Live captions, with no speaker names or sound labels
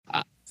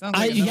Sounds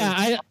like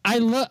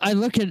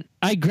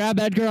I grab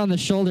Edgar on the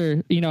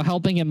shoulder,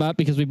 helping him up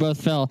because we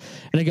both fell,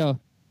 and I go,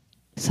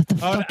 "Is that the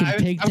fucking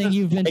pig thing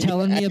you've been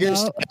telling me about?"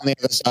 On the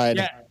other side.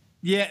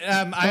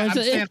 Yeah.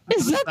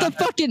 Is that the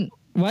fucking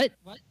what?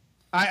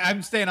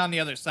 I'm staying on the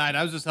other side.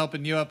 I was just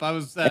helping you up. I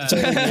was. On this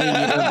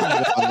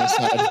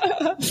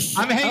side.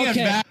 I'm hanging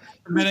back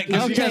for a minute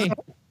because you guys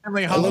are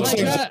It looks like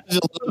he's a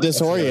little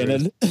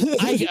disoriented.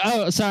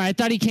 Sorry. I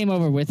thought he came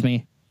over with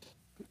me.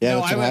 Yeah,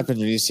 that's what happens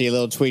when you see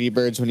little Tweety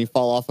birds when you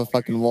fall off a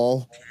fucking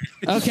wall.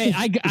 Okay,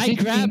 I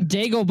grab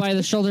Daigle by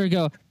the shoulder and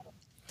go,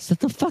 "Is that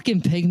the fucking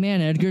pig man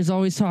Edgar's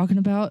always talking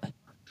about?"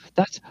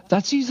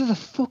 That's either the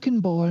fucking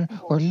boar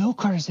or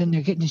Lokar's in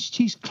there getting his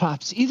cheese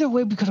claps. Either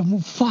way, we gotta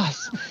move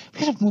fast.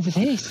 We gotta move with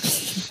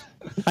haste.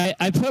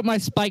 I put my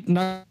spiked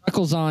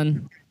knuckles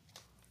on,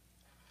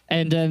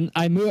 and then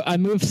I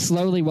move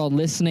slowly while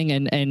listening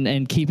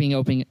and keeping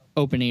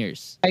open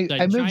ears. I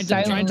move trying to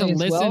silently as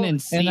listen well,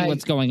 and see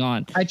what's going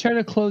on. I try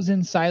to close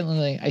in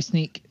silently. I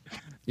sneak.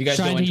 You guys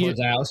going towards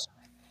the house?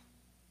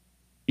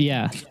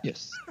 Yeah.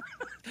 Yes.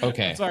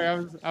 Okay.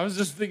 Sorry, I was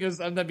just thinking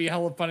that'd be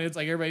hella funny. It's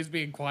like everybody's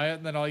being quiet,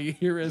 and then all you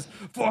hear is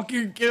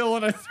 "fucking kill,"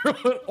 and I throw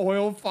an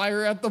oil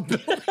fire at the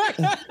building.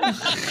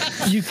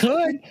 You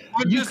could.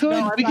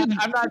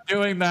 I'm not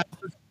doing that.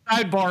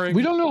 Sidebarring.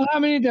 We don't know how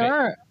many there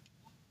are.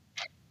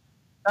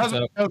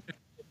 Okay.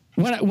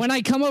 When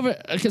I come over,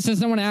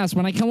 since no one asked,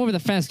 when I come over the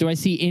fence, do I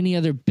see any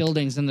other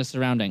buildings in the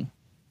surrounding?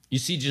 You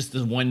see just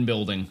the one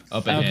building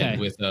up ahead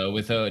with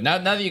now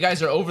that you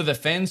guys are over the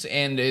fence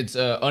and it's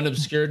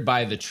unobscured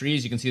by the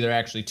trees, you can see there are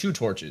actually 2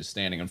 torches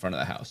standing in front of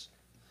the house.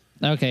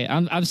 Okay,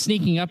 I'm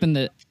sneaking up in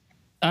the,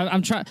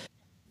 I'm trying.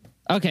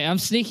 Okay, I'm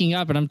sneaking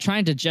up and I'm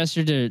trying to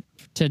gesture to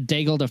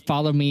Daigle to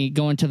follow me,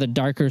 going to the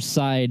darker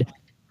side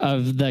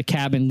of the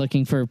cabin,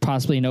 looking for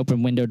possibly an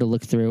open window to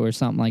look through or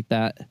something like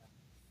that.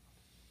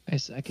 A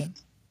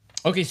second.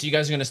 Okay, so you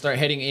guys are gonna start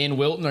heading in.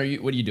 Wilton,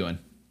 what are you doing?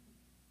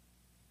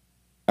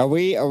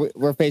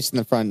 We're facing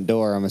the front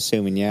door, I'm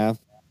assuming, yeah?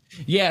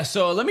 Yeah,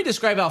 so let me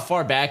describe how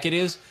far back it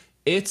is.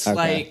 It's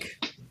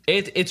like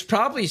it's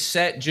probably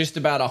set just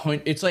about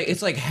 100. It's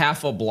like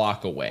half a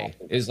block away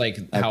is like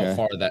how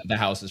far that the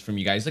house is from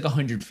you guys, like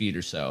 100 feet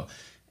or so.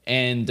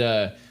 And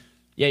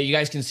yeah, you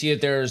guys can see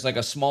that there's like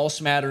a small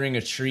smattering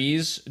of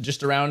trees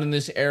just around in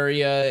this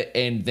area,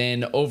 and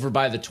then over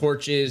by the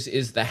torches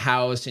is the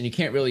house, and you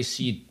can't really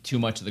see too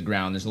much of the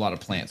ground. There's a lot of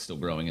plants still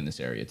growing in this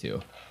area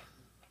too.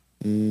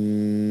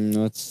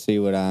 Let's see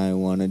what I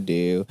want to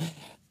do.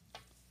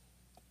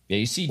 Yeah,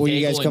 you see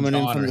you guys Daigle coming and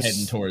in John from are the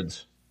heading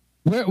towards.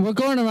 We're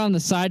going around the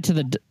side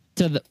to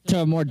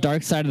a more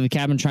dark side of the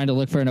cabin, trying to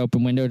look for an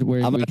open window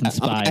where we can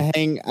spy.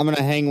 I'm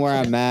gonna hang where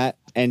I'm at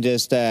and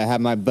just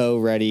have my bow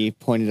ready,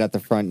 pointed at the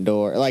front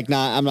door.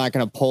 I'm not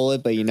gonna pull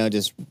it, but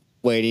just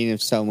waiting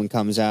if someone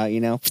comes out.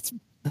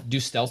 Do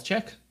stealth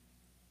check.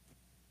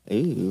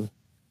 Ooh.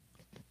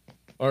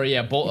 Or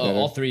yeah,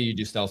 all 3 of you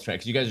do stealth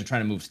checks. You guys are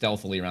trying to move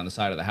stealthily around the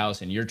side of the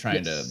house, and you're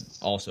trying to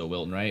also,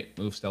 Wilton, right?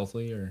 Move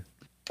stealthily, or?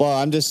 Well,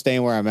 I'm just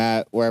staying where I'm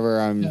at,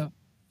 wherever I'm. Yeah.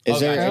 Is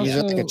there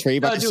like a tree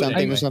by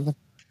something or something?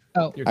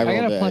 Oh, I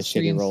rolled got a plus a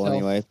shitty roll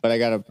anyway, but I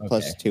got a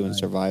plus 2 in right.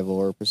 survival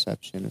or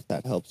perception, if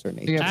that helps, or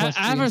nature. I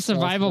have a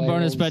survival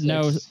bonus, but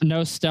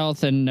no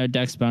stealth and no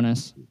dex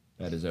bonus.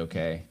 That is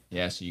okay.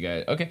 Yeah, so you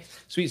guys, okay,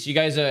 sweet. So you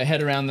guys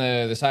head around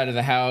the side of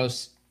the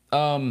house.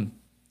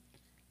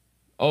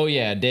 Oh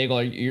yeah, Daigle,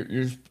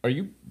 are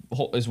you?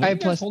 Is one of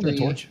you guys holding a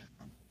torch?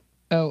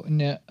 Oh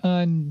no,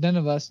 none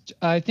of us.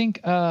 I think.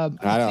 I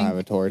don't have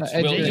a torch.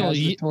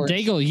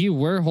 Daigle, you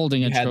were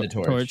holding a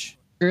torch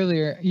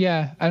earlier.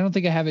 Yeah, I don't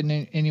think I have it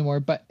anymore.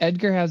 But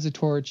Edgar has a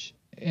torch,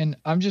 and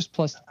I'm just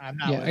plus.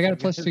 I got a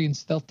plus 3 in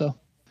stealth though,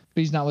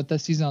 but he's not with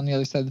us. He's on the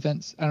other side of the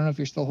fence. I don't know if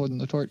you're still holding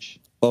the torch.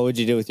 What would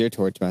you do with your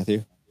torch,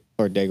 Matthew,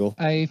 or Daigle?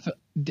 I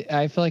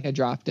feel like I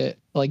dropped it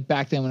like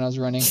back then when I was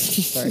running.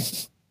 Sorry.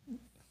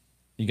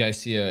 You guys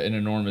see an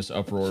enormous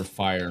uproar of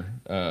fire,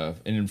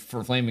 an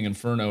flaming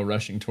inferno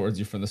rushing towards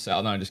you from the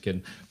south. No, I'm just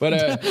kidding.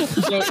 But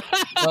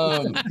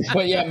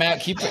but yeah, Matt,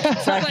 keep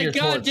track of your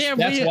torch.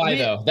 That's why.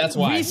 That's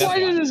why. Why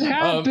did this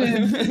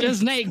happen?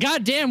 Because Nate,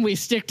 goddamn, we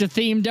stick to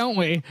theme, don't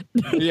we?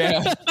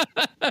 Yeah.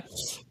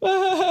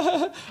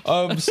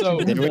 So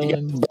did we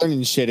get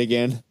burning shit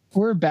again?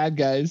 We're bad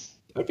guys.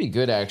 That'd be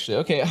good, actually.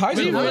 Okay, highs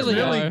or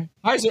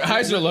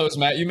lows,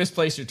 Matt? You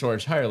misplaced your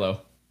torch. High or low?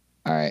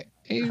 All right.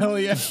 Hell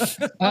yeah.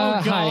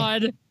 Oh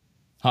God.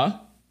 Huh?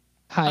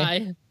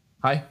 Hi.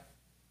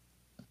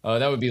 Oh,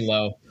 that would be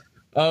low.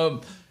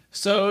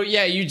 So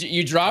yeah,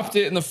 you dropped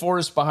it in the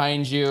forest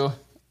behind you,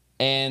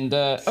 and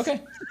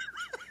okay.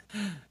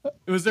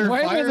 Was there?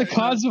 Why are the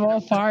cause of all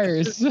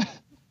fires? He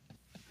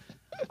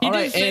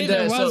didn't say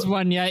there was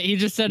one yet. He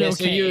just said okay.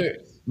 So you're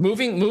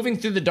moving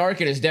through the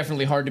dark. It is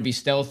definitely hard to be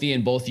stealthy,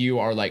 and both of you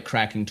are like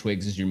cracking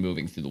twigs as you're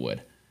moving through the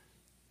wood.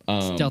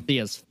 Stealthy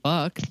as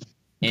fuck.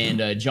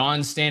 And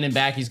John's standing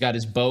back. He's got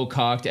his bow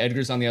cocked.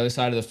 Edgar's on the other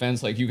side of the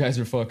fence. Like, you guys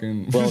are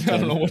fucking... I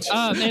don't know what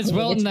it's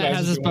Wilton that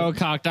has his bow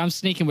cocked. I'm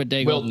sneaking with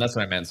Daigle. Wilton, that's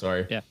what I meant.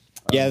 Sorry. Yeah.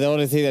 Yeah, the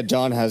only thing that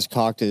John has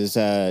cocked is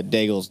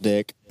Daigle's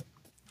dick.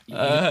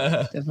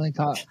 Definitely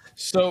caught.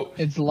 So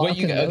It's what locked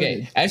you and okay?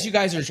 loaded. As you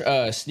guys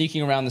are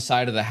sneaking around the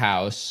side of the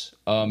house,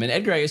 and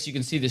Edgar, I guess you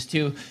can see this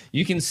too.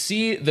 You can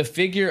see the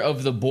figure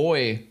of the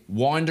boy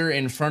wander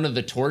in front of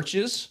the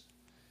torches,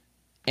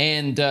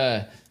 and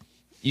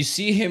you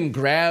see him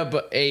grab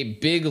a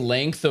big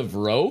length of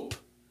rope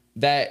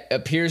that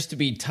appears to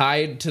be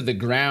tied to the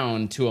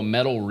ground to a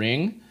metal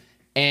ring,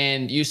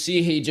 and you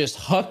see he just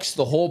hucks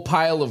the whole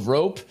pile of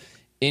rope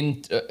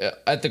in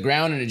at the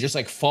ground, and it just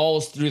like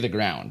falls through the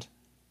ground.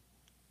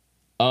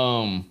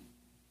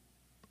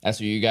 That's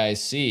what you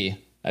guys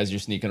see as you're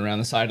sneaking around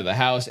the side of the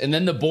house, and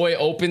then the boy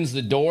opens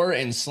the door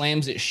and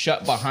slams it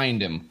shut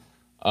behind him,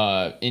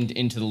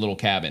 into the little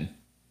cabin.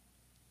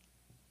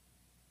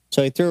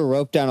 So he threw a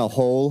rope down a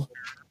hole.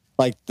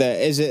 Like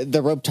is it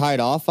the rope tied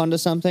off onto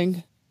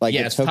something? Like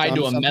Yeah, it's hooked tied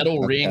to onto a metal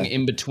something? ring Okay.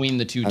 in between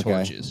the two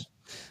torches.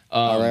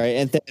 All right,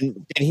 and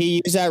then did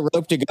he use that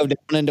rope to go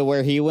down into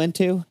where he went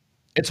to?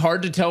 It's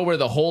hard to tell where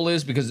the hole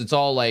is because it's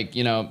all like,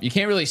 you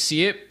can't really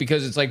see it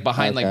because it's like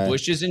behind like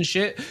bushes and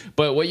shit.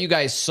 But what you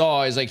guys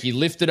saw is like he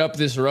lifted up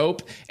this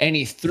rope and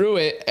he threw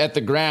it at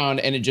the ground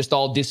and it just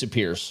all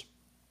disappears.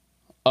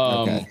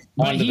 But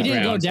he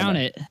didn't go down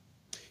it.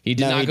 He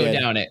did not go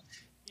down it.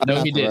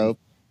 No, he didn't. Rope.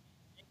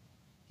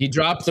 He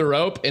dropped the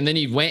rope and then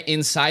he went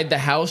inside the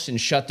house and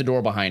shut the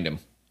door behind him.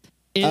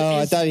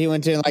 I thought he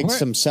went to like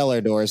some cellar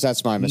doors.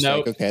 That's my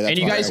mistake. Nope. Okay, that's and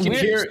you guys can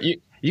hear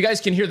you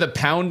guys can hear the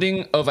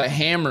pounding of a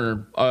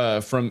hammer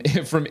from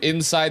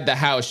inside the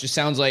house. Just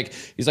sounds like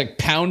he's like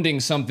pounding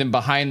something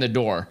behind the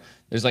door.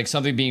 There's like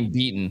something being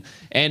beaten.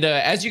 And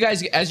as you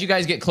guys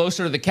get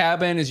closer to the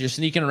cabin, as you're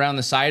sneaking around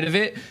the side of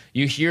it,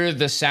 you hear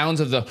the sounds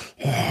of the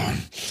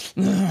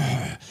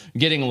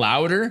getting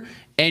louder.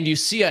 And you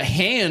see a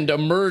hand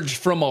emerge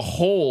from a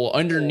hole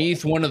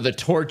underneath one of the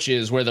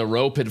torches where the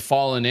rope had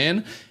fallen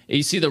in.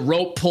 You see the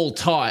rope pull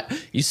taut.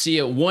 You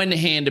see one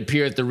hand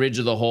appear at the ridge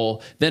of the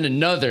hole, then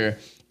another,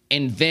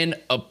 and then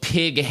a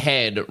pig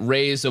head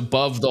raise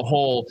above the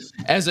hole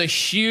as a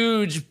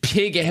huge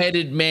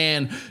pig-headed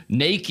man,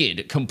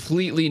 naked,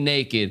 completely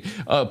naked,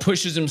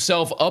 pushes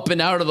himself up and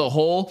out of the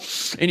hole,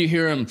 and you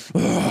hear him,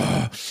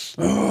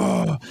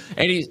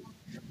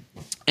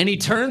 and he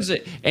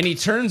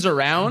turns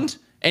around.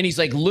 And he's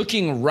like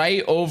looking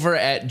right over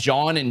at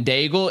John and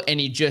Daigle, and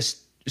he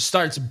just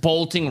starts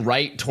bolting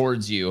right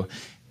towards you.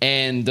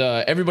 And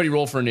everybody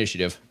roll for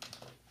initiative.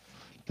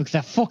 Look at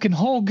that fucking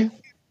hog.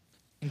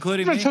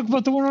 Including I'm me. gonna talk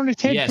about the one on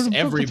his head. Yes, put him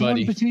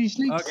everybody. between his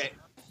legs. Okay.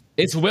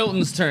 It's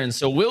Wilton's turn.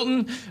 So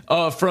Wilton,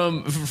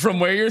 from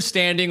where you're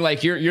standing,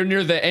 like you're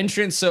near the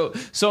entrance. So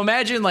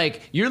imagine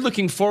like you're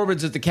looking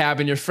forwards at the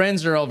cabin. Your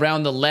friends are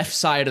around the left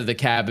side of the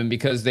cabin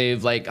because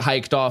they've like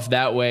hiked off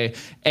that way.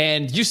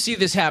 And you see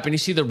this happen. You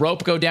see the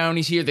rope go down.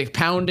 You hear the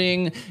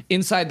pounding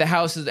inside the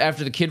house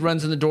after the kid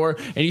runs in the door.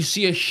 And you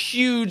see a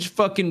huge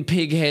fucking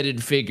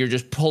pig-headed figure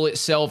just pull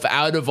itself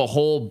out of a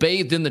hole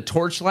bathed in the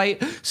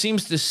torchlight.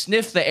 Seems to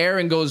sniff the air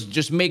and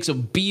just makes a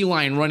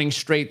beeline running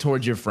straight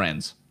towards your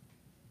friends.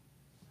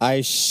 I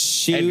Edgar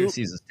shoot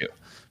sees this too,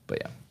 but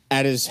yeah.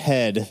 at his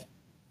head.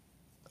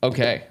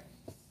 Okay.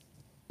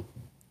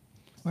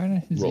 Why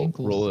not his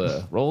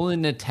ankles? Roll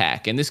an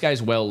attack, and this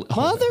guy's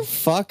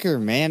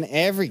Motherfucker, man.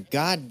 Every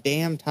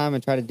goddamn time I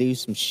try to do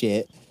some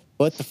shit.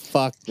 What the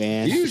fuck,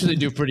 man? You usually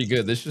do pretty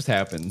good. This just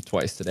happened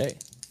twice today,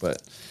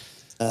 but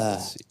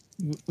let's see.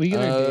 We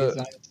got our days,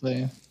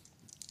 honestly.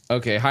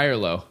 Okay, high or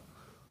low?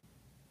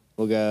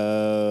 We'll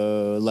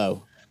go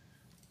low.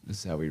 This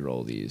is how we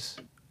roll these.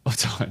 Oh,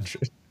 it's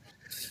 100.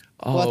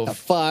 What the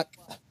fuck?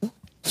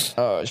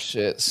 Oh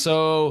shit!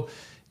 So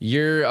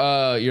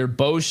your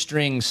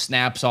bowstring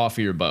snaps off of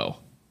your bow.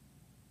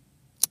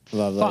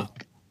 Lovely.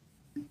 Fuck.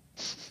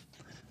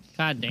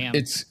 God damn.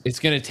 It's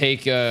gonna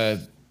take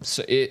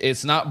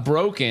it's not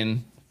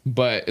broken,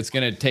 but it's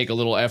gonna take a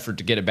little effort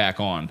to get it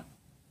back on.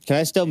 Can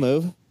I still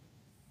move?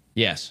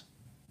 Yes.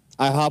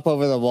 I hop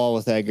over the wall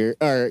with Edgar.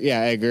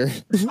 Edgar.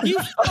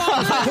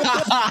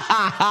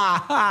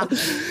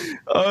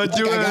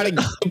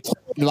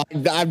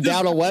 I'm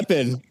down a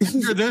weapon.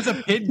 There's a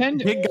pig guy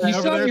You over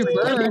still have there.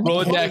 your bird. Roll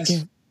a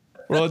dex.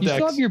 Roll a You still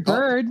dex. have your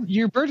bird.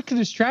 Your bird can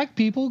distract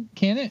people,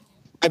 can it?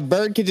 My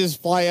bird could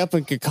just fly up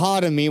and caw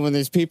me when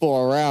there's people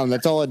around.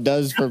 That's all it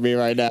does for me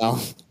right now.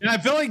 And I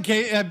feel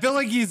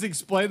like he's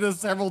explained this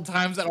several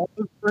times, and all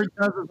this bird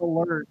does is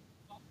alert.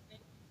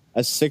 A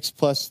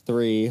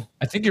 6+3.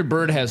 I think your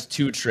bird has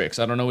 2 tricks.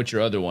 I don't know what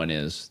your other one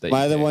is.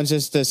 My other one's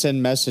just to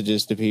send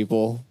messages to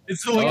people.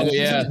 It's Oh like,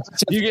 yeah,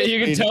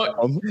 you can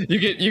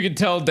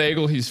tell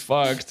Daigle he's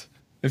fucked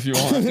if you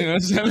want. You know,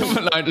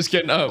 no, I'm just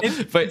kidding. Oh,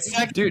 but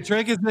second dude,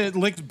 trick is that it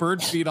licked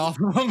bird feet off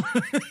of him.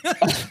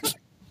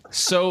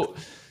 so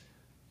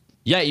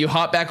yeah, you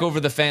hop back over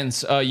the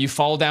fence. You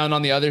fall down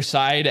on the other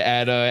side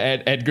at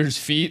Edgar's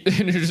feet,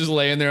 and you're just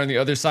laying there on the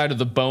other side of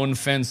the bone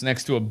fence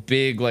next to a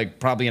big, like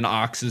probably an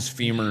ox's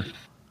femur.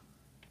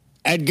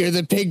 Edgar,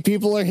 the pig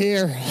people are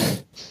here.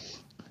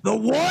 The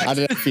what? I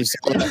don't know if you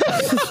saw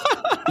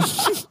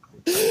that.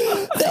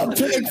 The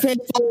pig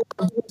people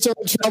are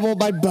in trouble.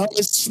 My bow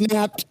is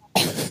snapped.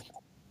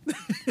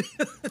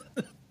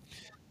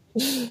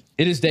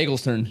 It is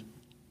Daigle's turn.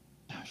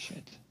 Oh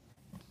shit.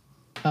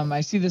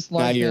 I see this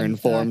large you're man,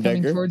 informed, coming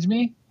Edgar. towards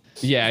me.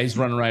 Yeah, he's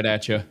running right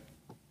at you.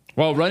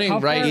 Well, running How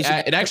far right. is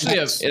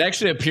It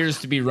actually appears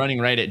to be running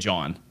right at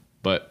John.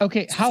 But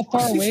Okay, how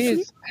far away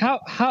is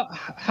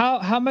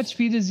how much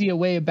feet is he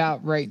away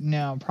about right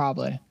now?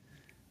 Probably.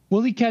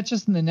 Will he catch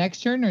us in the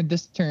next turn or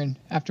this turn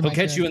after he'll my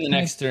catch turn? you in the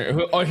next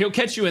turn. Or he'll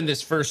catch you in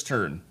this first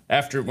turn.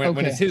 After when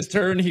Okay. it's his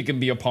turn, he can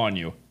be upon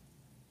you.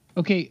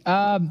 Okay.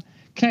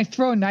 Can I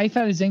throw a knife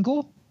at his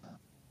ankle?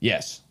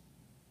 Yes.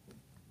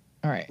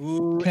 All right.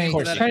 Ooh, Can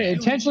course I you try to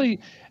can.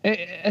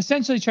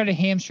 essentially try to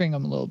hamstring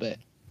him a little bit?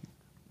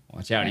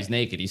 Watch out, he's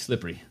naked. He's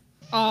slippery.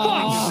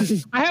 I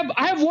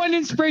have one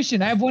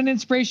inspiration.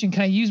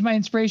 Can I use my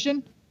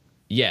inspiration?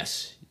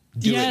 Yes.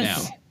 Do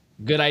Yes. it now.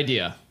 Good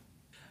idea.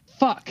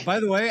 Fuck. By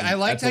the way, I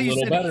liked That's how a you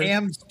little said better.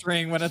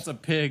 hamstring when it's a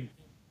pig.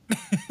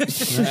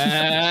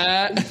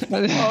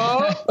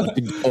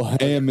 Oh,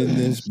 ham in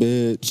this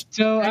bitch.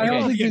 So I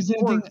don't Okay. think there's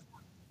anything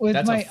with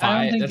That's my. a 5.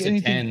 I don't think That's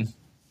anything. a 10.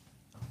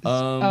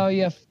 Oh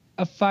yeah,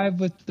 a 5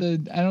 with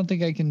the. I don't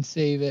think I can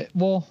save it.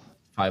 Well,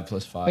 5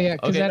 plus 5. oh yeah,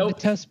 because Okay, I have nope.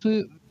 the test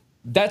boot.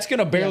 That's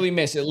gonna barely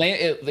miss.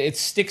 It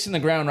sticks in the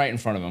ground right in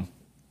front of him.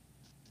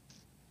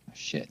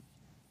 Shit.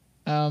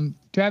 Do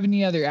I have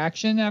any other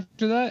action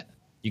after that?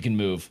 You can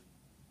move.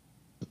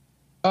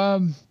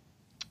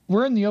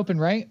 We're in the open,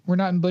 right? We're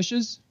not in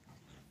bushes.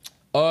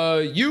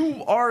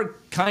 You are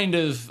kind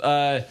of.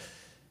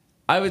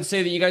 I would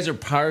say that you guys are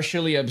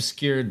partially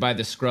obscured by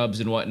the scrubs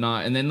and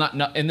whatnot, and then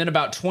and then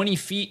about 20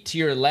 feet to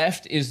your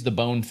left is the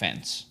bone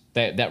fence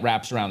that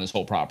wraps around this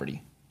whole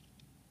property.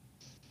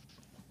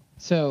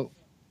 So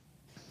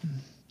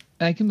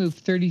I can move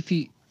 30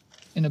 feet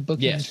in a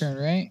booking Yes. turn,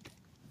 right?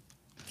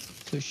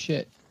 So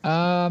shit.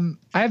 I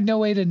have no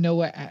way to know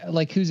what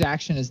whose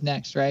action is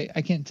next, right?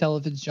 I can't tell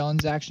if it's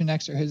John's action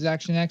next or his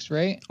action next,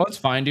 right? Oh, it's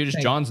fine, dude. It's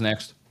Thank- John's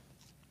next.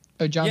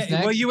 Oh, John's Yeah,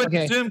 next. well, you would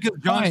Okay. assume because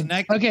John's Fine.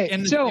 next. Okay,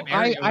 in the so same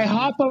area I with him.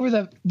 hop over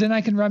the. Then I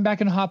can run back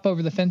and hop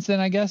over the fence. Then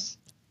I guess.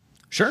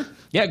 Sure.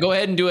 Yeah, go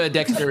ahead and do a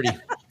dexterity.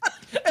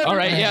 All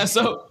right. Yeah.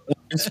 So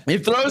he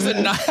throws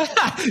a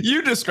knife.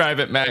 You describe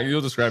it, Matt.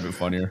 You'll describe it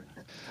funnier.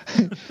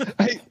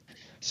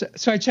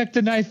 So I check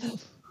the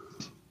knife.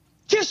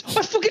 Yes,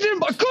 I fucking hit him.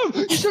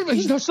 Come,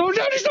 he's not slowing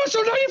down. He's not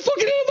slowing down. You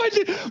fucking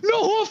hit him. No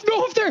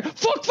off there.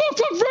 Fuck,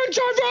 run,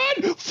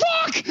 John, run.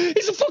 Fuck,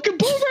 it's a fucking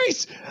bull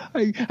race.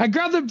 I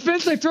grab the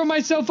fence. I throw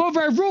myself over.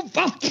 I roll.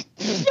 Fuck.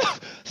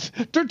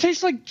 Don't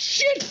taste like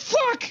shit.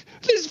 Fuck.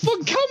 This is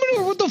fucking coming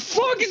over. What the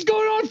fuck is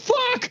going on?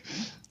 Fuck.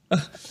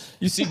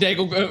 You see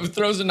Daigle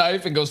throws a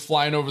knife and goes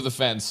flying over the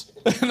fence.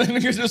 And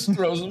then he just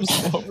throws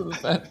himself over the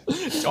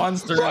fence.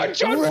 John's turn. Run,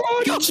 John, run.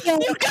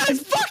 You guys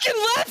fucking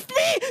left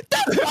me.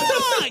 The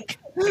fuck!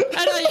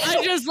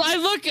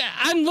 And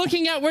I'm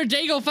looking at where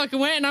Daigle fucking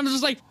went, and I'm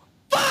just like,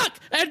 fuck!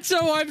 And so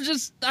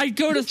I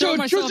go to throw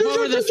myself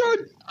over this.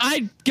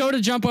 I go to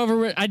jump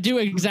over it. I do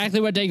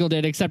exactly what Daigle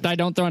did, except I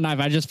don't throw a knife.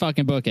 I just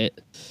fucking book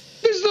it.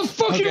 This is the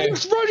fucking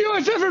most rodeo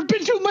I've ever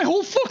been to in my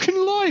whole fucking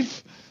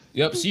life.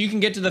 Yep. So you can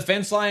get to the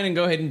fence line and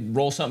go ahead and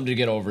roll something to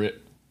get over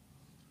it.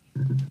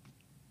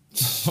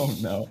 Oh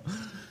no.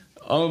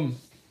 Oh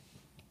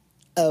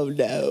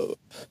no.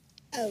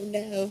 Oh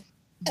no.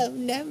 Oh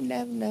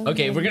no.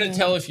 Okay, we're gonna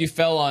tell if you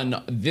fell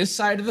on this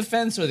side of the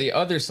fence or the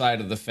other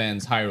side of the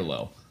fence, high or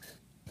low.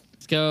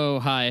 Let's go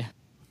high.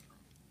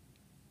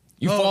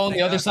 You fall on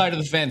the other side of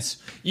the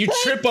fence. You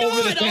trip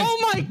over the fence.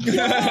 Oh my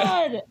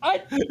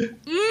god!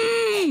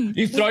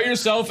 You throw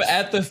yourself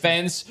at the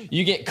fence,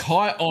 you get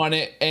caught on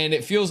it, and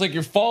it feels like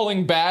you're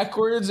falling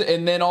backwards,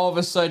 and then all of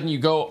a sudden you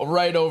go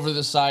right over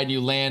the side,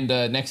 you land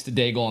next to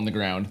Daigle on the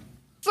ground.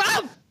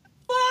 Fuck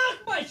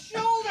my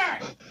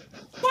shoulder!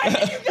 Why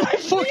did you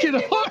guys Fucking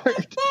hard.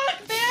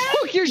 fuck, man?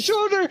 Fuck your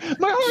shoulder.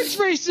 My heart's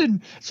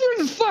racing. It's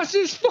running fast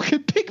as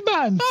fucking pig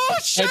man. Oh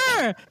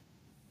sure!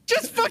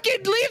 Just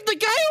fucking leave the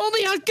guy only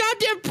on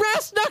goddamn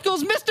brass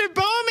knuckles. Mr.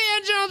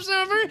 Bowman jumps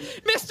over.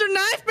 Mr.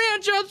 Knife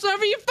Man jumps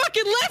over. You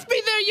fucking left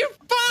me there, you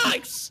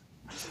fucks!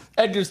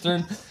 Edgar's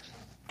turn.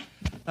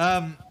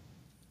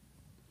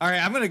 All right,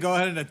 I'm gonna go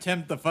ahead and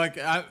attempt the fuck.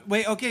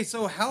 Wait, okay.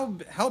 So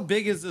how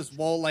big is this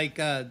wall? Like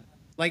at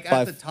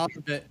the top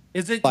of it,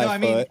 is it? No, 5 I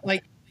mean, foot.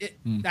 like,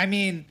 I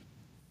mean,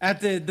 at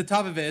the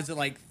top of it, is it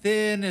like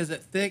thin? Is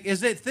it thick?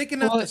 Is it thick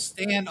enough Well, to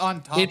stand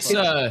on top? It's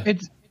of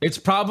it? it's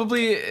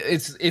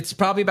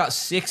probably about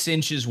 6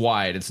 inches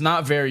wide. It's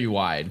not very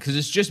wide because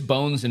it's just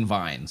bones and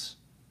vines.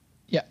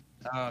 Yeah.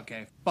 Oh,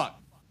 okay. Fuck.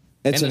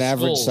 It's And an the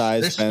average skulls.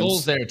 size There's fence.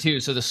 skulls there too,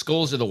 so the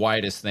skulls are the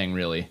widest thing,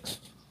 really.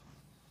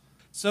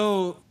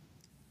 So,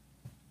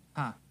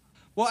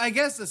 well, I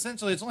guess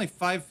essentially it's only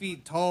 5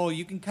 feet tall.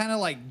 You can kind of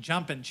like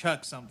jump and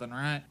chuck something,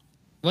 right?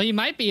 Well, you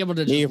might be able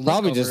to just You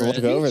probably just look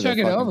it. over the Chuck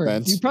it fucking over.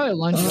 fence. You probably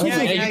lunge it over.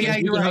 Yeah,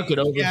 you you're can right. hook it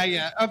over.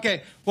 Yeah.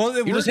 Okay. Well,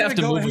 then You we're just have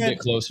to gonna go move a ahead. bit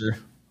closer.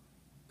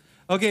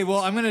 Okay, well,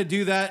 I'm gonna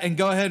do that and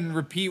go ahead and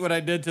repeat what I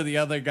did to the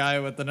other guy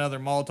with another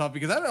Molotov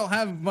because I don't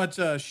have much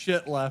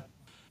shit left.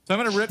 So I'm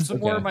gonna rip some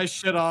more Okay. of my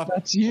shit off.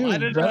 That's you,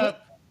 light it bro.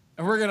 up,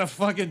 and we're gonna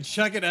fucking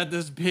chuck it at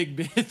this big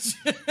bitch.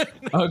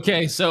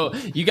 Okay, so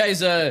you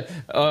guys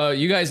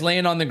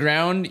laying on the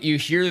ground, you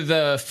hear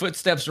the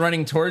footsteps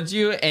running towards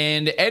you,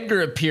 and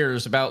Edgar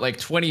appears about like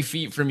 20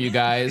 feet from you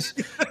guys,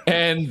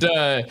 and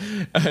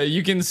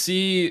you can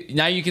see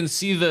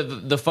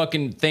the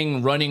fucking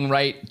thing running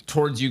right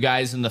towards you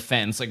guys in the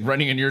fence, like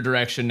running in your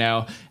direction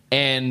now,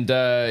 and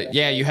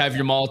yeah, you have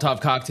your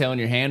Molotov cocktail in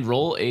your hand.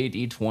 Roll a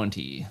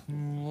d20.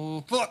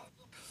 Oh, fuck.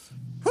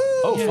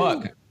 Oh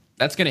fuck,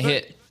 that's gonna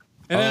hit.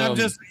 And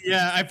then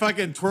I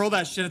fucking twirl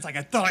that shit. It's like,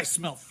 I thought I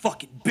smelled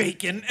fucking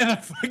bacon. And I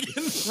fucking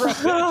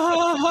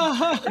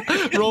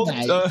roll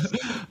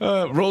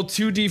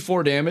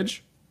 2d4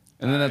 damage.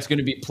 And then that's going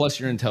to be plus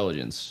your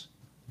intelligence.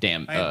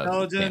 Damn. My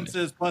intelligence damage.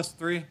 is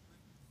 +3.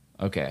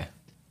 Okay.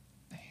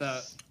 So,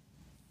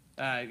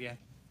 yeah.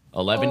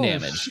 11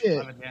 damage. Shit.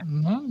 11, yeah.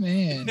 My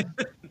man.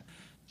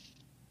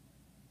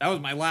 That was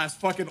my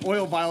last fucking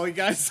oil vial, you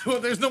guys. So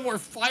there's no more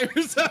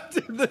fires after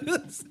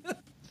this.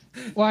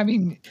 Well, I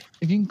mean,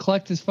 if you can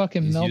collect this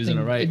fucking He's melting, using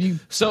it right. if you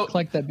So-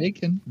 collect that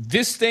bacon.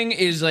 This thing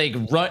is like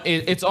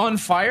it's on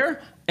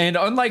fire, and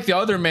unlike the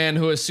other man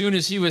who, as soon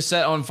as he was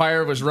set on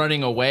fire, was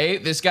running away,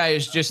 this guy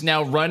is just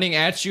now running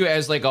at you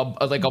as like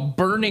a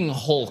burning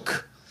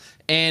Hulk,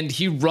 and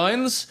he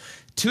runs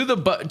to the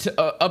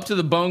up to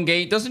the bone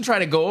gate. Doesn't try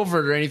to go over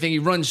it or anything. He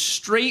runs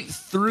straight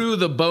through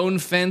the bone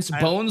fence.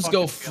 Bones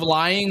go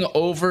flying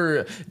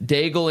over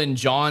Daigle and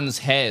John's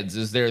heads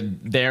as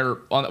they're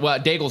on. Well,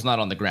 Daigle's not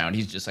on the ground.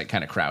 He's just like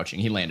kind of crouching.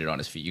 He landed on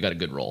his feet. You got a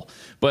good roll.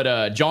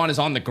 But John is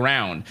on the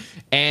ground,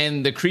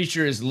 and the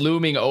creature is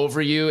looming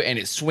over you, and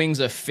it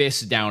swings a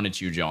fist down at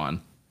you,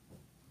 John.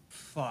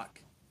 Fuck.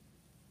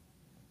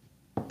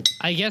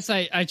 I guess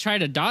I try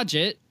to dodge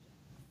it.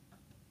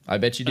 I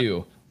bet you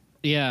do.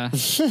 Yeah.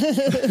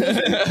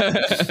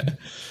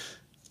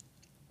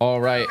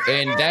 All right,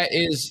 and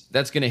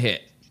that's gonna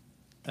hit.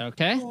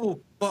 Okay.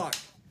 Oh, fuck.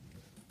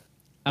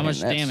 How much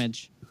that's-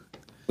 damage?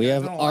 We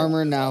have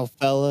armor now,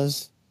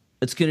 fellas.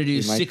 It's gonna do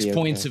You might 6 be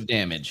points okay. of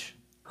damage.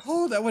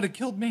 Oh, that would have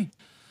killed me.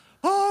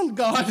 Oh,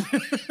 God.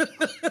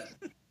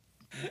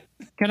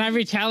 Can I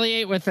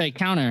retaliate with a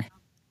counter?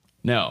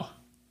 No.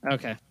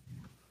 Okay.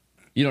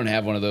 You don't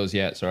have one of those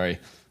yet. Sorry.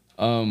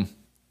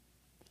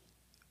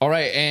 All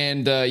right,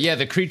 and yeah,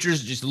 the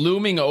creature's just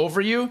looming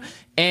over you,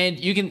 and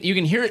you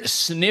can hear it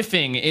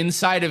sniffing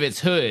inside of its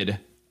hood.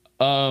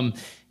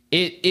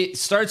 It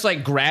starts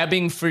like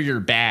grabbing for your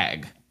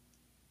bag.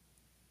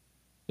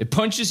 It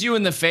punches you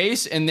in the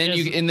face, and then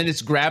then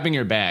it's grabbing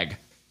your bag.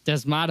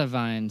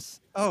 Desmodivines.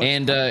 Oh,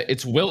 And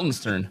it's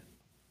Wilton's turn.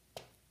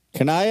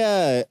 Can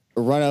I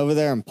run over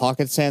there and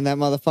pocket sand that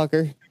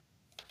motherfucker?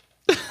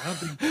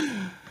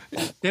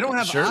 they don't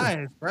have Sure.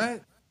 eyes,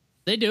 right?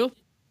 They do.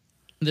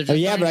 They're Oh just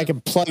yeah, but I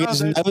can plug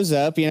his nose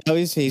up. You know,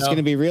 he's No.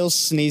 gonna be real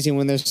sneezy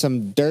when there's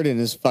some dirt in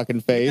his fucking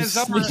You face.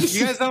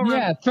 guys don't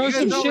Yeah, throw you guys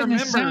some don't shit in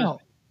his remember.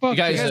 snout. Fuck You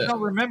guys- You guys don't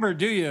remember,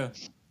 do you?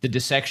 The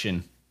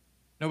dissection.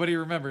 Nobody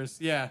remembers.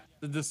 Yeah,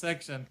 the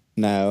dissection.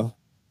 No,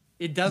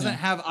 It doesn't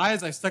have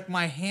eyes. I stuck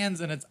my hands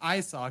in its eye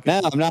socket.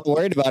 no, I'm not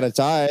worried about its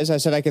eyes. I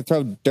said I could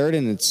throw dirt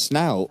in its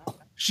snout.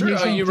 Sure.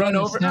 can You throw run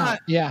in his over. snout.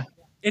 Yeah.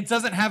 It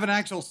doesn't have an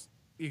actual.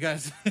 You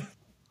guys.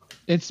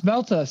 It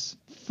smelt us.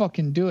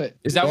 Fucking do it.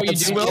 Is that what you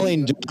That's do, Wilton?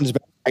 smelling John's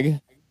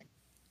bag.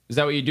 Is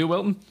that what you do,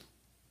 Wilton?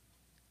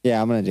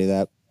 Yeah, I'm gonna do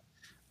that.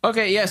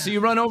 Okay, yeah. So you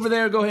run over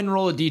there. Go ahead and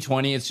roll a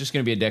d20. It's just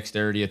going to be a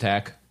dexterity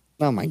attack.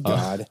 Oh my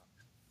god.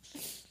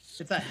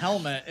 It's a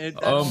helmet.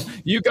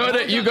 You go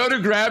to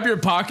grab your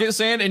pocket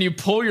sand, and you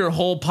pull your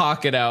whole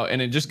pocket out,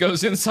 and it just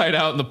goes inside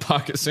out, and the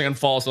pocket sand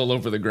falls all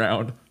over the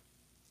ground.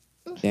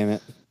 Damn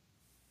it.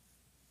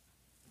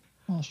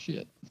 Oh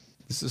shit.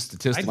 This is a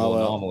statistical Well.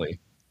 anomaly.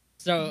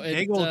 So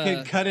it's Daigle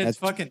could cut its that's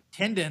fucking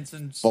tendons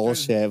and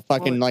Bullshit.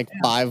 Fucking like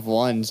 5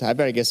 ones. I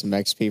better get some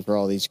XP for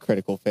all these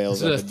critical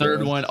fails. This is I've a been third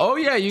doing. one. Oh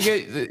yeah,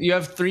 you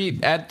have 3.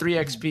 Add 3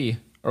 XP.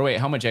 Or wait,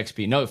 how much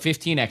XP? No,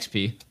 15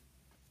 XP.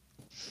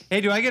 Hey,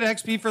 do I get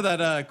XP for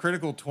that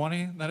critical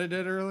 20 that I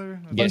did earlier?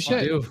 Yes, you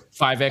shit. do.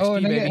 5 XP, Oh,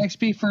 and I baby. get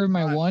XP for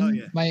my one.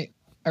 yeah.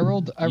 I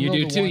rolled. You rolled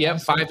do a too. 1 Yep,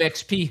 also. 5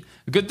 XP.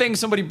 Good thing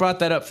somebody brought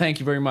that up. Thank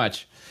you very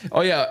much.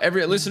 Oh yeah,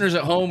 every listeners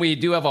at home, we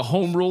do have a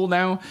home rule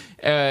now.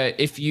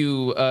 If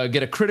you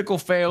get a critical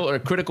fail or a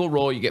critical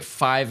roll, you get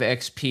 5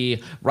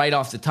 XP right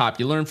off the top.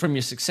 You learn from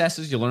your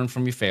successes. You learn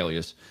from your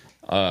failures.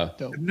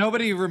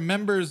 Nobody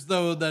remembers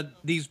though that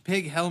these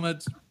pig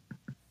helmets,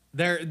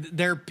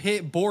 their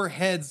boar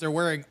heads they're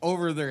wearing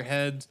over their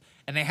heads,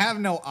 and they have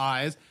no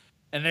eyes,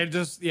 and they're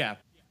just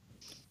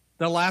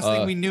The last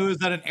thing we knew is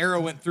that an arrow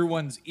went through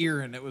one's ear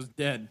and it was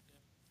dead.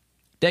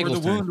 Or Daigle's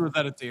the turn. wound was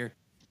at its ear.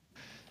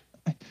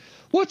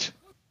 What?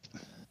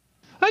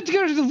 I had to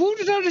go to the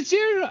wounded on its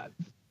ear.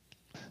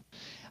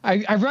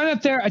 I run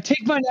up there. I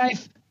take my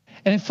knife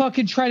and I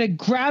fucking try to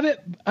grab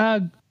it,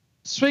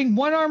 swing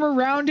one arm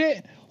around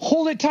it,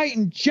 hold it tight,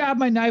 and jab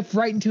my knife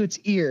right into its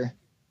ear.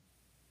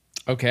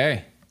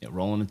 Okay. Yeah,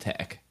 roll an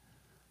attack.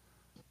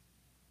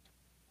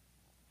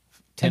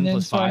 10 And then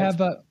plus so 5. I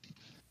have a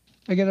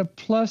I get a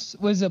plus.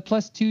 Was it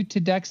 +2 to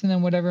Dex and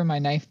then whatever my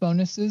knife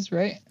bonus is,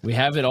 right? We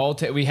have it all.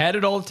 We had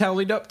it all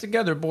tallied up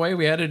together, boy.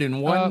 We had it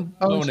in one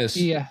bonus.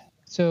 Yeah.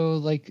 So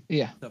like,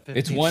 yeah.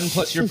 It's 1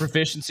 plus your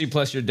proficiency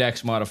plus your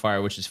Dex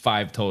modifier, which is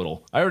 5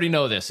 total. I already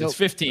know this. It's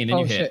 15 and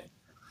you hit.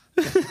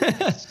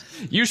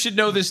 You should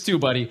know this too,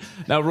 buddy.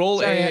 Now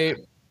roll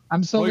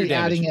I'm slowly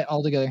adding it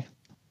all together.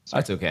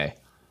 That's okay.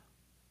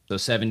 So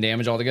 7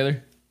 damage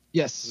altogether?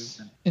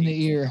 Yes. In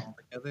the ear.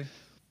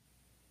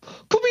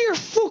 Come here,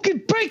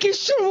 fucking bacon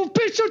son of a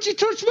bitch. Don't you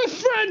touch my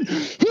friend.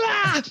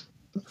 Ah!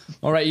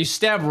 All right, you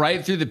stab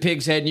right through the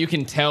pig's head, and you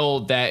can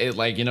tell that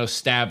it,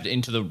 stabbed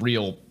into the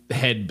real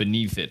head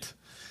beneath it.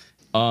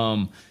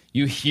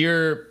 You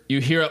hear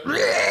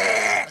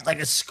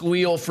a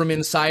squeal from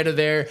inside of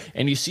there,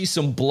 and you see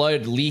some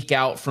blood leak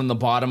out from the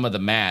bottom of the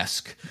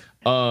mask.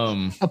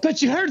 I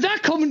bet you heard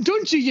that coming,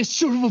 don't you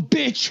son of a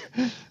bitch?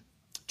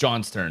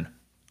 John's turn.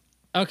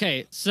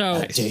 Okay,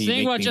 so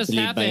seeing what just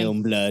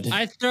happened,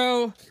 I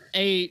throw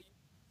a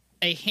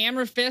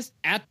hammer fist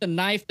at the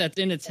knife that's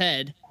in its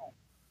head.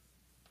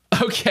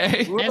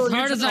 Okay. As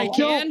hard as I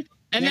can,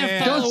 and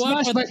then follow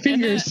up with my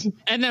fingers.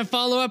 And then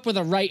follow up with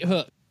a right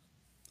hook.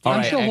 All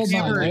I'm right, still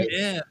holding on, right?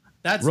 Yeah,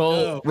 that's roll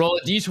dope. roll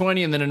a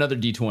d20 and then another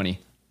d20.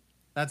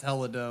 That's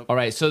hella dope. All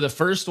right, so the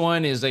first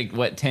one is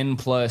 10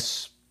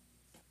 plus.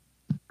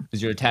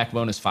 Is your attack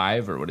bonus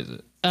 5 or what is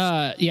it?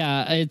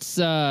 Yeah, it's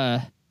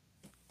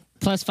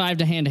 +5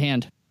 to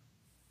hand.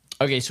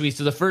 Okay, sweet.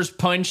 So the first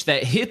punch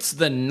that hits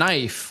the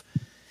knife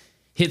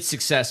hits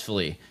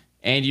successfully.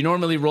 And you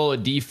normally roll a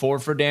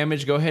d4 for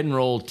damage. Go ahead and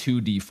roll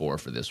 2d4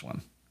 for this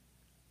one.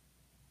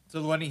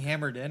 So the one he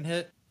hammered in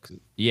hit?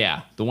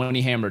 Yeah, the one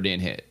he hammered in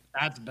hit.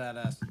 That's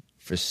badass.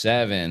 For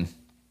 7.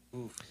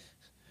 Oof.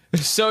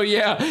 So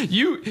yeah,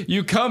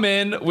 you come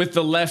in with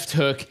the left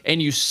hook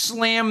and you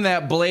slam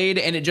that blade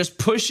and it just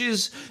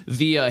pushes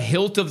the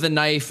hilt of the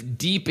knife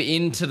deep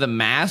into the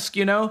mask,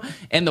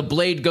 and the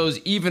blade goes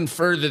even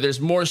further. There's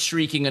more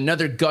shrieking,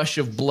 another gush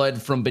of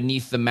blood from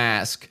beneath the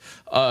mask.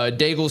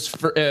 Daigle's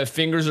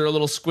fingers are a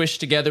little squished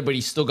together, but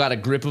he's still got a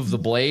grip of the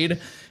blade.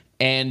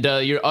 And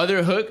your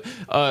other hook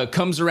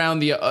comes around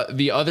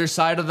the other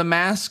side of the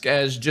mask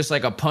as just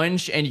like a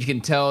punch, and you can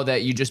tell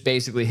that you just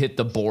basically hit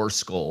the boar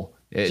skull.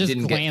 It Just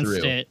didn't get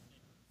through. It.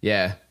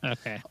 Yeah.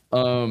 Okay.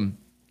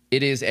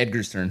 It is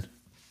Edgar's turn.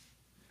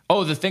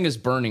 Oh, the thing is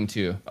burning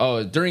too.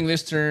 Oh, during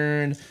this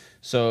turn,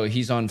 so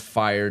he's on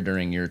fire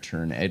during your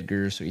turn,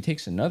 Edgar. So he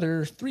takes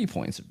another 3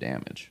 points of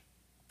damage.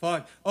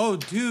 Fuck. Oh,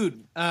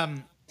 dude.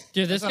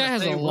 Dude, this guy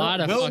has a lot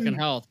of fucking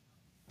health.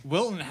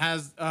 Wilton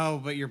has. Oh,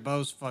 but your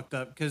bow's fucked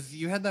up because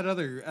you had that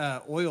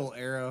other oil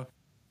arrow.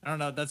 I don't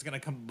know if that's gonna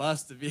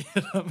combust if you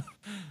hit him.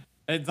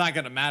 It's not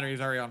gonna matter. He's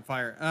already on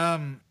fire.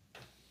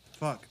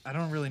 Fuck. I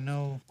don't really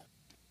know.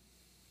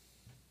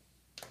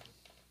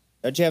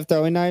 Don't you have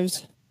throwing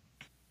knives?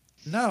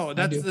 No,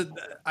 that's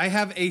I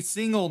have a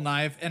single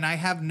knife and I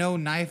have no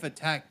knife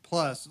attack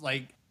plus.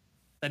 Like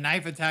the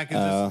knife attack is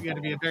just going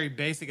to be a very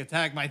basic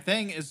attack. My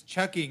thing is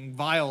chucking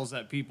vials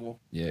at people.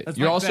 Yeah, that's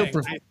you're my also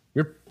thing.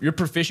 you're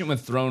proficient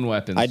with thrown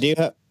weapons. I do.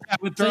 I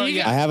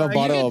have a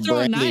bottle of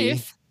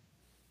brandy.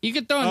 You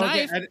could throw a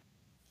knife.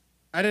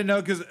 I didn't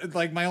know because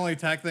like my only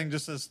attack thing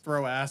just says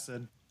throw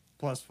acid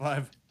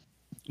 +5.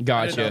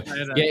 Gotcha.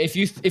 Yeah, if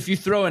you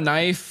throw a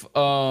knife,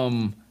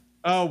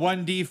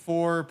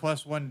 1d4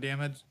 plus 1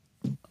 damage.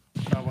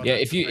 Yeah,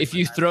 if you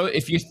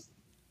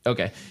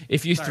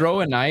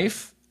throw a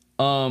knife,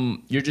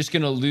 you're just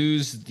gonna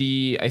lose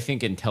the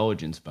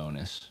intelligence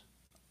bonus.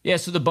 Yeah,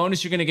 so the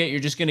bonus you're gonna get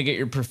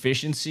your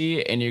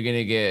proficiency, and you're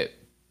gonna get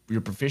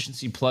your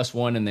proficiency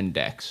 +1 and then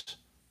dex.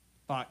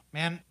 Fuck,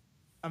 man.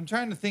 I'm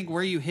trying to think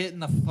where you hit in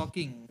the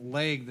fucking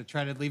leg to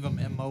try to leave him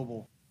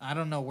immobile. I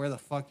don't know where the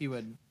fuck you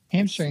would.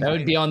 Hamstring. That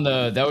would be on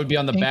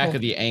the back of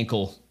the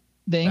ankle.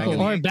 The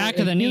ankle. Or back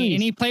of the knee.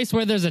 Any place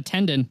where there's a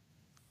tendon.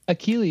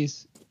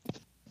 Achilles.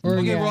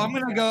 Okay, well I'm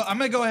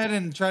gonna go ahead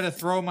and try to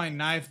throw my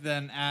knife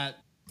then at.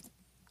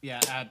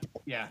 That's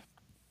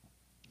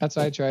what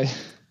I tried.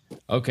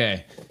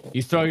 Okay,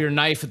 you throw your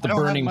knife at the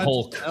burning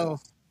Hulk.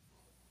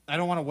 I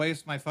don't want to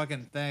waste my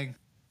fucking thing.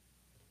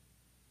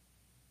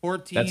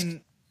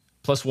 14.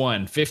 That's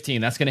 +1,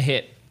 15. That's gonna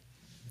hit.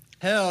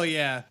 Hell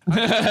yeah.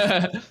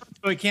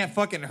 So he can't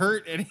fucking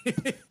hurt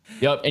anything.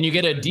 Yep, and you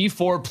get a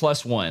D4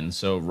 +1.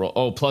 So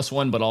roll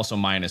 +1, but also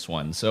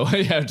 -1. So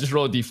yeah, just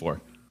roll a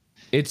D4.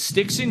 It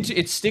sticks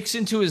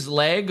into his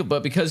leg,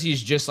 but because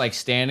he's just like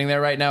standing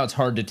there right now, it's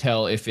hard to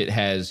tell if it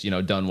has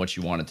done what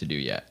you want it to do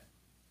yet.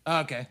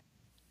 Okay.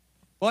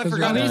 Well, I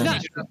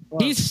forgot.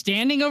 He's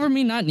standing over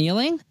me, not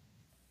kneeling.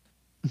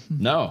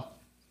 No.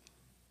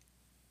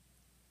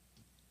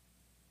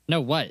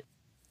 No, what?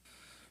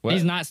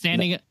 He's not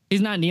standing.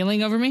 He's not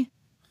kneeling over me.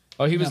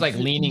 Oh, he was like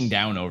leaning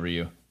down over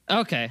you.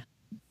 Okay.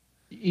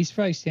 He's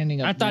probably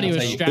standing up. I thought he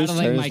was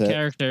straddling my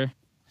character.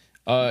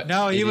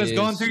 No, he was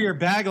going through your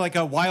bag like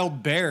a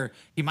wild bear.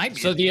 He might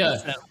be. So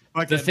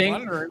the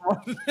thing.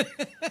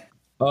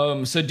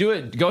 So do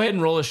it. Go ahead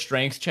and roll a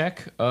strength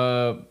check,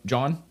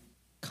 John.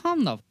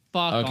 Calm the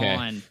fuck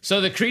on.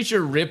 So the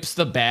creature rips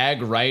the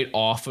bag right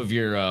off of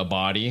your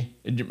body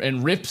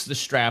and rips the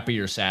strap of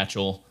your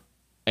satchel,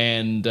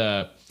 and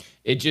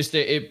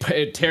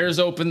it tears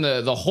open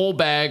the whole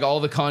bag. All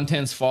the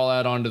contents fall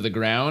out onto the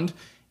ground,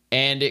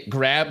 and it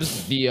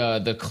grabs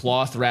the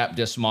cloth wrapped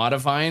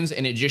Desmodivines,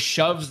 and it just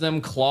shoves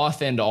them,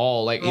 cloth and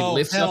all. Like, it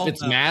lifts up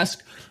its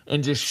mask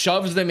and just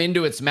shoves them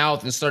into its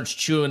mouth and starts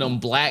chewing them.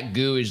 Black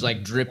goo is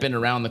like dripping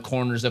around the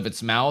corners of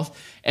its mouth,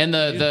 and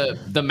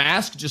the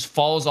mask just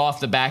falls off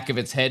the back of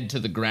its head to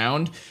the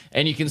ground,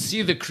 and you can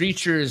see the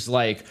creature's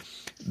like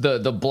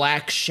the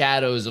black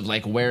shadows of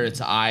like where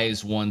its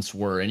eyes once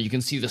were, and you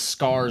can see the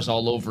scars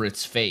all over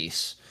its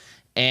face,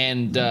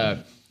 and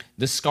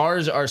the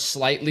scars are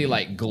slightly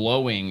like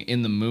glowing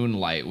in the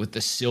moonlight with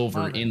the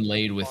silver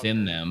inlaid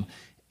within them,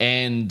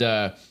 and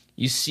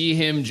you see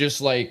him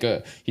just like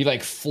he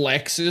like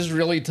flexes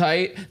really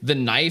tight. The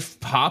knife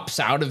pops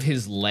out of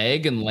his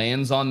leg and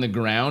lands on the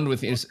ground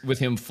with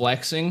him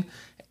flexing,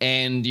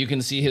 and you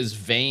can see his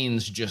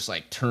veins just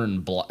like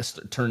turning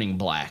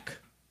black.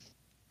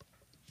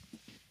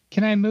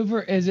 Can I move,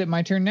 or is it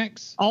my turn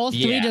next? All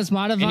three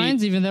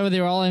Desmodivines, even though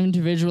they were all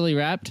individually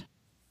wrapped.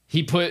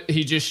 He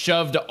just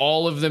shoved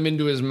all of them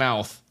into his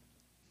mouth.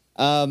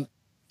 So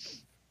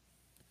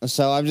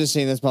I'm just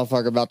seeing this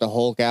motherfucker about to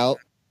Hulk out.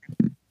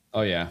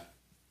 Oh yeah.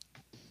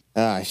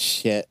 Ah,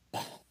 shit.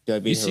 Do I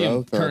be You see him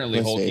heroic or currently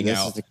pussy? hulking This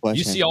out. is the question.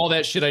 You see all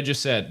that shit I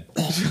just said.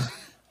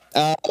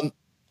 Can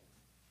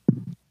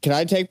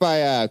I take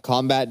my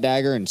combat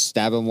dagger and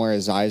stab him where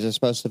his eyes are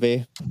supposed to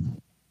be?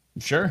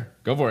 Sure,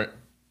 go for it.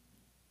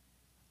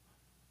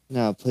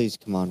 No, please,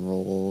 come on,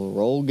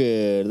 roll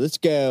good. Let's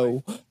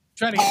go.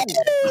 Trying to get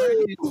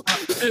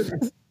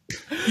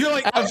you're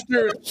like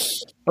After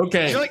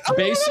okay, You're like,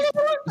 basic.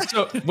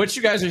 So what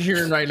you guys are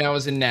hearing right now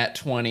is a nat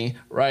 20,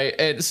 right?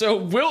 And so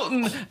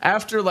Wilton,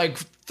 after like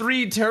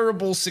 3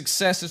 terrible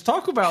successes,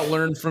 talk about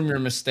learn from your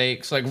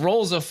mistakes. Like,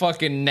 rolls a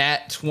fucking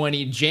nat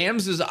 20,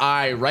 jams his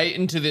eye right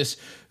into this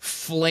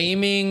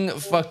flaming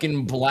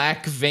fucking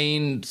black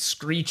veined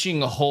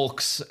screeching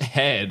Hulk's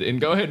head,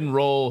 and go ahead and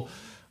roll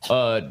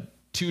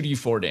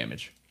 2d4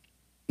 damage.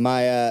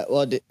 My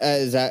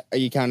is that? Are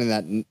you counting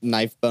that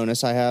knife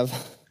bonus I have?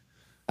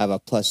 I have a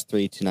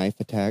 +3 to knife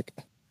attack.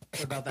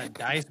 what about that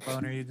dice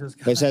boner you just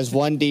got? It says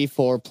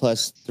 1d4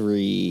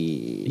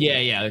 +3.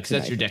 Yeah, because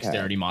that's your Knife attack.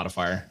 dexterity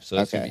modifier. So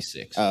that's gonna be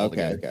 6. Oh,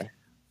 altogether.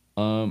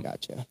 okay.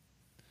 Gotcha.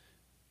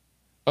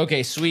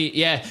 Okay, sweet.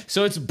 Yeah,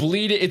 so it's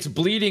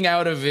bleeding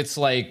out of its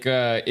like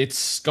its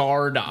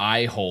scarred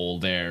eye hole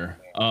there.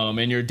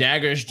 And your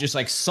dagger's just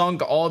like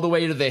sunk all the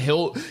way to the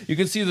hilt. You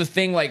can see the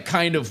thing like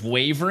kind of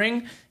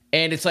wavering,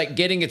 and it's like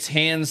getting its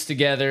hands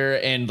together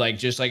and like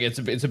just like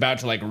it's about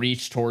to like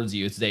reach towards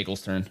you. It's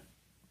Dagel's turn.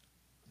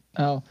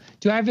 Oh,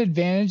 do I have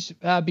advantage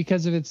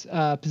because of its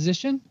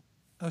position?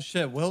 Oh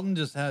shit, Wilton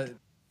just had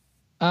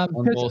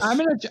Because I'm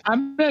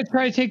gonna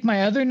try to take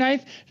my other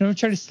knife and I'm gonna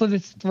try to slit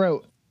its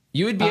throat.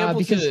 You would be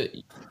able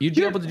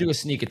to do a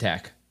sneak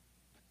attack.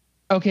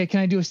 Okay, can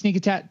I do a sneak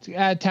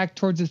attack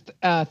towards its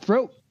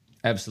throat?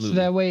 Absolutely.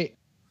 So that way,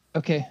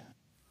 okay. I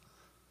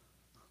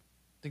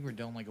think we're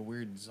doing like a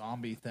weird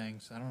zombie thing,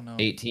 so I don't know.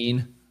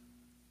 18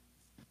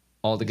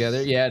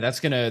 altogether. Yeah, that's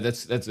gonna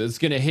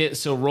hit.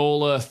 So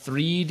roll a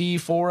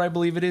 3d4, I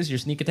believe it is, your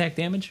sneak attack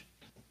damage,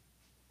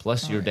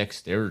 plus your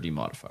dexterity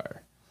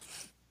modifier.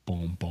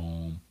 Boom,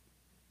 boom.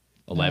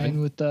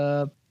 11 with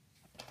the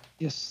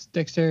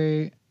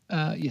dexterity.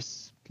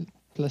 Yes,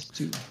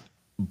 +2.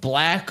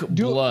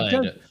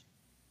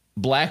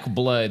 Black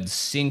blood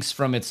sinks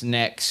from its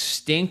neck,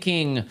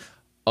 stinking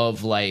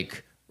of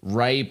like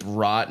ripe,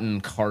 rotten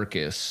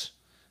carcass,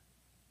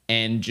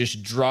 and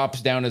just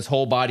drops down its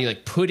whole body,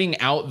 like putting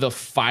out the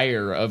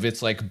fire of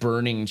its like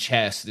burning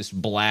chest, this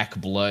black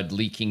blood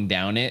leaking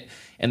down it.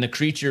 And the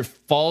creature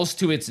falls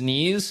to its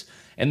knees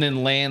and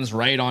then lands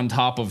right on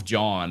top of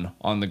John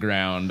on the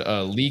ground,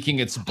 leaking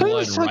its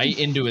blood right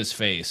into his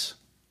face.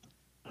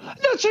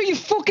 That's how you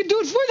fucking do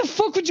it. Why the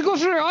fuck would you go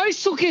for your eye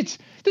socket?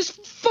 This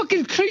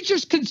fucking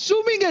creature's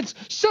consuming it.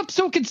 Stop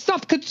so it can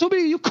stop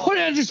consuming it. You cut it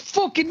out of his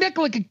fucking neck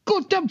like a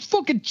goddamn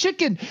fucking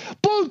chicken.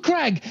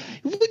 Bullcrag.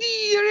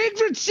 Your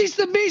ignorance ceases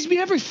to amaze me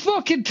every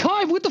fucking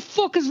time. What the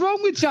fuck is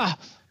wrong with ya?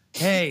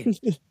 Hey,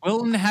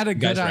 Wilton had a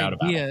good guys are out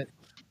of idea.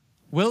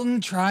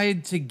 Wilton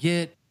tried to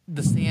get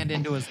the sand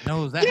into his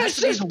nose. That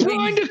Yes, has this to be the way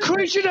blind you a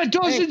creature that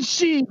doesn't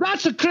see.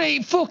 That's a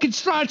great fucking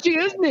strategy,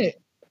 isn't it?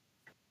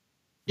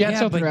 Yeah,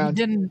 it's open but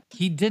round.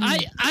 He didn't.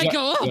 I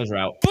go up. Goes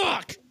out.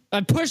 Fuck!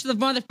 I push the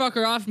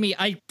motherfucker off me.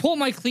 I pull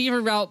my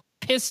cleaver out,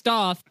 pissed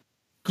off,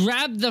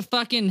 grab the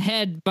fucking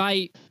head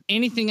by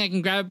anything I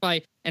can grab it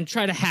by, and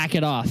try to hack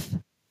it off.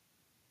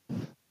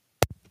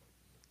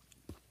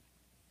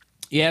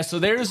 Yeah, so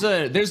there's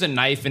a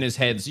knife in his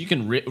head, so you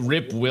can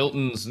rip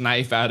Wilton's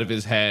knife out of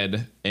his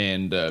head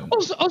and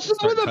Also,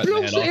 start the cutting the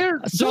blows head off. air.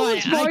 So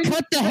I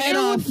cut the head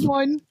off.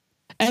 One.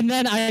 And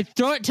then I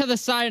throw it to the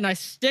side and I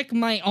stick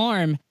my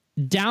arm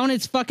down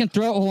its fucking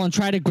throat hole and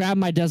try to grab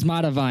my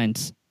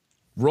Desmodivines.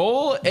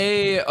 Roll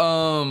a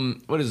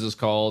what is this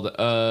called?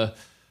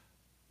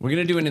 We're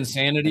gonna do an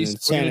insanity.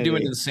 We're gonna do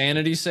an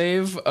insanity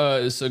save.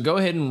 So go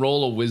ahead and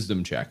roll a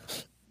wisdom check.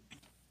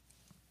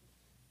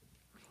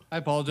 I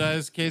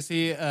apologize,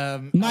 Casey.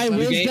 My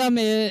wisdom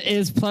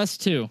is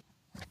 +2.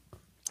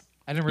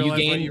 I didn't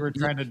realize what you were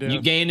trying to do. You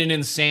gain an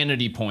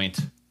insanity point.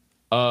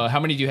 How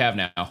many do you have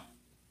now?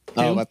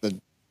 Oh, about the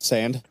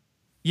sand?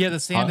 Yeah, the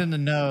sand in the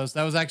nose.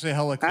 That was actually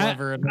hella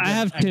clever. I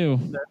have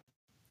 2.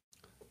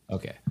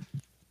 Okay.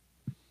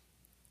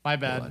 My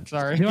bad.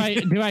 Sorry.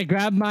 Do I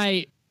grab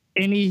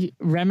any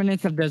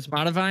remnants of those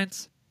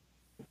Desmodivines?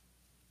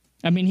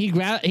 I mean, he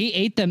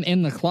ate them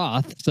in the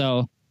cloth,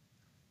 so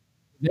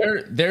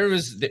there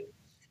was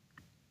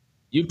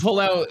you pull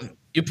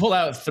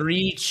out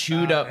 3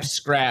 chewed up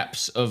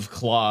scraps of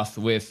cloth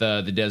with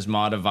the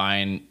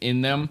Desmodivine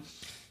in them,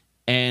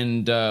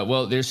 and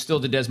there's still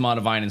the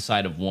Desmodivine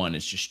inside of one.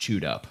 It's just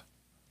chewed up.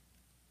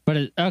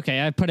 But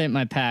okay, I put it in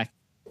my pack.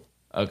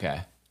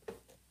 Okay.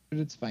 At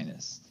its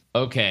finest.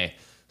 Okay.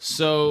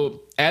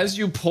 So as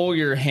you pull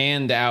your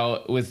hand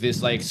out with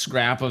this like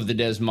scrap of the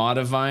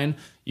Desmodivine,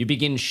 you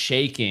begin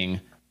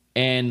shaking,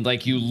 and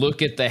like you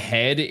look at the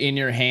head in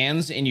your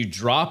hands and you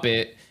drop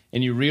it,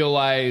 and you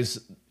realize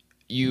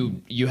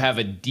you have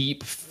a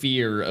deep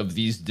fear of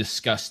these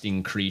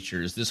disgusting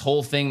creatures. This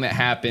whole thing that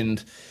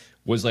happened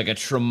was like a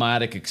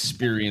traumatic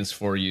experience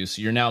for you.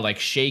 So you're now like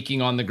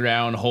shaking on the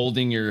ground,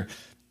 holding your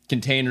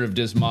container of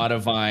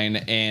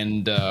Desmodivine,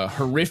 and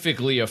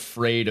horrifically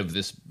afraid of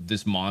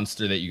this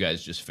monster that you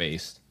guys just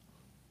faced.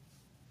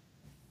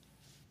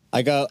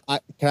 Can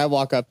I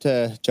walk up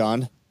to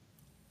John?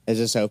 Is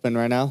this open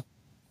right now?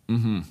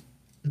 Mm-hmm.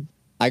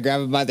 I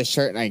grab him by the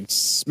shirt and I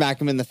smack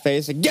him in the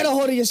face. Like, get a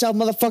hold of yourself,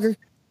 motherfucker.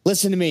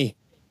 Listen to me.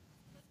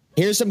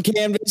 Here's some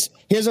canvas.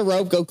 Here's a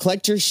rope. Go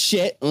collect your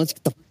shit and let's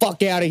get the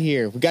fuck out of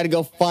here. We got to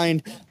go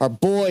find our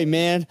boy,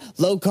 man.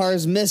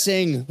 Lokar's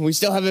missing. We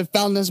still haven't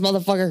found this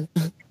motherfucker.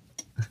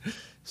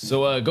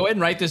 So go ahead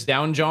and write this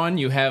down, John.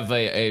 You have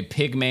a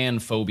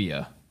pigman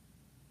phobia.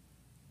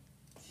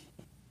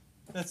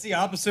 That's the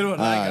opposite of what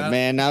I got.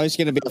 Man, now he's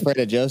going to be afraid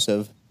of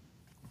Joseph.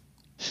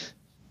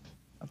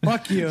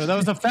 Fuck you. That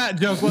was a fat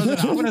joke, wasn't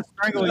it? I'm going to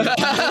strangle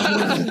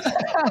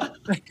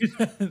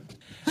you.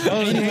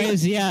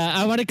 Anyways, yeah,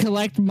 I want to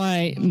collect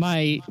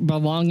my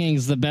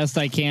belongings the best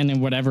I can and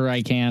whatever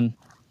I can.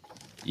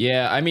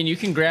 Yeah, I mean, you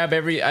can grab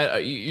every.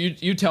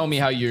 You tell me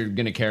how you're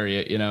gonna carry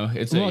it. You know,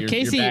 it's well, your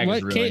Casey, bag what?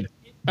 is ruined.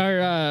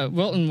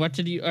 Wilton, what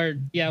did you?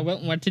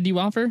 Wilton, what did you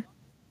offer?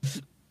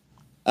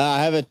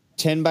 I have a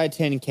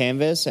 10x10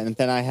 canvas, and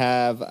then I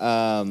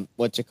have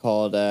what's it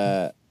called?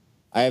 I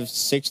have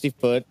 60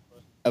 foot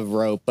of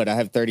rope, but I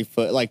have 30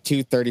 foot, like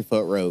 2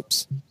 30-foot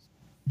ropes.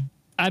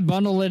 I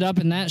bundle it up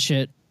in that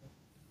shit.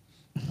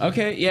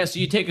 Okay, yeah. So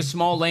you take a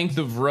small length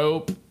of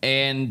rope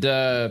and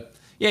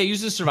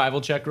use the survival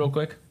check real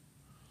quick.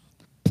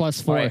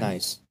 +4. Right.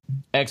 Nice.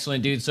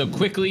 Excellent, dude. So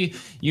quickly,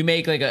 you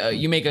make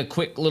a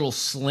quick little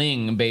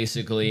sling,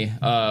 basically,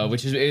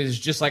 which is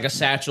just like a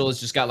satchel. It's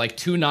just got like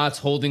 2 knots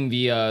holding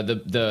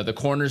the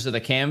corners of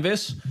the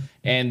canvas,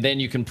 and then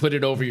you can put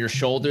it over your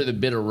shoulder, the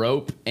bit of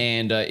rope,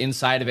 and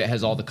inside of it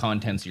has all the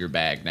contents of your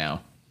bag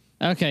now.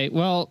 Okay,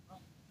 well,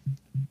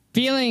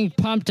 feeling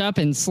pumped up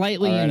and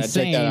slightly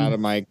insane. I take that out of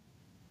my.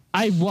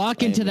 I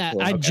walk into that.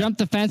 I jump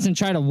the fence and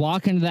try to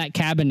walk into that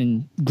cabin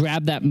and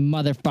grab that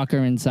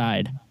motherfucker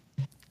inside.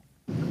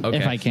 Okay.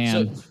 If I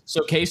can.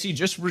 So Casey,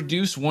 just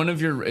reduce one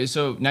of your.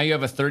 So now you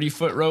have a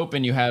 30-foot rope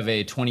and you have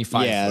a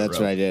 25. Yeah, that's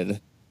rope. what I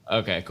did.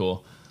 Okay,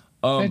 cool.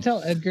 Can I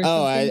tell Edgar?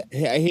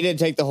 He didn't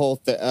take the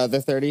whole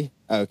the 30.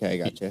 Okay,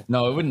 gotcha.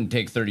 No, it wouldn't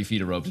take 30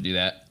 feet of rope to do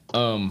that.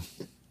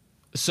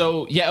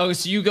 So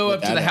you go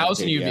up to the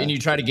house and you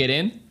try to get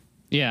in.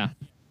 Yeah.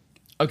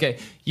 Okay.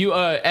 You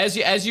as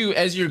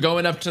you're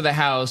going up to the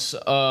house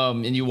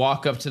and you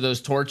walk up to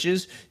those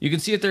torches, you can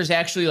see that there's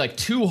actually like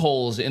 2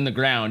 holes in the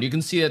ground. You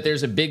can see that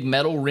there's a big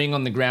metal ring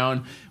on the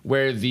ground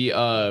where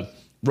the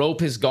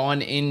rope has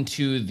gone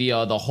into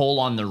the hole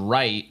on the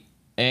right,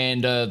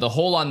 and the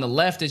hole on the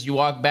left. As you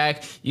walk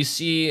back, you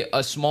see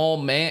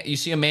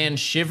a man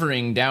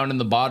shivering down in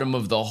the bottom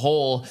of the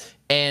hole,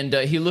 and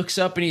he looks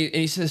up and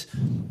he says,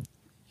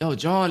 "Yo,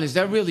 John, is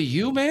that really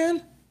you,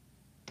 man?"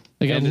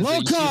 Like a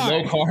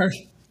Lokar.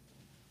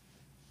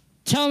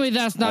 Tell me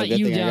that's not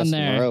you down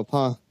there. Rope,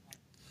 huh?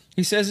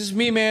 He says, "It's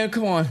me, man.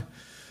 Come on,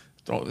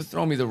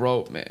 throw me the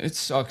rope, man. It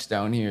sucks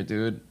down here,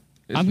 dude.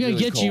 I'm gonna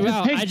get you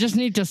out. I just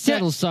need to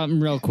settle something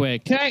real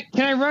quick." Can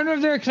I run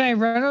over there? Can I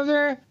run over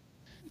there?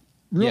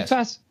 Real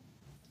fast.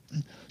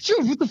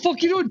 Sure, what the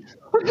fuck you doing?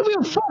 Look at me,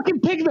 a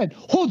fucking pigman.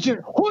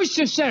 Hoist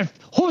yourself.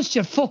 Hoist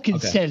your fucking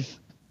self.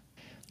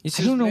 He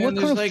says, I don't know what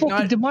kind of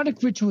fucking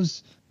demonic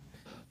rituals.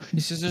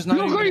 He says, "There's not."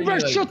 Look, you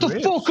better shut the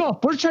fuck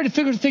up. We're trying to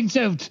figure things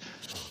out.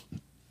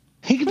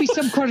 He could be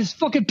some kind of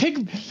fucking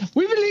pig.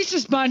 We released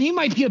this man. He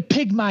might be a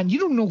pig man. You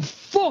don't know.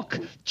 Fuck.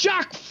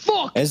 Jack,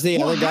 fuck. Is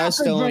the other guy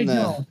still in the...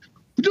 now?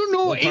 We don't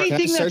know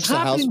anything that's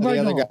happening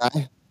right now.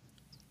 Guy?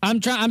 I'm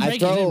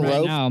breaking in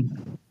right now.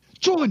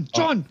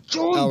 John.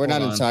 Oh, we're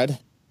not inside.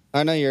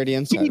 Oh, no, you're already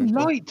inside.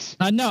 Light.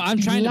 No,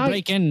 I'm trying to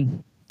break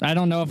in I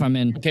don't know if I'm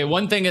in. Okay,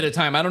 one thing at a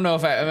time. I don't know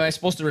if am I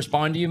supposed to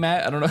respond to you,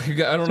 Matt? I don't know.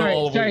 I don't know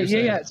all of what you're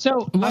saying. Yeah.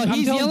 So Well, I'm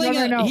he's telling yelling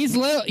John at right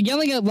now.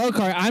 Yelling at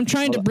Lokar. I'm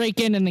trying to break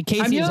in, and then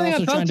Casey is yelling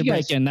also at both trying to you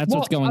guys. break in. That's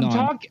what's going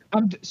on.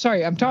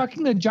 I'm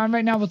talking to John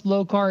right now with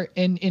Lokar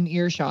in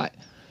earshot.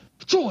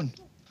 John,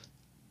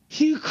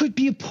 he could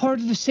be a part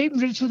of the same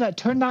ritual that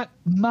turned that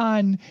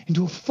man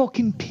into a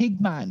fucking pig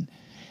man.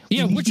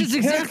 Yeah, Be which is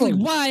exactly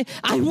careful. why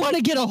I want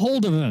to get a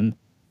hold of him.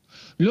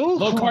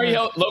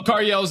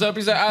 Lokar yells up.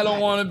 He's like, I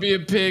don't want to be a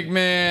pig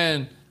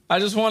man. I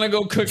just want to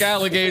go cook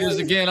alligators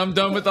again. I'm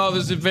done with all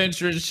this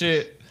adventurous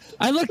shit.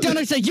 I look down and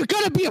I say, "You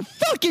gotta be a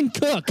fucking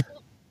cook."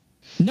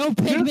 No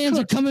pigmans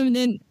are coming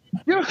in.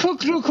 You're a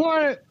cook,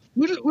 Lokar.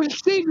 We'll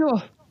save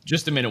you.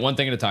 Just a minute, one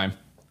thing at a time.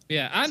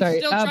 Yeah, I'm Sorry,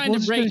 still trying we'll to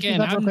just break finish in.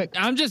 this up real quick.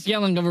 I'm just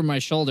yelling over my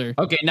shoulder.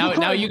 Okay,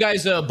 now you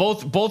guys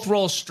both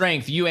roll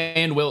strength, you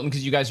and Wilton,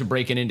 because you guys are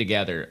breaking in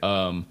together.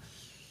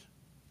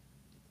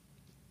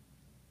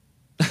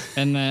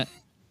 And that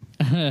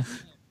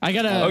I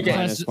got a Okay,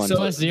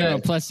 plus zero.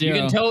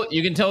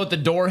 You can tell that the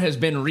door has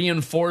been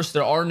reinforced.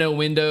 There are no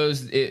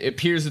windows. It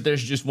appears that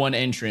there's just one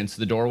entrance,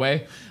 the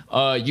doorway.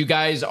 You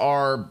guys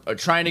are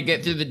trying to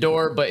get through the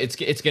door, but it's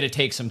going to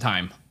take some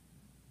time.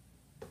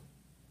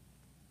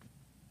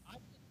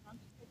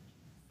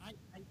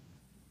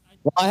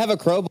 Well, I have a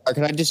crowbar.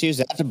 Can I just use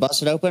that to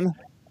bust it open?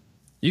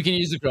 You can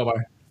use the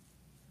crowbar.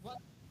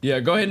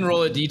 Yeah, go ahead and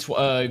roll a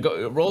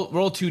d20.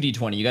 Roll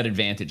 2d20. You got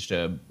advantage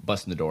to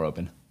busting the door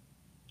open.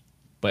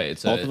 But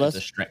it's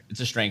a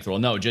strength roll.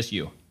 No, just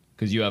you,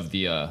 because you have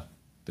the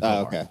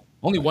crowbar. Okay.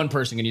 Only one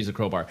person can use a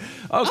crowbar.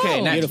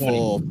 Okay, nat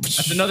beautiful. 20.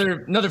 That's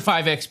another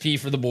 5 XP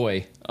for the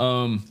boy.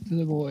 For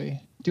the boy.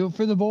 Do it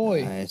for the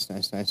boy. Nice.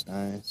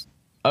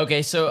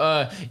 Okay,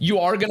 so you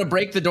are gonna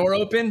break the door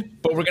open,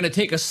 but we're gonna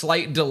take a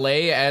slight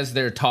delay as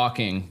they're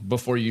talking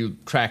before you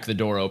crack the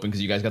door open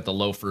because you guys got the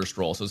low first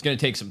roll. So it's gonna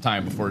take some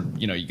time before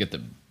you get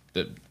the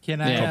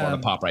crowbar to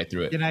pop right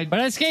through it. But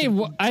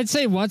I'd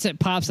say once it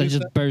pops, I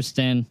just burst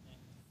in.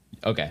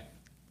 Okay.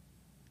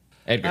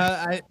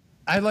 Edgar.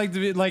 I'd like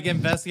to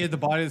investigate the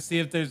body to see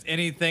if there's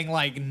anything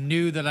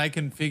new that I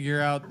can figure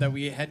out that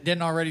we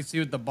didn't already see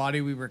with the body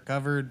we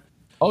recovered.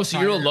 Oh,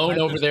 so you're alone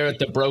over there at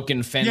the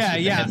broken fence.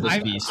 Yeah.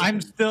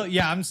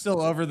 I'm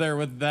still over there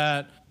with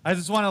that. I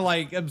just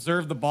want to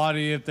observe the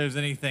body if there's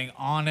anything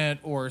on it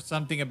or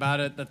something about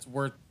it that's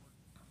worth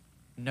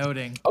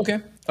noting.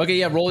 Okay.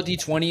 Yeah. Roll a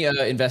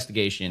d20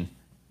 investigation.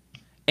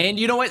 And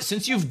you know what?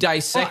 Since you've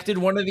dissected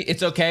one of the,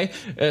 it's okay.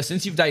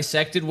 Since you've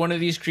dissected one of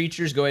these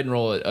creatures, go ahead and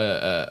roll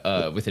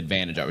it with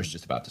advantage. I was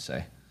just about to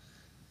say.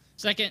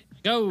 Second,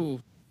 go.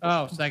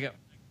 Oh, second.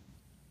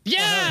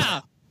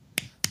 Yeah.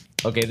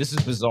 Okay, this is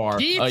bizarre.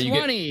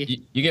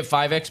 D20. You get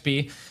 5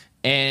 XP,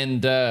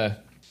 and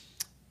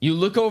you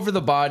look over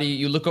the body.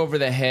 You look over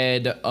the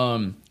head.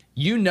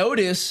 You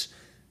notice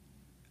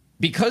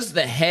because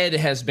the head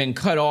has been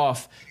cut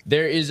off,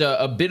 there is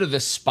a bit of the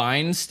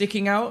spine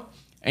sticking out.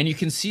 And you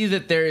can see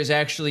that there is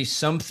actually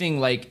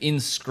something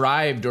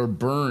inscribed or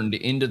burned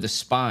into the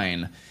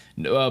spine.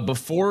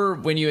 Before,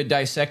 when you had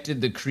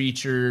dissected the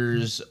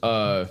creatures,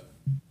 I'd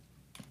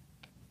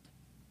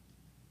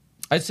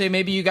say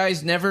maybe you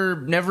guys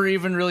never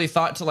even really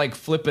thought to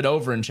flip it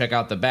over and check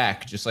out the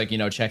back. Just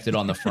checked it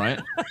on the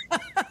front,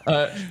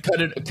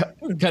 cut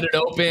it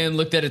open,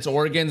 looked at its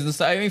organs and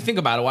stuff. I mean, think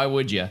about it. Why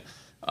would you?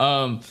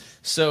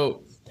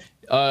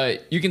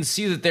 You can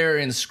see that there are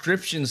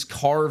inscriptions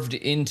carved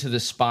into the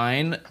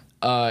spine,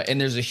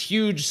 and there's a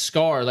huge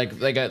scar, like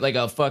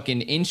a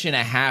fucking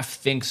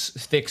 1.5 inch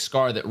thick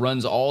scar that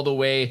runs all the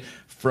way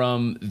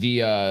from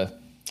the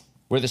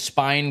where the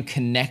spine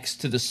connects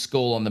to the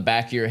skull on the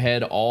back of your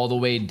head, all the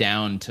way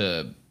down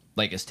to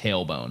his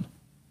tailbone.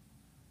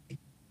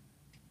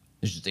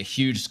 There's just a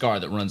huge scar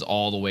that runs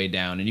all the way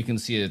down, and you can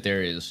see that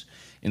there is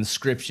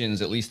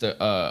inscriptions, at least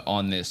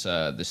on this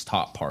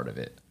top part of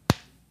it.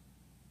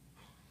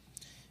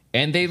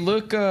 And they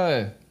look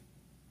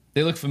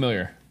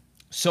familiar.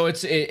 So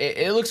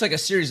it looks like a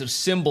series of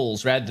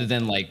symbols rather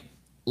than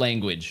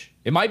language.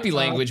 It might be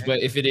language,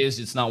 but if it is,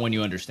 it's not one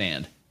you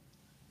understand.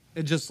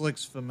 It just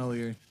looks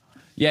familiar.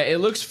 Yeah, it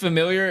looks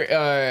familiar.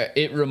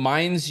 It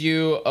reminds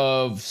you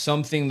of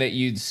something that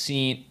you'd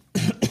seen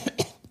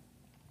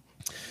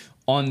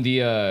on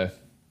the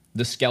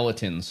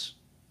skeletons.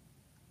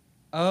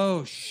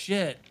 Oh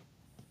shit.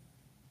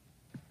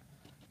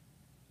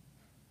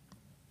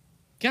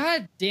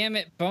 God damn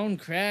it, Bone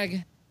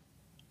Crag.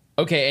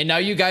 Okay, and now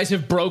you guys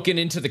have broken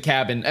into the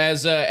cabin.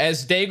 As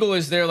Daigle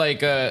is there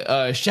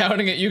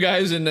shouting at you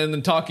guys and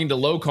then talking to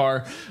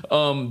Lokar,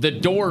 the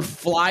door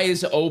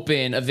flies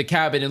open of the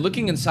cabin, and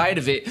looking inside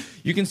of it,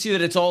 you can see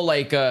that it's all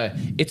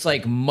it's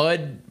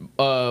mud,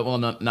 well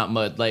not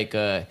mud,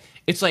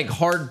 it's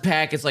hard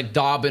pack, it's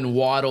daub and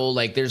wattle,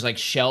 there's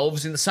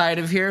shelves inside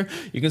of here.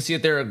 You can see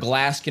that there are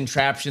glass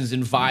contraptions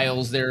and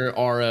vials. There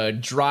are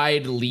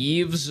dried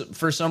leaves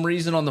for some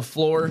reason on the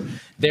floor.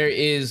 There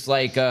is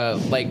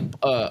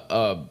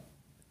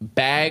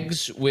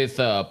bags with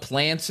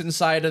plants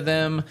inside of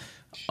them.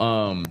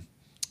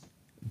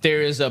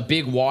 There is a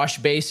big wash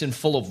basin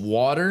full of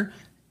water,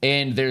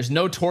 and there's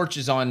no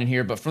torches on in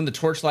here, but from the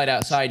torchlight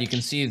outside, you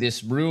can see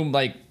this room,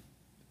 like,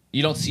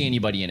 you don't see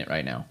anybody in it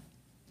right now.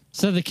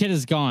 So the kid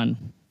is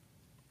gone.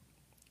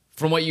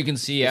 From what you can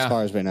see, yeah. As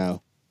far as we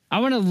know. I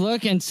want to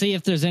look and see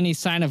if there's any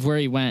sign of where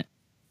he went.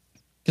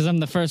 Because I'm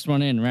the first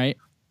one in, right?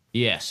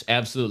 Yes,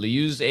 absolutely.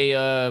 Use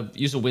a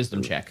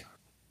wisdom check.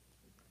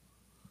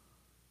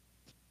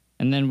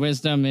 And then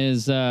wisdom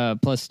is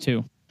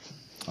 +2.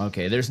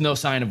 Okay, there's no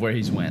sign of where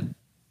he's went.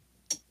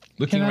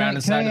 Looking around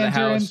inside of the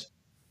house.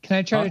 Can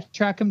I try to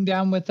track him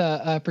down with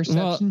a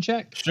perception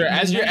check? Sure.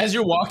 As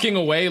you're walking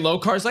away,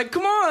 Lokar's like,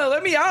 "Come on,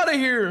 let me out of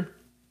here."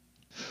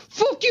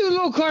 Fuck you,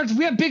 Lockhart.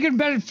 We have bigger and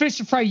better fish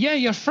to fry. Yeah,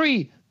 you're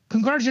free.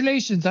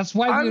 Congratulations. That's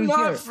why we're I'm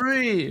not here.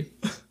 free.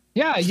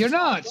 Yeah, you're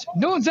not.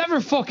 No one's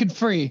ever fucking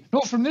free.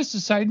 Not from this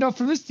society. Not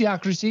from this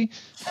theocracy.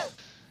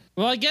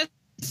 Well, I guess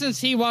since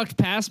he walked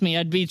past me,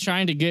 I'd be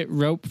trying to get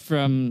rope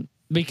from...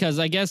 Because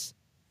I guess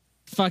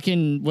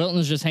fucking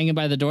Wilton's just hanging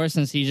by the door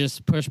since he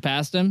just pushed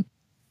past him.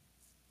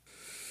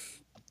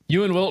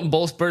 You and Wilton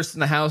both burst in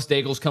the house.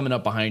 Daigle's coming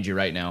up behind you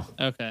right now.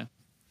 Okay.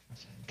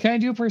 Can I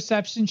do a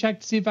perception check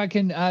to see if I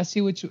can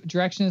see which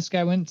direction this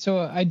guy went? So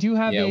I do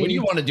have Yeah, what do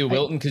you want to do,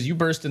 Wilton? Because you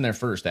burst in there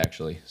first,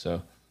 actually.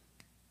 So.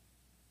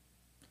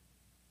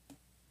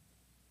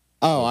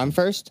 Oh, I'm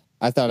first?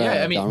 I thought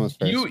Yeah, I John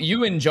was mean, first.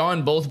 you and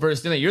John both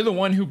burst in there. You're the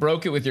one who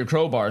broke it with your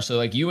crowbar, so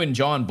like you and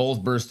John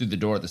both burst through the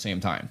door at the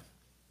same time.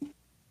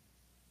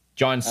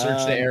 John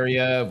searched the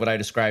area. What I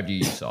described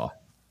you saw.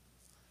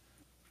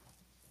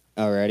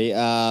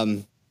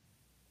 Alrighty.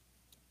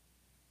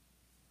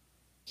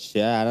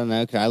 Shit, I don't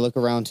know. Can I look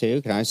around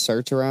too? Can I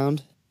search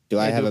around? Do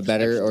I have a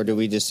better, or do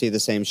we just see the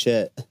same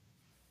shit?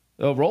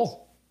 Oh,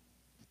 roll.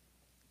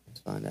 Let's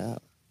find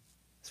out.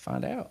 Let's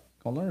find out.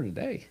 Gonna learn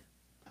today.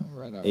 All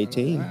right,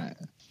 18.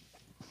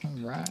 All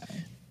right.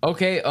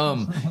 Okay,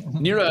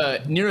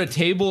 near a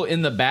table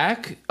in the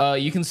back,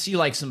 you can see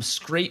like some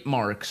scrape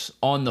marks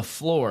on the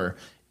floor,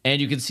 and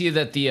you can see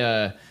that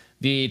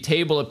the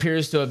table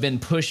appears to have been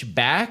pushed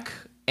back,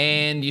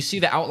 and you see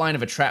the outline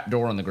of a trap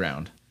door on the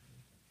ground.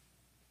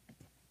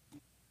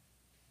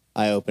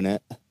 I open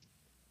it.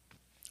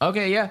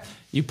 Okay, yeah.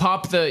 You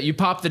pop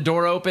the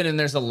door open, and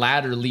there's a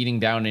ladder leading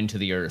down into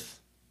the earth.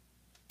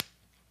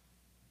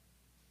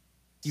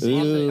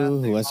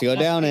 Ooh, let's go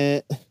down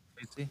it.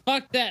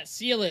 Fuck that.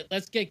 Seal it.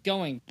 Let's get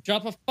going.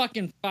 Drop a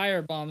fucking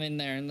firebomb in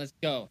there and let's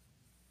go.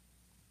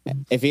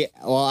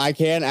 I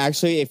can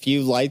actually, if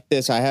you light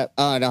this, I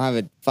don't have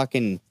a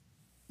fucking,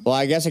 well,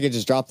 I guess I could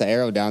just drop the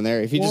arrow down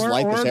there. If you just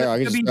light this arrow,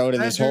 I can just throw it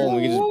in this hole and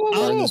we can just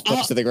burn this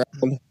place to the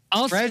ground.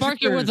 I'll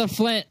spark it with a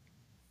flint.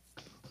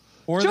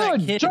 Or John,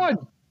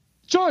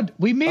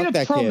 we made Fuck a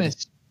that promise.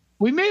 kid.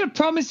 We made a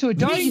promise to a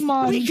dying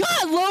man. We got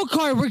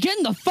Lokar. We're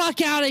getting the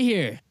fuck out of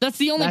here. That's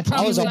the only I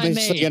promise was that I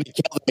obviously made. going to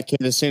kill that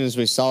kid as soon as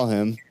we saw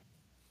him.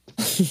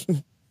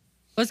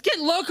 Let's get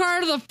Lokar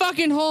out of the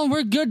fucking hole and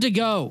we're good to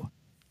go.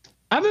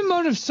 I'm a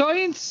man of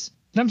science,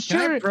 and I'm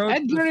sure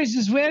Edgar is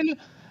as well.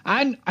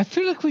 And I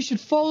feel like we should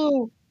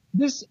follow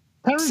this.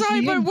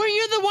 Sorry, but were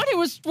you the one who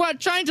was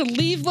trying to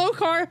leave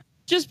Lokar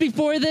just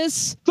before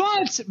this?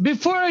 But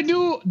before I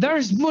knew,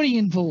 there's money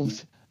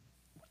involved.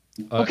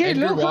 Okay,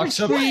 Edgar walks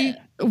up. free.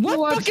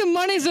 What fucking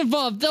money's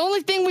involved? The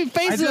only thing we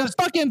face is a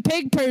fucking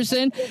pig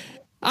person.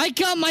 I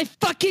got my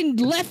fucking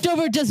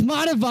leftover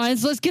Desmata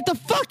vines. Let's get the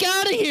fuck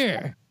out of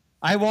here.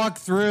 I walked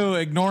through,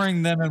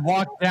 ignoring them, and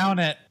walked down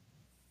it.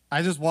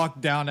 I just walked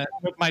down it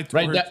with my torch.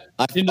 Right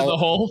into the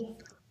hole.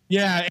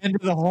 Yeah,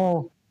 into the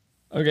hole.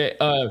 Okay.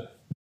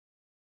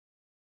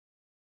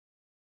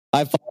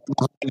 I fought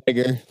behind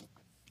Edgar.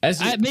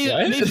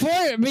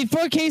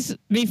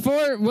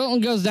 Before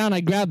Wilton goes down,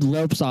 I grabbed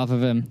ropes off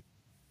of him.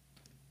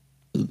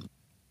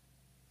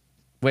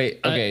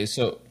 Wait. Okay.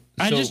 So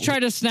I just try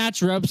to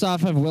snatch ropes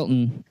off of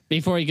Wilton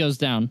before he goes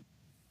down.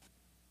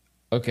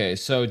 Okay.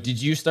 So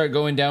did you start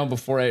going down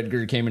before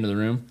Edgar came into the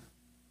room?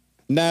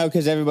 No,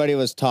 because everybody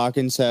was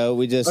talking, so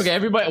we just... Okay,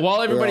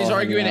 while everybody's all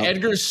arguing, hanging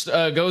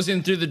Edgar goes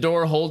in through the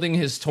door holding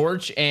his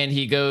torch, and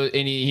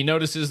he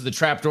notices the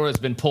trap door that's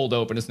been pulled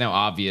open. It's now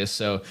obvious,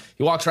 so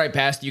he walks right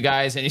past you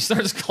guys, and he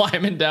starts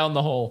climbing down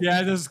the hole.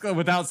 Yeah, just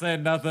without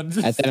saying nothing.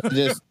 And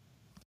then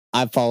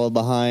I follow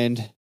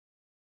behind.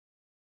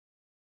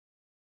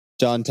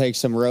 John takes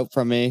some rope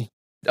from me.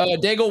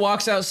 Daigle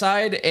walks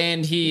outside,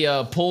 and he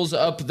pulls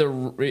up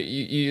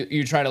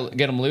you try to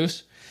get him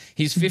loose.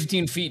 He's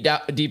 15 feet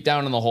deep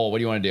down in the hole. What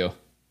do you want to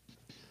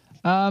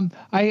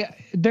do?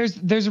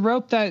 There's a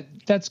rope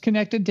that's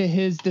connected to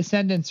his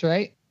descendants,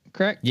 right?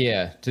 Correct?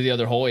 Yeah, to the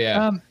other hole,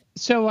 yeah.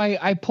 So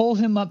I pull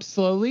him up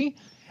slowly,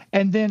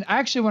 and then I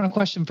actually want to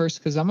question first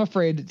because I'm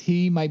afraid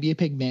he might be a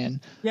pig man.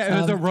 Yeah,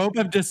 it was a rope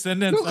of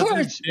descendants.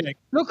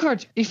 Look,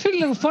 Arch, you feel a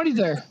little funny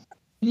there.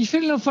 You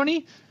feel a little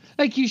funny?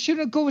 Like you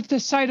shouldn't go with the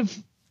side of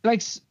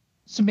like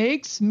some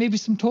eggs, maybe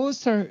some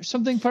toast or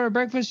something for a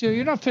breakfast.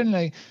 You're not feeling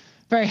like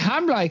very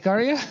ham-like,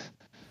 are you?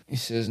 He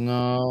says,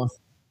 no.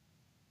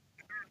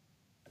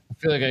 I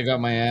feel like I got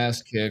my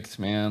ass kicked,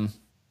 man.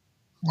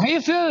 How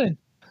you feeling?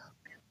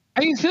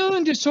 Are you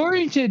feeling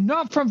disoriented?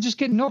 Not from just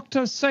getting knocked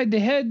outside the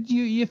head.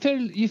 You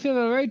feel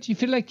all right? You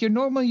feel like you're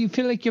normal? You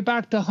feel like you're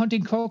back to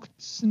hunting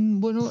crocs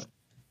and whatnot?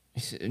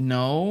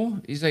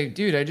 No. He's like,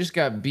 dude, I just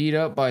got beat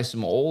up by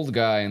some old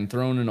guy and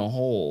thrown in a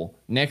hole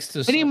next to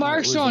Any someone that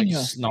marks was, on like, you?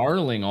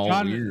 snarling all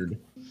John- weird.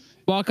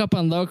 Walk up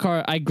on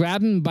Lokar. I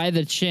grab him by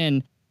the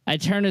chin. I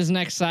turn his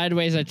neck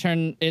sideways. I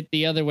turn it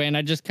the other way, and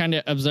I just kind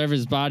of observe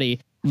his body,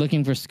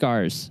 looking for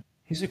scars.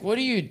 He's like, what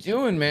are you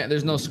doing, man?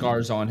 There's no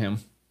scars on him.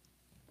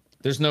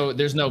 There's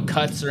no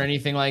cuts or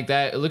anything like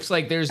that. It looks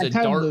like there's a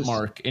dart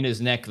mark in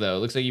his neck, though. It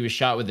looks like he was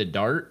shot with a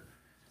dart,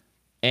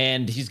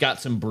 and he's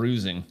got some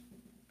bruising.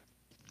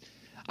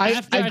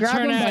 After I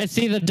turn out, I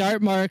see the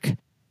dart mark.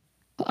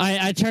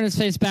 I turn his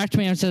face back to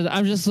me and says,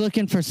 I'm just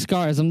looking for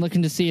scars. I'm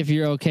looking to see if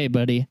you're okay,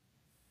 buddy.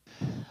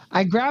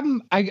 I grab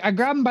him. I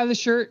grab him by the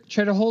shirt.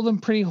 Try to hold him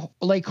pretty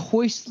like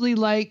hoistly.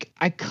 Like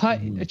I try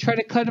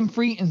to cut him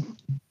free and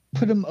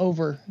put him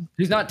over.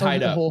 He's not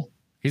tied up.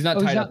 He's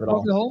not tied up at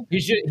all.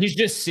 He's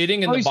just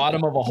sitting in the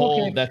bottom of a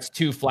hole that's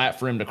too flat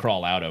for him to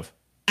crawl out of.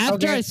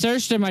 After I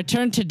searched him, I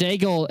turn to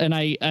Daigle and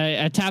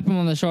I tap him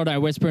on the shoulder. I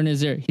whisper in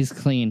his ear, he's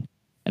clean.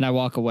 And I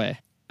walk away.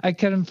 I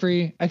cut him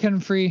free.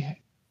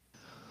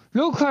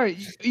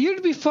 Lokar,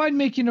 you'd be fine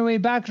making your way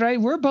back, right?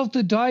 We're about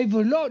to dive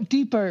a lot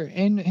deeper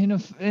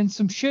in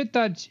some shit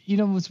that,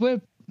 was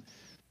with.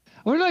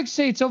 I would like to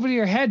say it's over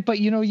your head, but,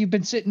 you've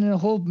been sitting in a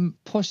hole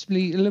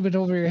possibly a little bit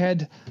over your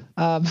head.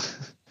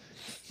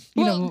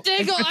 Well,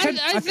 Daigle,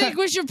 I think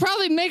we should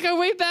probably make our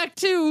way back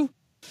too.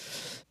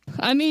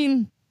 I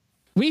mean,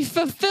 we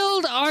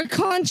fulfilled our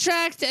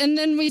contract and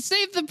then we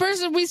saved the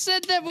person we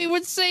said that we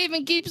would save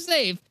and keep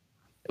safe.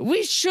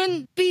 We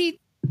shouldn't be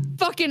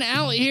fucking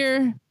out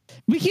here.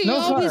 We can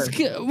always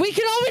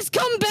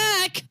come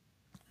back.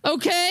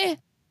 Okay?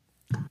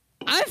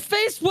 I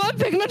faced one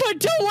pigment. I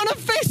don't want to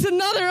face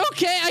another.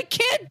 Okay? I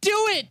can't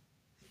do it.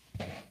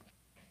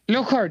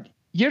 Lokar,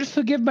 you'll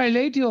forgive my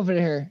lady over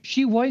here.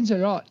 She whines a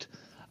lot.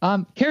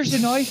 Here's the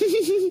knife.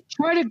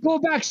 Try to go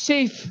back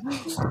safe.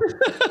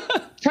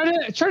 Try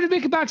to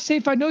make it back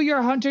safe. I know you're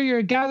a hunter, you're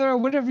a gatherer,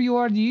 whatever you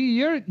are.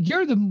 You're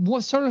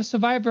the sort of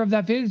survivor of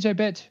that village, I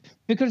bet.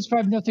 We could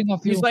survive nothing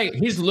off you.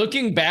 He's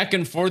looking back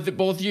and forth at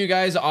both of you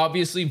guys,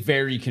 obviously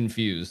very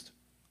confused.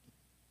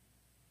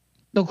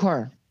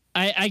 Lokar.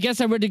 I guess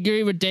I would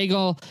agree with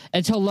Daigle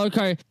and tell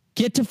Lokar,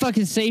 get to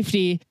fucking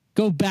safety,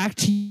 go back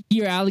to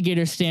your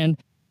alligator stand.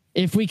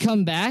 If we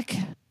come back,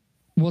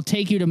 we'll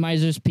take you to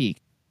Miser's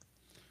Peak.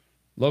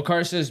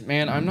 Lokar says,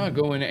 man, I'm not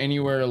going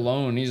anywhere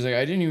alone. He's like,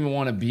 I didn't even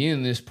want to be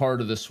in this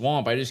part of the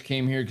swamp. I just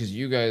came here because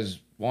you guys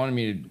wanted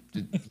me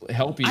to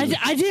help you.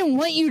 I didn't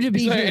want you to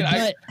be here,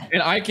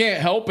 and I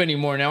can't help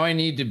anymore. Now I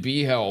need to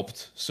be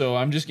helped. So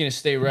I'm just going to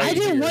stay right here. I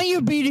didn't want you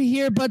to be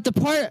here, but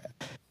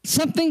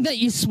something that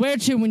you swear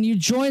to when you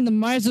join the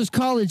Miser's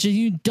College is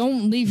you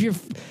don't leave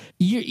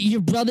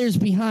your brothers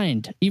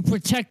behind. You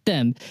protect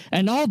them.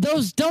 And all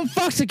those dumb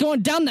fucks are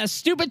going down that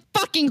stupid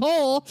fucking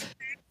hole.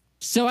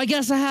 So I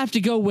guess I have to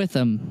go with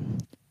them.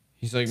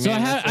 He's like,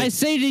 man, so I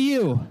say to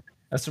you,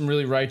 that's some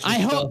really righteous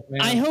stuff,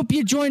 man. I hope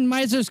you join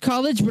Miser's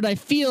College, but I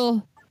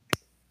feel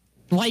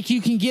like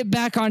you can get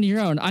back on your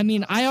own. I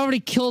mean, I already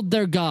killed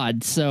their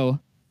god, so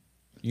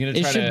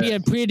it should be a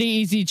pretty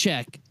easy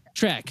trek.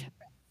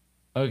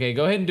 Okay,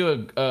 go ahead and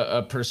do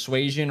a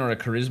persuasion or a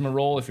charisma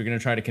roll if you're going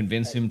to try to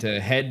convince him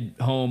to head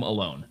home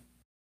alone.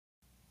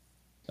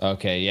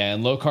 Okay, yeah,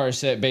 and Lokar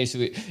said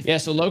basically,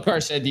 so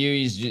Lokar said to you,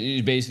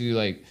 he's basically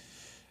like,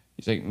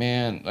 he's like,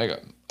 man,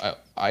 like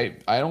I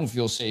don't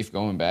feel safe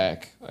going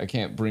back. I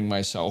can't bring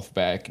myself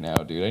back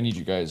now, dude. I need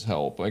you guys'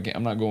 help.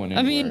 I'm not going anywhere.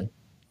 I mean,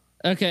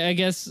 okay, I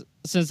guess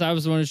since I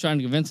was the one who's trying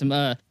to convince him,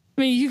 I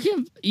mean,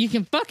 you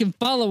can fucking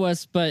follow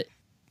us, but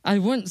I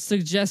wouldn't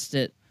suggest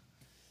it.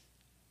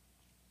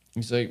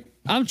 He's like,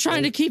 I'm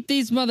trying to keep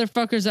these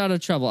motherfuckers out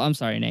of trouble. I'm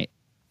sorry, Nate.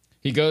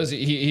 He goes,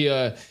 he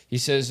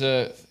says,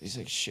 he's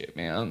like, shit,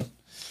 man.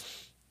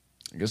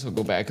 I guess I'll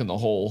go back in the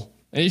hole.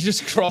 And he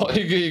just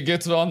he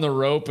gets on the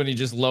rope and he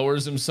just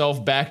lowers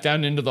himself back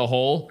down into the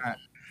hole.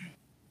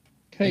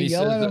 Okay,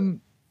 yell at him.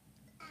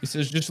 He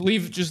says, just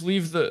leave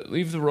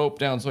the rope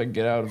down so I can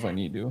get out if I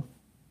need to.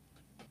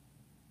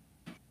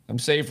 I'm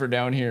safer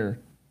down here.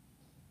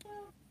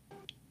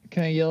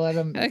 Can I yell at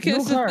him? I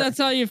guess if that's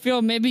how you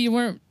feel. Maybe you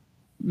weren't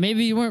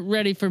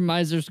ready for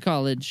Miser's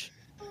College.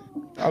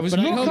 I was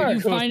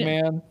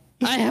man.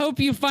 I hope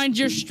you find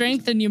your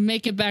strength and you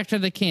make it back to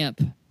the camp.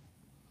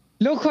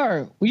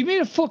 Lokar, we made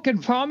a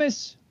fucking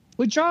promise.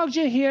 We dragged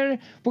you here.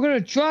 We're gonna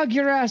drag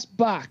your ass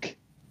back.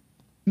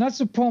 And that's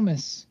a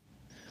promise.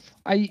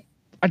 I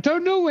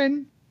don't know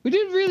when. We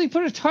didn't really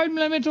put a time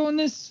limit on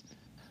this.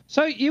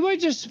 So you might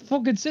just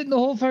fucking sit in the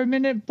hole for a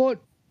minute, but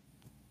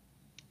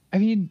I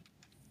mean,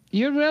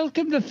 you're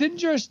welcome to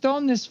finish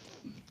down this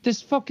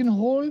fucking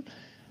hole.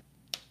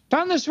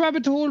 Down this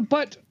rabbit hole,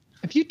 but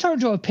if you turn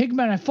to a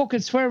pigman, I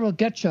fucking swear we'll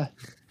get you.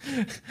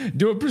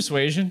 Do a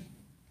persuasion.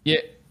 Yeah.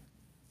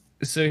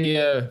 So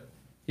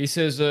he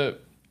says,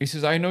 He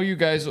says, I know you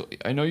guys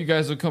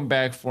will come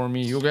back for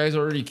me. You guys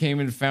already came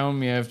and found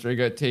me after I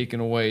got taken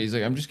away. He's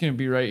like, I'm just gonna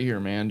be right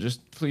here, man.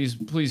 Just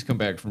please come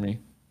back for me.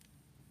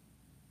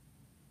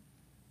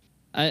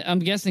 I'm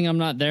guessing I'm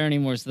not there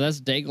anymore, so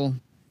that's Daigle.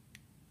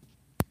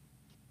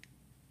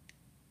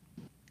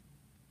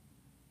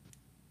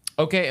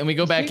 Okay, and we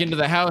go back into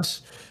the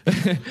house.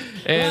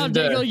 And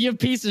wow, Daigle, you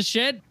piece of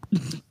shit.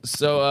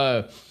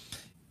 So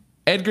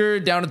Edgar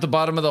down at the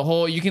bottom of the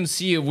hole. You can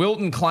see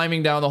Wilton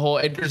climbing down the hole.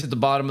 Edgar's at the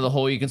bottom of the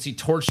hole. You can see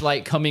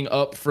torchlight coming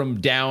up from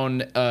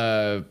down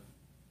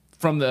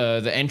from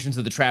the entrance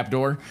of the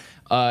trapdoor.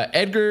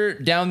 Edgar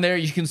down there,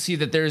 you can see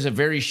that there's a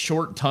very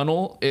short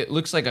tunnel. It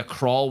looks like a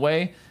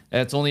crawlway.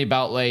 That's only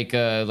about like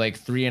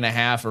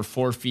 3.5 or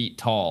 4 feet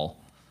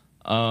tall.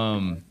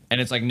 And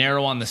it's like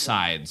narrow on the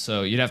side,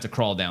 so you'd have to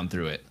crawl down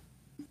through it.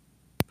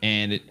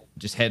 And it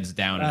just heads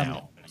down and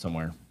out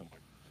somewhere.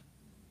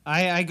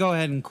 I go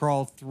ahead and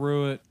crawl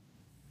through it.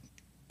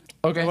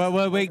 Okay.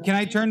 Wait. Can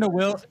I turn to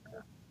Will?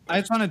 I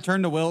just want to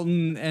turn to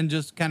Wilton and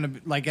just kind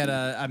of like at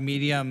a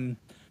medium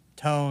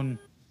tone,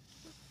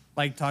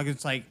 like talking.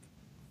 It's like,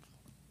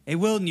 hey,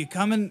 Wilton, you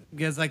coming?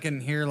 Because I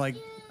can hear like,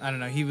 I don't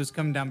know. He was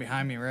coming down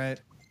behind me,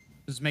 right?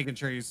 Just making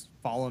sure he's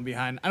following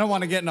behind. I don't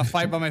want to get in a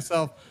fight by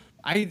myself.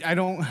 I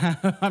don't.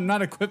 I'm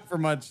not equipped for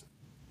much.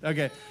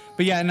 Okay,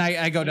 but yeah, and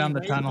I go down the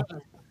tunnel.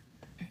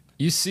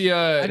 You see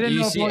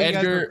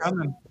Edgar.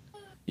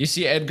 You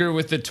see Edgar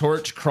with the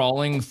torch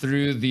crawling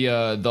through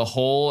the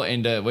hole,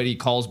 and what he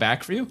calls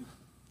back for you.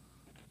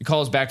 He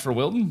calls back for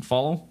Wilton.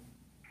 Follow.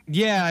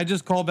 Yeah, I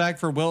just call back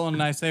for Wilton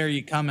and I say, "Are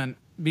you coming?"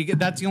 Because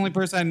that's the only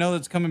person I know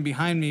that's coming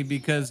behind me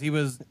because he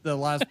was the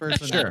last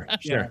person.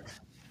 Sure.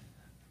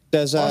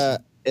 Does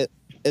what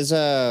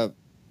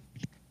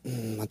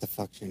the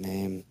fuck's your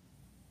name?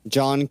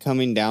 John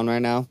coming down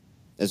right now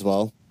as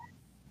well?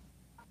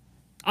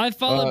 I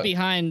followed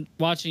behind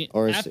watching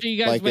or after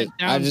you guys went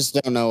down. I just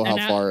don't know how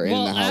far in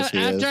the house he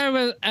is.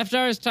 After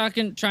I was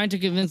trying to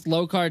convince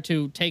Lokar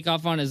to take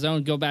off on his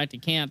own, go back to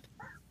camp,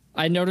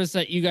 I noticed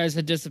that you guys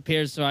had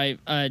disappeared, so I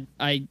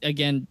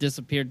again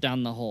disappeared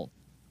down the hole.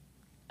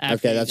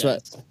 Okay, that's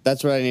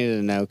what I needed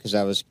to know because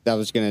that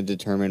was going to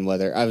determine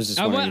whether I was just.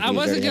 I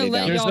wasn't going to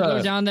let y'all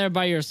go down there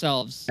by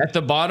yourselves. At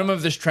the bottom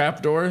of this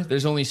trapdoor,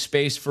 there's only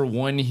space for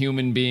one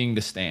human being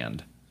to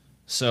stand,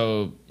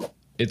 so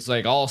it's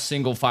like all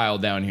single file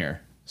down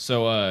here.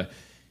 So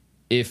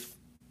if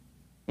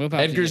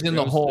Edgar's in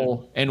the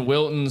hole and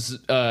Wilton's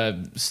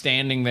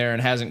standing there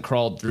and hasn't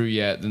crawled through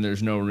yet, then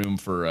there's no room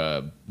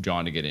for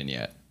John to get in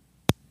yet.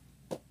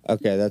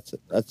 Okay,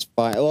 that's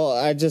fine. Well,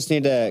 I just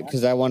need to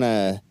because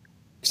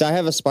I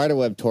have a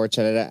spiderweb torch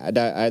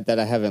that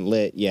I haven't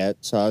lit yet,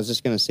 so I was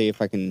just gonna see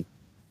if I can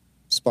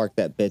spark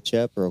that bitch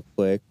up real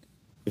quick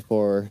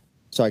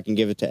so I can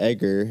give it to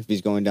Edgar if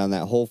he's going down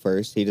that hole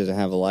first. He doesn't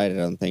have a light, I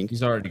don't think.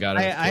 He's already got it.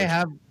 I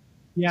have.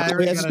 Yeah,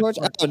 he has a torch.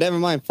 Oh, never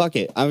mind. Fuck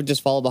it. I would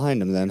just follow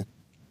behind him then.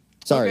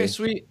 Sorry. Okay,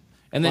 sweet.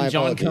 And then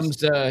John comes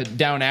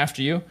down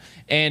after you,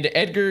 and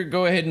Edgar,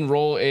 go ahead and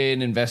roll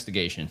an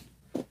investigation.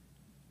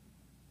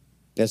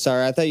 Yeah,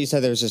 sorry. I thought you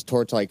said there was just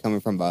torchlight coming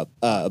from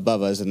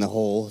above us in the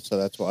hole, so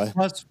that's why.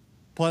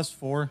 Plus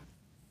 4.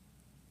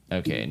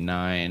 Okay,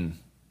 9.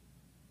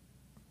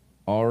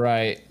 All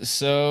right,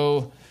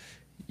 so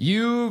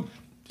you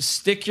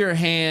stick your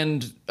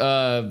hand.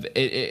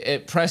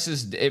 It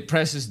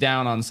presses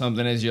down on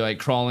something as you're like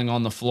crawling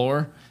on the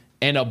floor,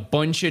 and a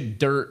bunch of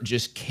dirt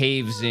just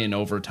caves in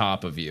over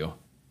top of you.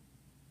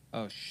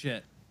 Oh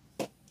shit.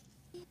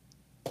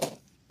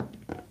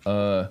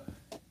 You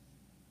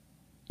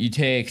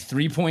take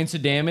 3 points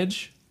of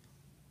damage,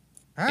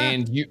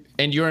 and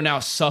you are now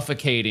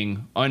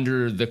suffocating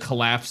under the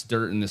collapsed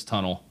dirt in this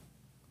tunnel.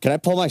 Can I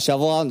pull my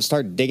shovel out and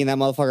start digging that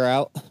motherfucker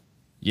out?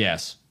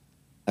 Yes.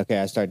 Okay,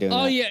 I start doing that.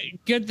 Oh yeah,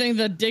 good thing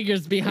the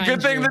digger's behind you.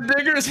 Good thing the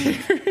digger's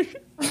here.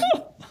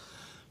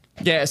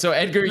 Yeah, so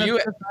Edgar, you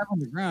on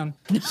the ground.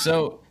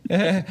 So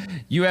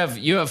you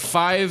have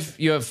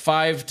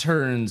 5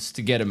 turns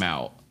to get him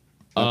out.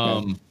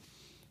 Okay.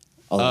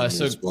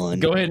 So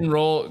go ahead and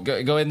roll. Go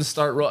ahead and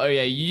start roll. Oh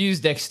yeah, you use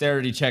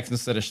dexterity checks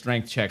instead of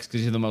strength checks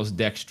because you're the most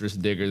dexterous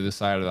digger this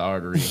side of the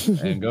artery.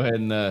 And go ahead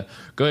and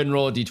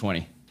roll a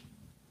d20.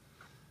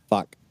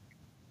 Fuck.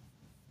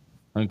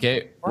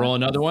 Okay, roll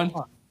another one.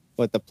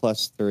 With the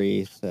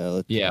 +3,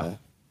 so let's,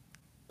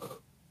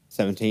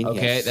 17.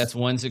 Okay, yes. that's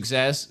 1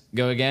 success.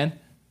 Go again.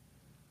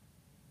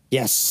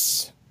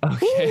 Yes.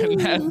 Okay, and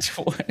that's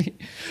 20.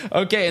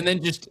 Okay, and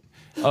then just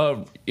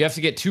you have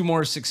to get 2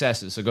 more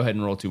successes. So go ahead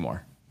and roll 2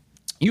 more.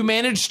 You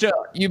managed to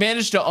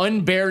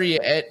unbury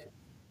it.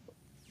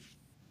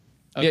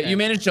 Okay. Yeah, you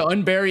managed to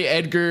unbury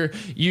Edgar.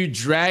 You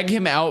drag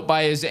him out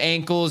by his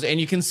ankles,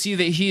 and you can see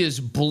that he is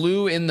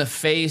blue in the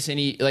face, and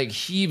he like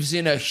heaves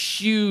in a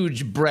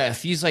huge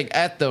breath. He's like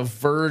at the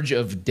verge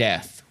of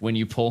death when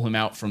you pull him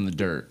out from the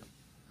dirt.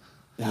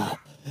 I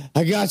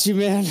got you,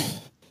 man.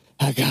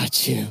 I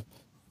got you.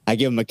 I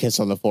give him a kiss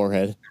on the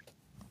forehead.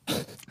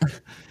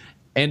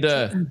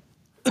 And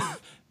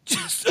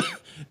just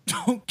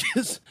don't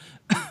kiss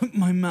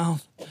my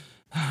mouth.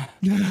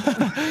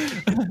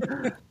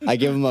 I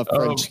give him a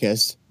French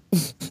kiss.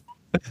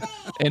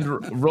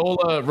 And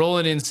roll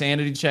an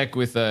insanity check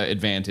with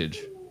advantage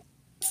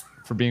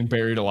for being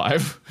buried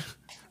alive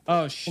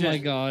Oh Oh shit! my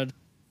god.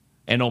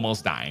 and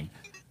almost dying.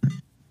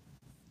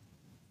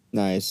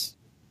 Nice.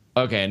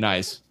 Okay,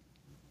 nice.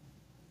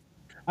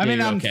 I mean,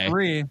 you're I'm okay.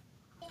 3.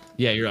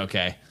 Yeah, you're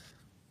okay.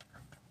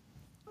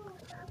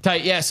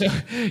 Tight. Yeah. So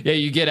yeah,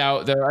 you get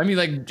out there. I mean,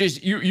 like,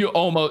 just you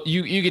almost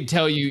you could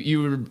tell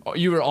you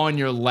were on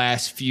your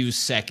last few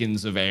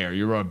seconds of air.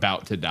 You were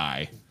about to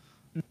die.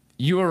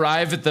 You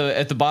arrive at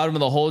the bottom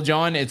of the hole,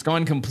 John. It's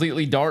gone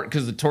completely dark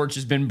because the torch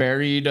has been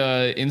buried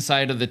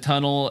inside of the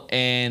tunnel,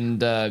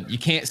 and you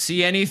can't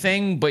see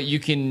anything, but you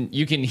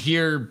can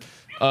hear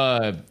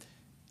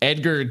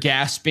Edgar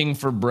gasping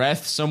for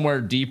breath somewhere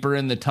deeper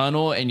in the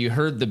tunnel, and you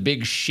heard the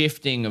big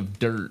shifting of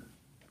dirt.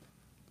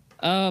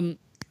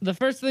 The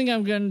first thing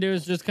I'm gonna do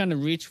is just kind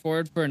of reach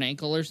forward for an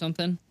ankle or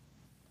something.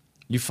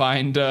 You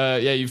find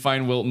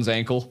Wilton's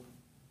ankle.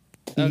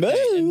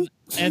 Move.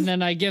 And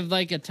then I give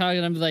like a tug,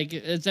 and I'm like,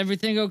 "Is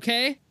everything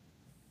okay?"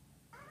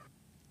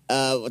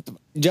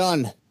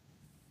 John,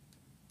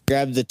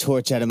 grab the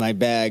torch out of my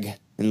bag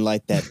and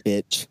light that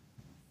bitch.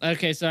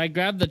 Okay, so I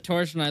grab the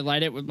torch and I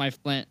light it with my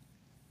flint.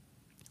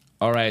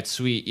 All right,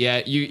 sweet.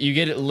 Yeah, you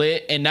get it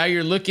lit, and now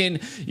you're looking.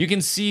 You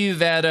can see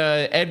that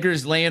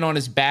Edgar's laying on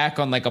his back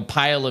on like a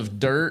pile of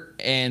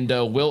dirt, and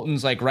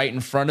Wilton's like right in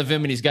front of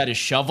him, and he's got his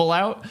shovel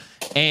out.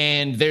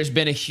 And there's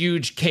been a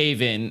huge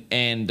cave in,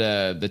 and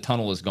the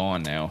tunnel is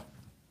gone now.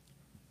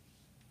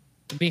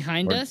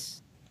 Behind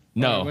us?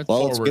 No, what's-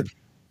 Well, forward.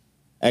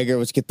 Edgar,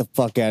 let's get the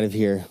fuck out of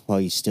here while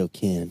you still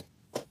can.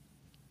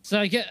 So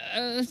I get,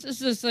 it's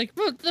just like,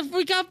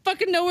 we got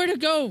fucking nowhere to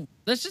go.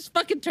 Let's just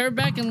fucking turn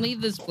back and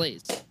leave this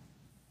place.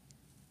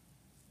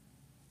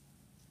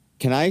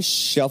 Can I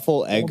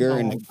shuffle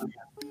Edgar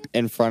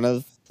in front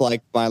of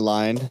like my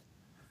line?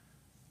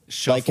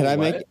 Like, can I Shuffle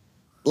make what?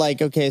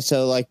 like okay?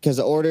 So like, because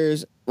the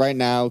orders right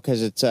now,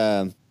 because it's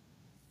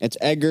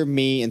Edgar,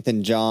 me, and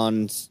then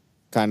John's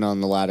kind of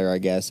on the ladder. I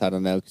guess I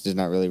don't know because there's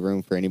not really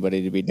room for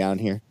anybody to be down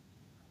here.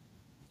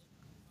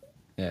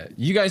 Yeah,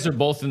 you guys are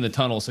both in the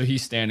tunnel, so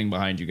he's standing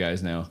behind you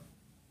guys now.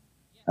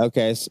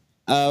 Okay.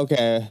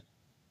 Okay.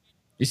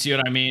 You see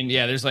what I mean?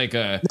 Yeah, there's like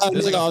a. No,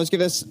 there's like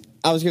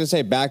I was gonna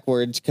say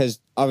backwards because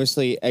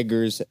obviously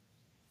Edgar's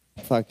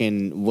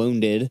fucking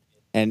wounded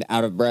and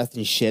out of breath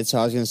and shit. So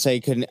I was gonna say,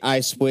 couldn't I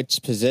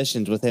switch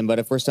positions with him? But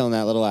if we're still in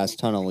that little ass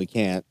tunnel, we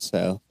can't.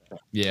 So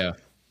yeah.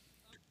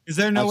 Is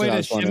there no That's way what I to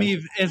was wondering.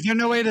 shimmy? Is there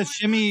no way to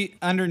shimmy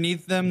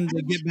underneath them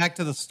to get back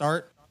to the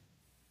start?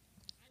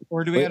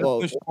 Or do we have to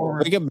push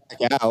forward? we can back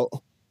out.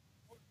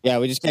 Yeah,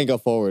 we just can't go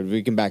forward.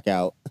 We can back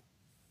out.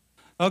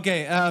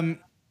 Okay.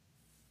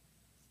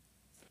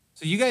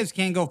 So you guys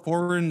can't go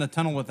forward in the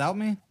tunnel without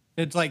me?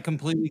 It's like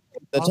completely.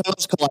 The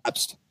tunnel's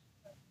collapsed.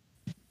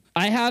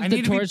 I have I the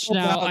need to be torch pulled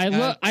now. out, I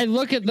guys.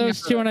 look at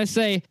those two and I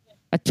say,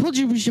 I told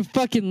you we should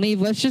fucking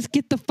leave. Let's just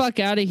get the fuck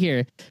out of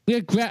here.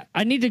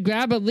 I need to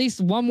grab at least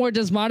one more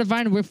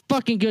Desmodivine and we're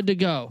fucking good to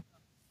go.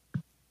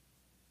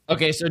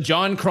 Okay, so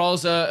John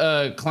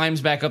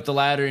climbs back up the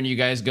ladder, and you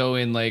guys go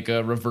in like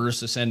a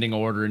reverse ascending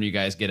order, and you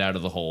guys get out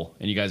of the hole,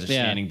 and you guys are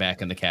Yeah. standing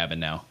back in the cabin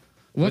now.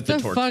 What with the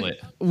torch fuck?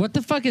 lit. What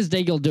the fuck is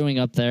Daigle doing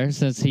up there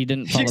since he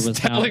didn't follow He's us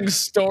telling down?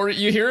 story.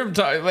 You hear him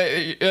talk.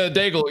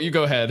 Daigle, you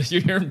go ahead. You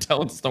hear him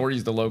telling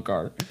stories to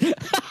Lokar.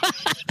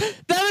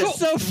 That is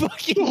so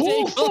fucking The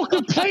whole Daigle.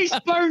 fucking place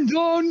burned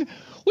down.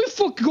 We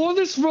fucking go on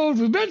this road.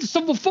 We met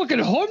some fucking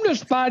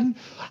homeless man.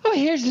 Oh,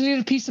 here's a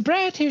little piece of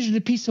bread. Here's a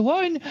little piece of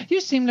wine.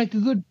 You seem like a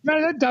good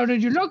brother down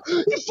in your luck.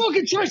 He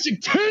fucking tries to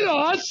kill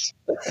us.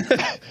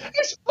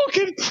 It's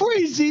fucking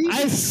crazy.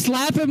 I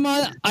slap him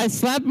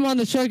on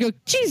the shoulder. And go,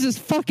 Jesus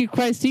fucking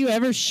Christ! Do you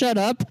ever shut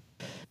up?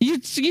 You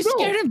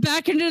scared him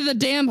back into the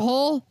damn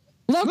hole.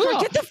 Lokar, No.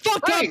 get the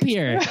fuck Hey. up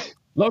here.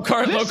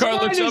 Lokar This looks man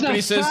up is and a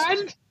he says,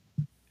 fan.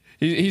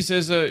 he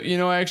says, I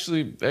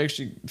actually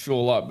feel a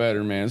lot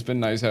better, man. It's been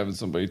nice having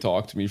somebody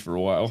talk to me for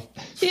a while.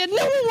 Yeah, no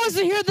one wants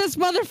to hear this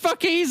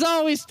motherfucker. He's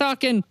always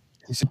talking.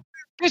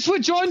 Guess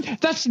what, John?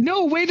 That's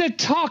no way to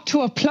talk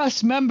to a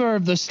plus member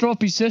of the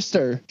Stroppy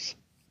Sisters.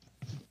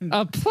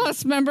 A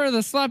plus member of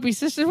the Sloppy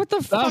Sisters. What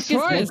the fuck That's is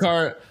right. this?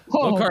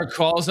 Lokar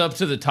crawls up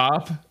to the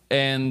top,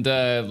 and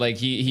like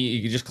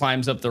he just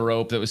climbs up the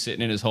rope that was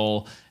sitting in his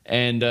hole,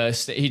 and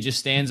he just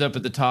stands up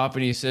at the top,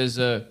 and he says,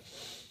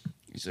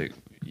 he's like,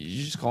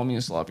 you just call me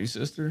a sloppy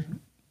sister?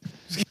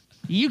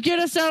 You get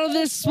us out of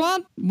this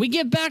swamp, we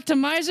get back to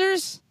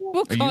Misers,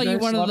 we'll you call you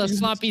guys one of the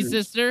sloppy Sloppy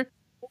Sister.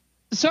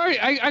 Sorry,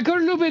 I got a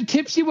little bit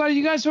tipsy while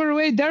you guys were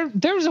away. There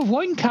was a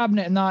wine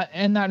cabinet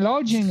in that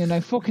lodging, and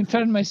I fucking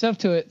fed myself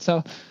to it,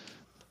 so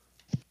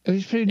it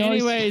was pretty nice.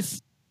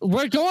 Anyways,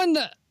 we're going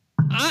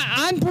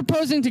I'm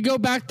proposing to go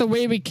back the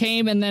way we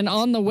came, and then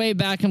on the way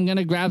back, I'm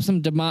gonna grab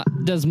some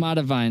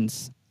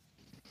Desmodivines.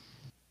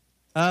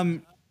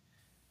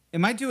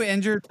 Am I too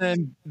injured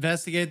to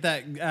investigate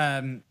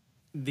that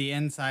the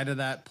inside of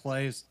that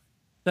place?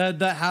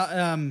 The how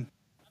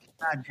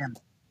God damn.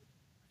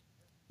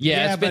 Yeah,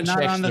 Yeah, it's been but not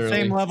checked on the thoroughly.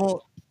 same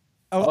level.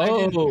 I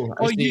did.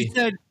 I see. You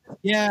said,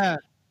 yeah.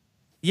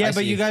 Yeah, I but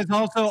see. you guys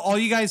also, all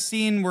you guys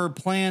seen were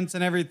plants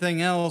and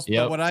everything else.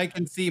 Yep. But what I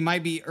can see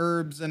might be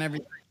herbs and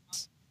everything.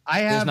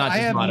 There's not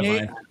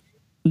Desmodivine.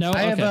 No,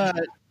 I okay. have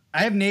I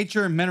have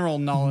nature and mineral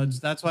knowledge.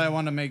 That's why I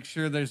want to make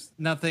sure there's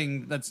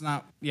nothing that's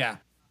not. Yeah.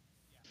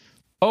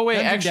 Oh wait,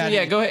 Dungeon actually, Daddy.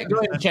 yeah. Go ahead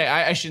and check.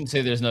 I shouldn't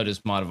say there's no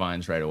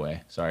Desmodivines right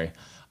away. Sorry.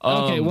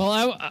 Okay,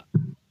 well,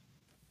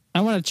 I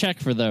want to check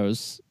for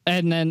those,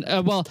 and then,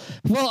 well,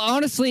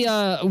 honestly,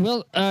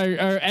 Will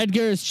or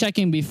Edgar is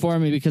checking before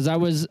me because I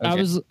was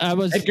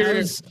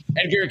Edgar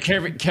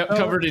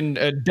covered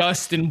in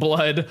dust and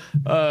blood,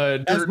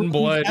 dirt and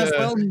blood.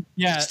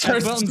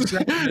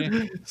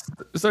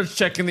 Starts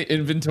checking the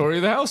inventory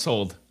of the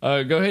household.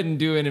 Go ahead and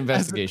do an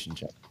investigation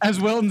check. As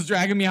Wilton's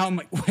dragging me out,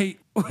 I'm like,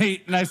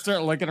 wait, and I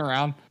start looking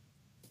around.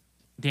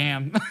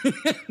 Damn.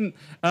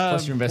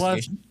 Plus your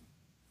investigation.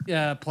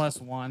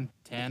 +1,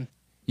 10.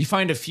 You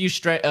find a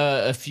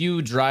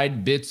few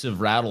dried bits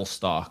of rattle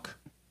stock.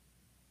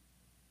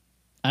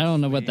 I don't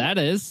know what that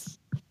is.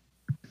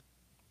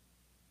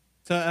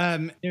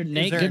 So,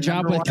 Nate, good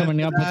job with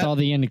coming up with all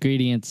the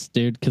ingredients,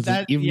 dude. Because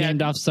you've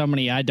named off so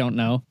many I don't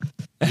know.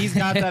 He's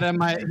got that in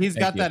my. He's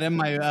got that in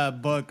my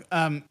book.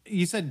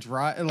 You said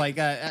dry, like,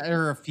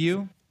 or a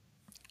few.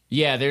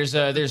 Yeah, there's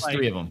like,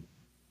 3 of them.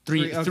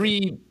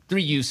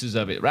 Three uses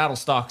of it. Rattle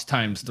stocks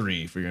times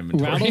 3 for your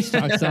inventory. Rattle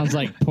stock sounds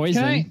like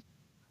poison.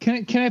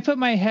 Can I put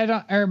my hand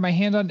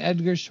on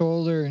Edgar's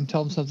shoulder and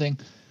tell him something?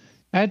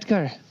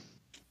 Edgar,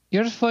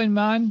 you're a fine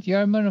man.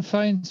 You're a man of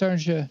science,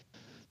 aren't you?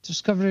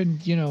 Discovering,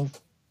 you're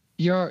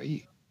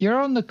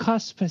on the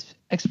cusp of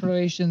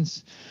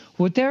explorations.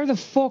 What the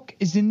fuck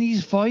is in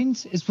these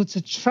vines is what's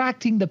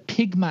attracting the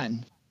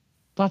pigman.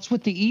 That's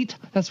what they eat.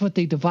 That's what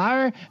they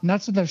devour, and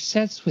that's what they're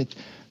obsessed with.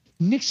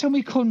 Next time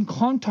we come in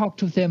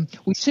contact with them,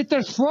 we slit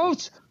their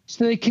throats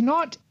so they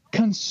cannot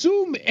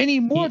consume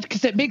anymore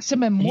because it makes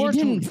them immortal.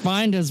 He didn't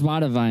find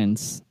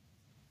Desmodivines.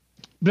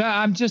 But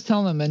I'm just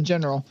telling them in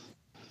general.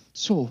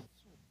 So,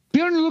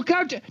 be on the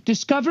lookout.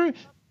 Discover.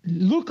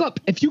 Look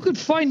up. If you could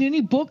find any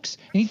books,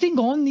 anything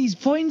on these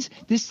vines,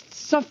 this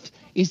stuff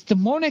is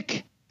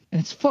demonic and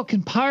it's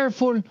fucking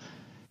powerful.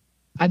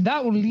 And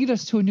that will lead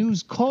us to a new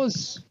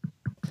cause.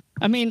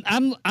 I mean,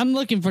 I'm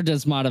looking for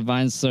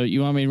Desmodivines, so you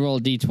want me to roll a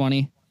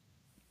D20?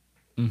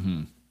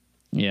 Mm-hmm.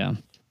 Yeah.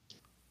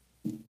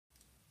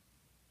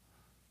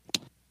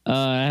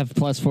 I have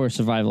 +4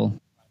 survival.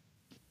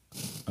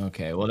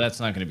 Okay, well, that's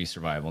not going to be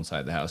survival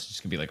inside the house. It's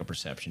just going to be like a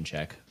perception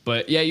check.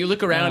 But yeah, you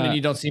look around and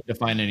you don't seem to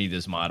find any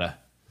Desmata.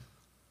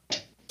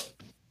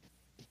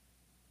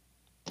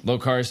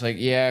 Lokar's like,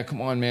 yeah,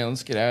 come on, man,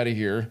 let's get out of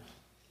here.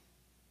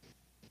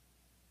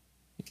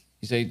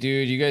 He's like,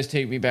 dude, you guys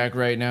take me back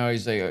right now.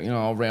 He's like,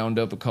 I'll round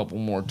up a couple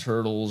more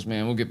turtles,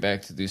 man. We'll get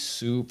back to this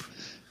soup.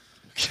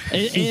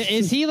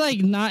 Is he like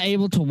not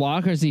able to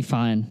walk, or is he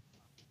fine?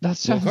 That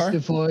sounds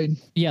divine.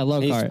 Yeah,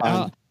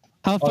 Lokar.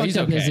 How fucked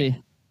up is he?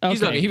 Okay.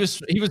 He's okay.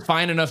 He was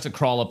fine enough to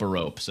crawl up a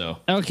rope. So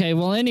okay.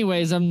 Well,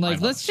 anyways, I'm like,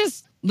 let's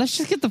just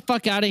get the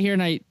fuck out of here,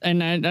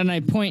 and I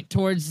point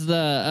towards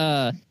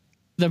the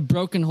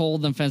broken hole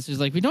in the fence. He's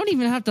like, we don't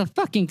even have to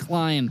fucking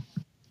climb.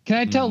 Can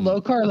I tell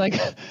Lokar, like,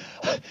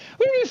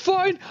 we'll be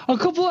fine. A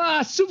couple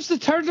of soups of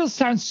turtles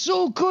sounds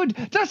so good.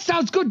 That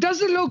sounds good,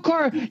 doesn't it,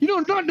 Lokar?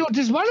 Not know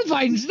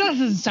Desmodivines. That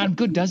doesn't sound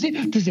good, does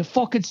it? Does it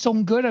fucking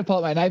sound good? I pull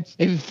out my knife.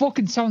 If it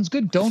fucking sounds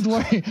good, don't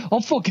worry.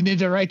 I'll fucking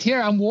eat it right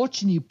here. I'm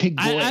watching you, pig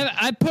boy.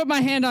 I put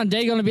my hand on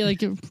Dagon and be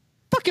like,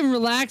 fucking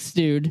relax,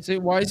 dude. Say,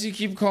 why does he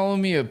keep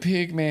calling me a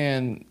pig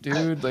man,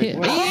 dude? Like,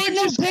 I ain't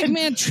no pig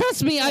man.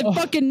 Trust me, I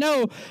fucking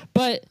know.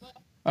 But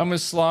I'm a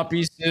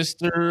sloppy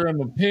sister. I'm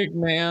a pig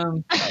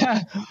man.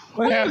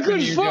 What happened to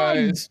you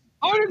guys?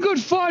 What a good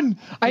fun.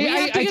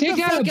 I take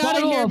out a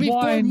bottle of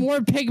before wine. more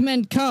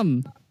pigmen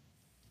come.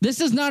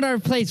 This is not our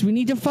place. We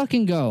need to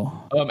fucking go.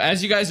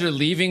 As you guys are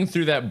leaving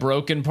through that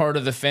broken part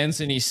of the fence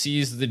and he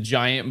sees the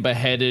giant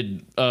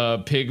beheaded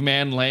pig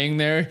man laying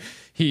there,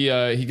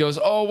 he goes,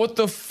 oh, what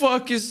the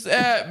fuck is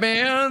that,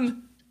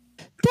 man?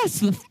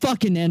 That's the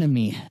fucking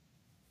enemy.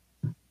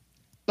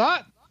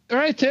 That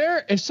right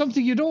there is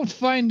something you don't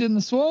find in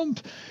the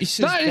swamp. He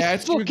says, that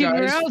that's is fucking your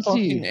guys' reality.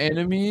 fucking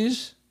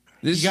enemies?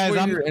 This is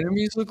what your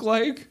enemies look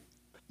like?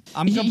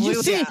 I'm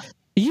completely...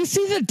 You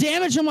see the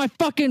damage on my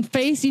fucking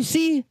face? You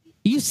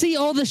see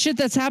all the shit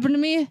that's happened to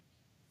me?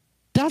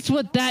 That's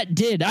what that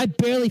did. I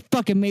barely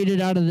fucking made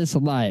it out of this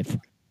alive.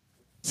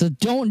 So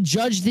don't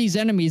judge these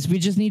enemies. We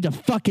just need to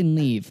fucking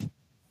leave.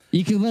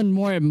 You can learn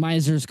more at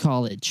Miser's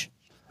College.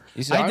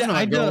 He said,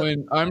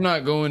 I'm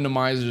not going to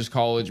Miser's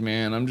College,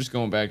 man. I'm just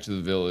going back to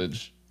the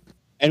village.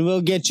 And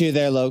we'll get you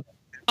there, Loke.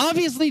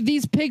 Obviously,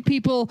 these pig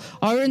people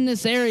are in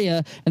this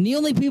area, and the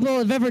only people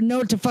I've ever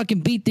known to fucking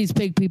beat these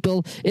pig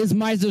people is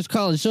Miser's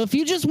College. So if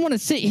you just want to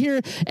sit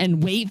here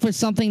and wait for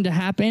something to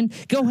happen,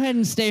 go ahead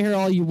and stay here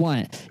all you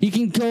want. You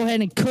can go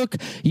ahead and cook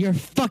your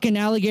fucking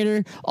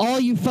alligator all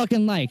you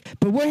fucking like.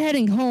 But we're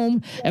heading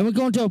home, and we're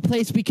going to a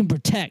place we can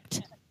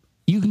protect.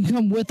 You can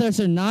come with us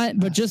or not,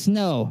 but just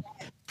know.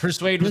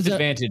 Persuade with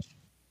advantage.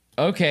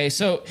 Okay,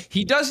 so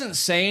he doesn't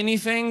say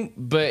anything,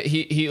 but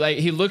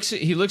he looks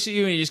at you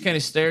and he just kind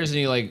of stares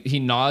and he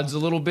nods a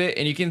little bit,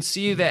 and you can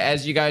see that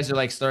as you guys are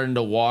like starting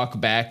to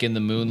walk back in the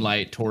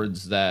moonlight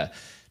towards back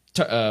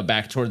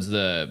towards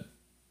to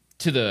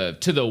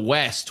the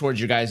west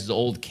towards your guys'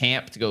 old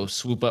camp to go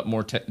swoop up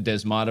more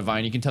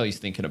Desmodivine. You can tell he's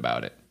thinking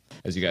about it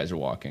as you guys are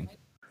walking.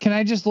 Can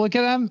I just look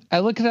at him? I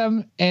look at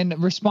him and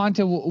respond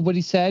to what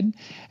he said.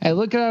 I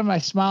look at him, I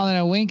smile and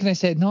I wink and I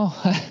say, no,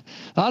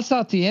 that's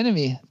not the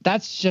enemy.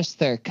 That's just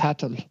their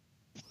cattle.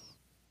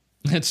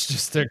 It's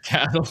just their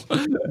cattle.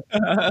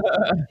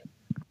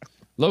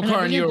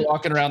 Lokar and you are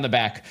walking around the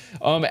back.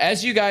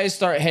 As you guys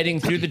start heading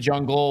through the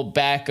jungle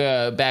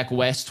back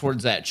west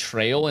towards that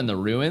trail in the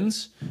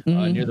ruins,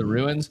 near the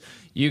ruins,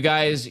 you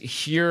guys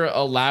hear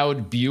a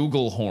loud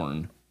bugle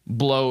horn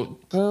blow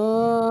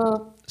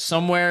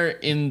somewhere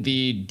in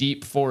the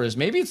deep forest.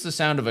 Maybe it's the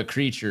sound of a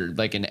creature,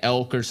 like an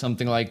elk or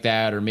something like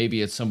that, or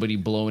maybe it's somebody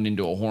blowing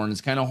into a horn.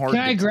 It's kind of hard. Can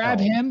I grab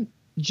him,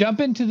 jump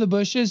into the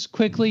bushes,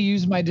 quickly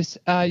use my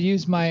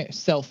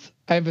stealth?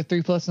 I have a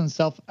 3+ on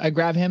stealth. I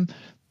grab him,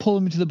 pull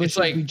him into the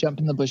bushes. We jump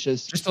in the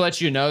bushes. Just to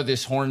let you know,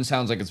 this horn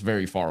sounds like it's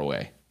very far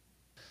away.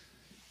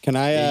 Can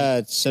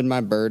I send my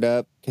bird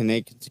up? Can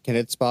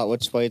it spot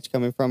which way it's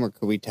coming from, or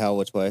could we tell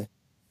which way?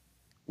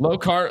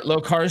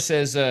 Lokar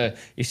says,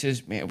 he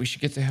says, man, we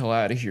should get the hell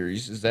out of here. He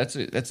says, that's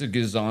a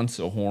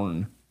Gazanso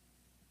horn.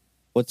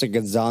 What's a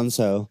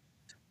Gazanso?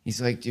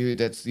 He's like, dude,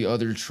 that's the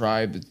other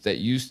tribe that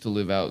used to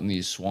live out in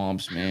these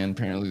swamps, man.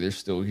 Apparently they're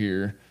still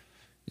here.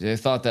 I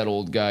thought that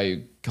old guy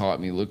who caught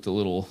me looked a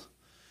little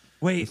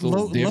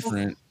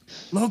different.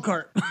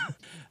 Lokar.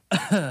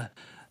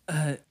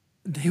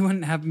 They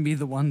wouldn't happen to be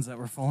the ones that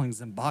were following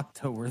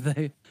Zambocto, were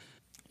they?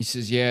 He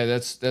says, yeah,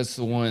 that's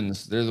the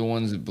ones. They're the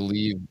ones that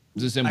believe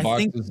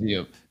Zambocto is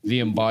the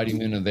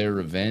embodiment of their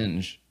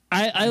revenge.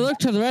 I look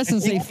to the rest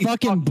and say,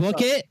 fucking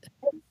book it,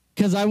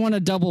 because I want to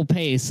double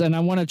pace, and I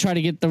want to try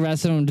to get the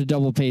rest of them to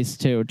double pace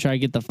too. Try to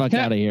get the fuck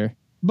out of here.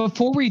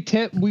 Before we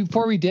dip,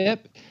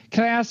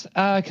 can I ask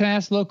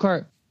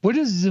Lokar, what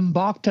does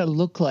Zambocto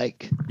look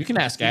like? You can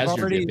ask as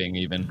you're dipping,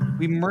 even.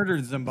 We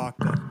murdered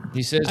Zambocto.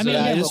 He says,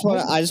 I just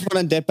want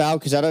to dip out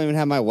because I don't even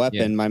have my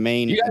weapon. Yeah. My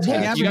main. You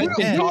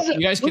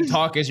guys can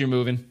talk as you're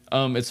moving.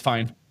 It's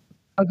fine.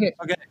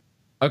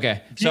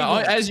 Okay. So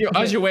as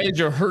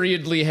you're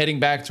hurriedly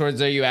heading back towards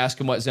there, you ask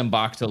him what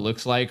Zambocto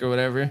looks like or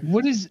whatever.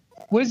 What is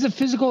the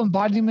physical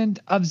embodiment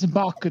of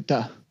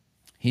Zambocto?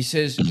 He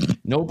says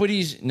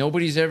nobody's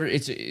ever.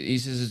 He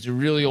says it's a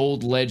really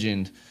old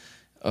legend.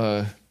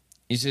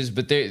 He says,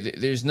 but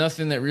there's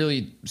nothing that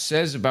really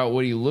says about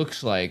what he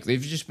looks like.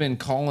 They've just been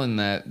calling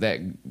that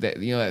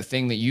that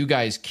thing that you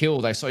guys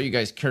killed. I saw you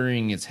guys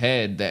carrying its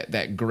head.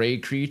 That gray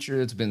creature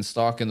that's been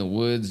stalking the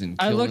woods and.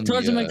 I look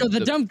towards him and go, the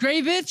dumb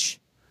gray bitch.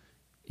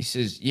 He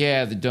says,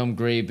 yeah, the dumb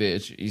gray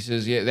bitch. He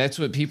says, yeah, that's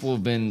what people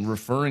have been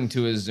referring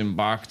to as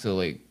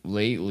Zambocto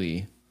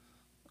lately.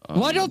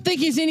 Well, I don't think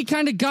he's any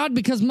kind of god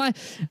because my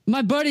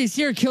buddies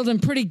here killed him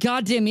pretty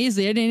goddamn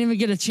easily. I didn't even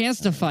get a chance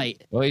to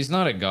fight. Well, he's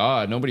not a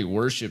god. Nobody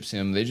worships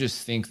him. They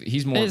just think that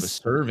he's more of a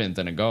servant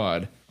than a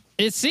god.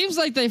 It seems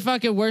like they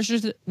fucking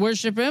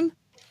worship him.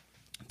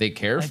 They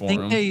care for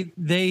him.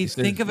 They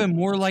think of him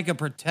more like a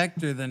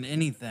protector than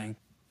anything.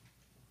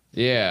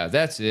 Yeah,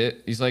 that's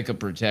it. He's like a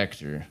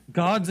protector.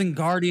 Gods and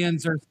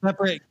guardians are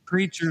separate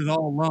creatures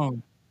all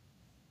alone.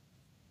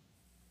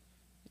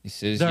 He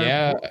says,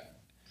 yeah.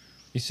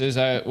 He says,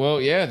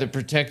 the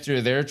protector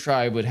of their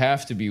tribe would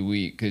have to be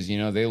weak because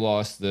they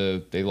lost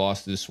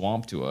the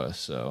swamp to us.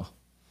 So,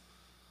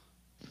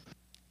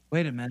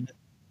 wait a minute.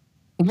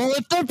 Well,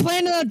 if they're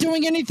planning on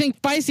doing anything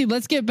spicy,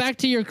 let's get back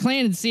to your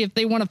clan and see if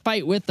they want to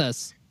fight with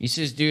us. He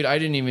says, dude, I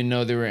didn't even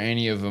know there were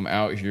any of them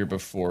out here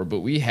before, but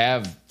we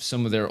have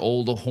some of their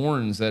old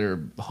horns that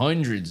are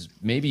hundreds,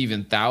 maybe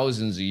even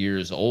thousands of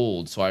years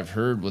old. So I've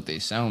heard what they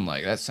sound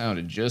like. That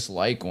sounded just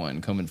like one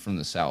coming from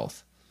the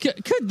south.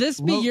 Could this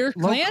be your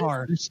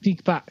clan?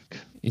 Sneak back.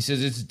 He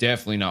says, it's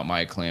definitely not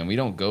my clan. We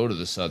don't go to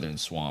the southern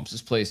swamps.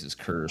 This place is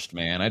cursed,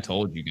 man. I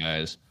told you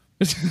guys.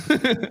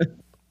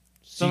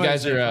 So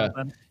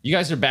you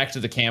guys are back to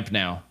the camp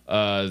now.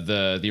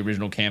 The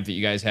original camp that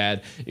you guys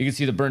had. You can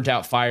see the burnt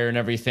out fire and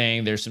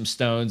everything. There's some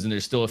stones and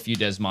there's still a few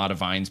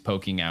Desmodivines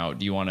poking out.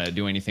 Do you want to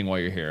do anything while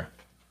you're here?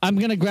 I'm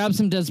gonna grab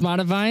some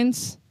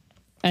Desmodivines,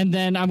 and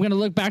then I'm gonna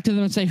look back to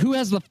them and say, "Who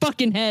has the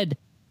fucking head?"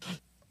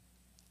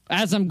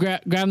 As I'm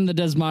grabbing the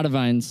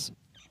Desmodivines.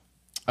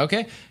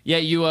 Okay. Yeah,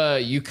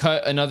 you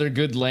cut another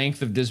good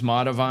length of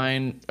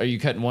Desmodivine. Are you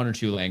cutting 1 or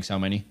 2 lengths? How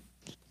many?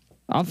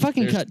 I'll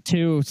fucking cut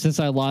 2 since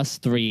I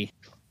lost 3.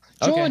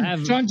 John. I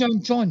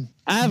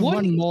have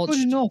one mulch.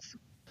 Good enough.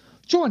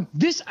 John,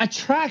 this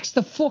attracts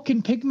the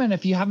fucking pigmen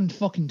if you haven't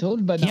fucking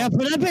told by now. Yeah,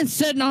 but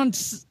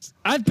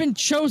I've been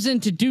chosen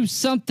to do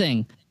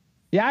something.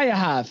 Yeah, you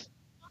have.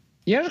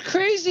 You're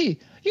crazy.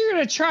 You're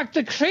gonna attract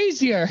the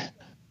crazier.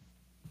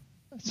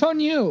 It's on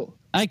you.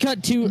 I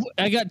got 2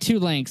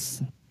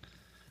 lengths.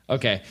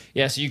 Okay.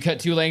 Yeah, so you cut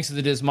 2 lengths of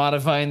the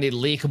Desmodivine, they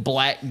leak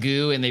black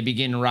goo, and they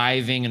begin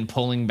writhing and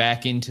pulling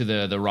back into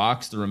the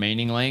rocks, the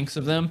remaining lengths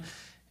of them.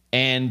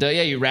 And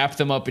yeah, you wrap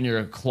them up in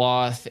your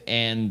cloth,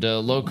 and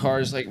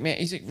Lokar's like, man,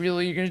 he's like,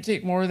 really, you're gonna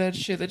take more of that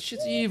shit? That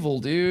shit's evil,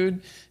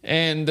 dude.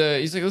 And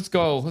he's like, let's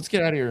go, let's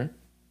get out of here.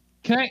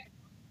 Can I?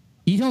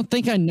 You don't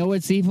think I know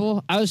it's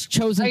evil? I was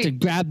chosen to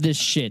grab this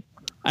shit.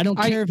 I don't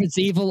care if it's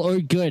evil or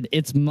good.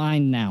 It's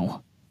mine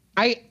now.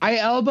 I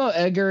elbow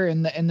Edgar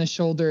in the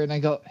shoulder and I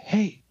go,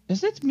 hey,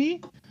 is it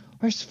me?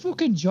 Or is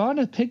fucking John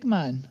a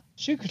pigman?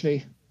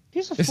 Secretly.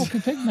 He's a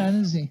fucking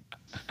pigman, isn't he?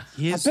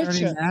 He is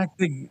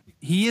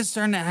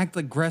starting to act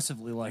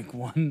aggressively like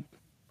one.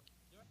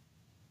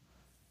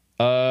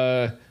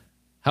 How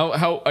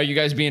are you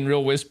guys being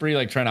real whispery,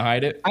 like trying to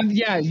hide it?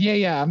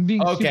 Yeah. I'm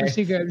being super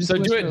secret. So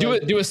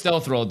do a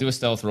stealth roll. Do a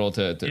stealth roll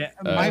to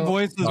my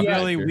voice is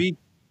really weak.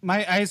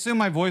 I assume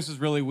my voice is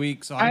really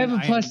weak, so I have a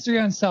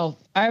 +3 on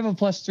stealth. I have a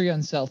 +3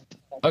 on stealth.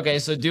 Okay,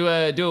 so do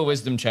a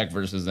wisdom check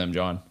versus them,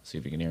 John. See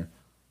if you can hear.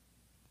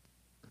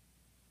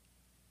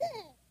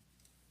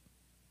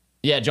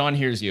 Yeah, John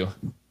hears you.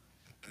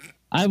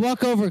 I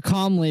walk over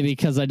calmly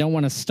because I don't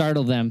want to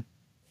startle them.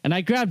 And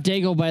I grab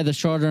Daigle by the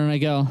shoulder and I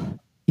go,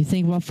 you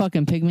think about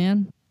fucking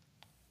Pigman?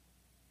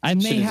 I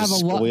may have a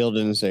lot.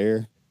 In his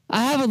ear.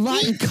 I have a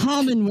lot in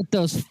common with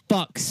those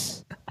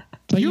fucks.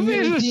 But You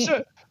made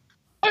a.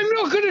 I'm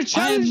not going to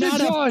I am challenge you, not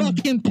John. a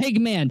fucking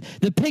pigman.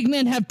 The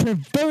pigmen have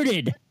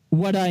perverted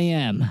what I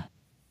am.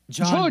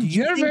 John,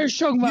 you're a very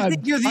strong man. You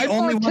think you're the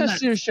only one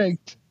that, your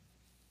strength.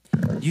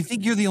 you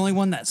think you're the only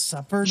one that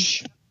suffered?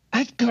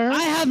 Edgar.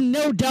 I have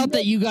no doubt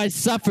that you guys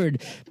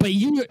suffered, but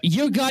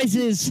your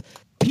guys'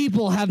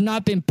 people have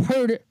not been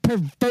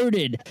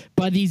perverted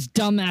by these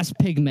dumbass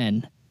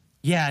pigmen.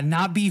 Yeah,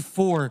 not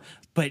before,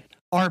 but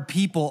our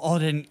people all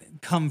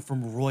didn't come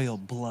from royal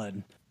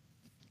blood.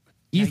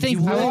 You Yeah, think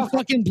you royal are-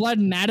 fucking blood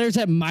matters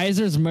at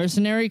Miser's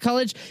Mercenary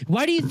College?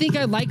 Why do you think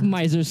I like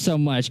Miser so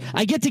much?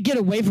 I get to get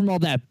away from all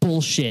that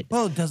bullshit.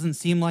 Well, it doesn't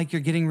seem like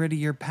you're getting rid of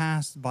your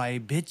past by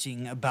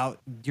bitching about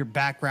your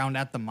background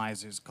at the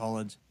Miser's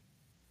College.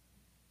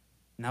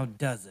 Now,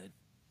 does it?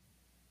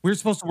 We're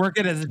supposed to work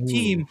it as a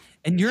team,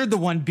 and you're the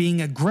one being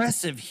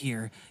aggressive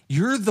here.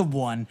 You're the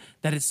one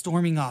that is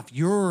storming off.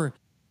 You're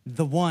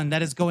the one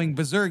that is going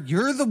berserk.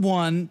 You're the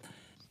one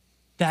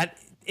that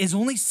is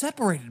only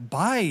separated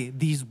by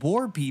these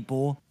war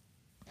people.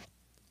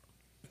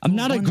 I'm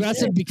not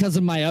aggressive because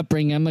of my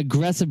upbringing. I'm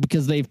aggressive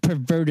because they've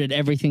perverted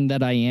everything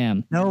that I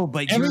am. No,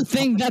 but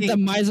Everything that the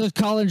Miser's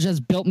College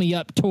has built me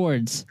up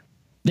towards.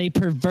 They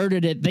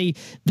perverted it.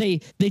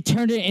 They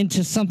turned it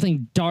into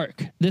something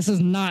dark. This is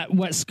not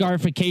what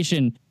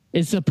scarification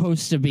is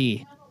supposed to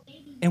be.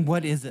 And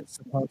what is it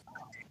supposed to be?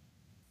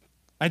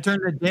 I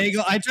turned to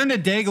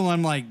Daigle and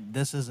I'm like,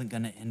 this isn't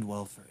gonna end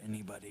well for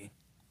anybody.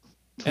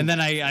 And then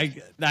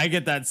I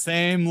get that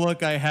same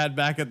look I had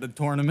back at the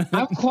tournament.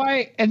 I'm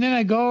quiet, and then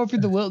I go over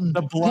to Wilton.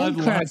 The blood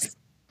Bullcrack.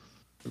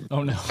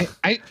 Oh no.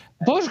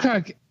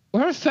 Bullcrack,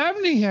 we're a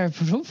family here,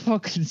 but I'm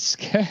fucking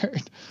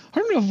scared. I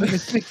don't know if I can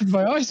sleep with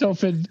my eyes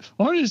open.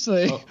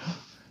 Honestly,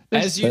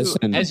 As you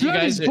blood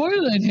guys is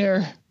boiling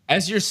here.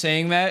 As you're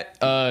saying that,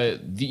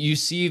 you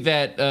see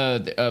that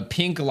a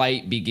pink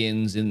light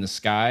begins in the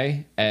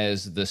sky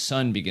as the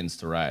sun begins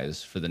to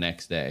rise for the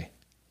next day.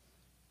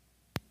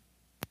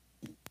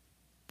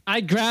 I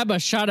grab a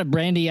shot of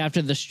brandy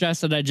after the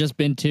stress that I just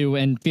been to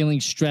and feeling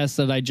stressed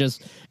that I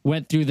just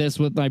went through this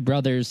with my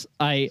brothers.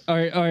 I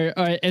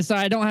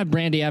don't have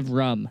brandy, I have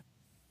rum.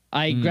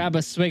 I grab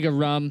a swig of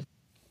rum.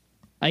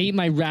 I eat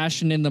my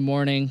ration in the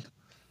morning.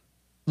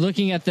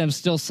 Looking at them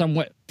still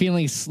somewhat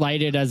feeling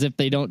slighted as if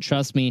they don't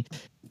trust me,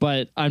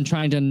 but I'm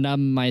trying to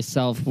numb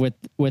myself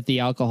with the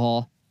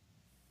alcohol.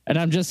 And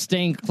I'm just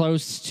staying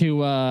close to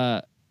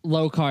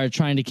Lokar,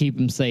 trying to keep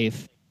him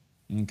safe.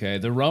 Okay,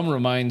 the rum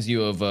reminds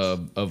you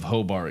of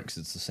Hobart, 'cause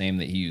it's the same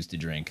that he used to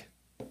drink.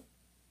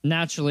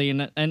 Naturally,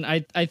 and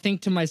I think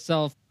to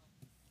myself,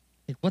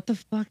 like, what the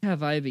fuck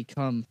have I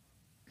become?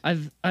 I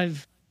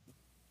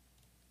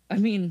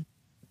mean,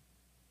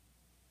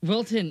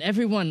 Wilton,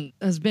 everyone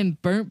has been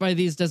burnt by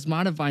these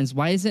desmata vines.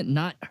 Why is it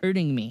not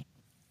hurting me?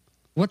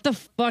 What the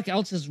fuck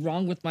else is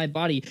wrong with my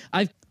body?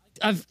 I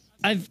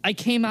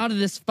came out of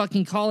this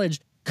fucking college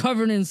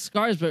covered in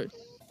scars, but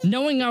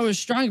knowing I was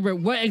strong, but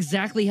what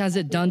exactly has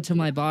it done to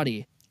my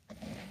body?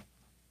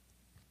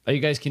 Are you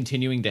guys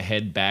continuing to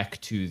head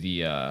back to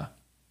the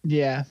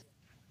Yeah.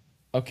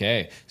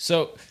 Okay,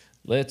 so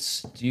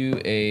let's do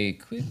a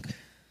quick.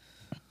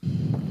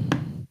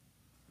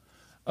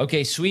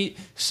 Okay, sweet.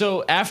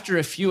 So after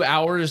a few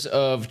hours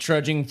of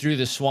trudging through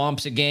the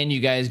swamps again, you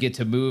guys get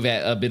to move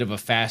at a bit of a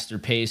faster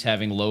pace,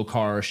 having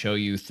Lokar show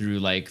you through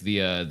like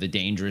the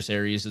dangerous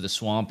areas of the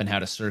swamp and how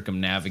to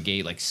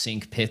circumnavigate like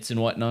sink pits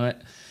and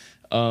whatnot.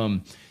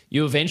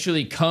 You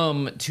eventually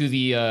come to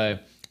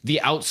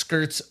the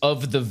outskirts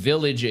of the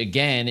village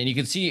again, and you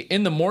can see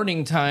in the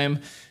morning time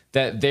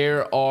that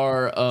there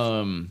are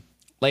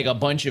like a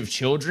bunch of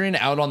children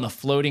out on the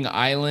floating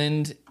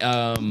island.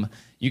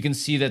 You can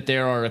see that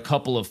there are a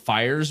couple of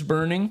fires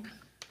burning,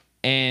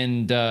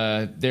 and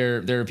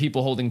there are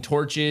people holding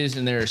torches,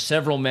 and there are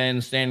several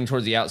men standing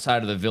towards the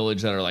outside of the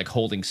village that are like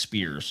holding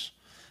spears.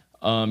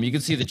 You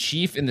can see the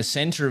chief in the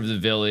center of the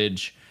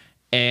village,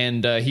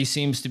 and he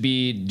seems to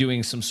be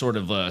doing some sort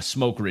of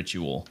smoke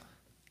ritual.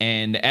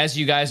 And as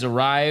you guys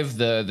arrive,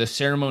 the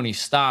ceremony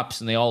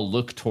stops, and they all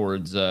look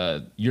towards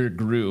your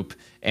group.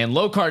 And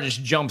Lokar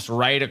just jumps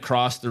right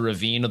across the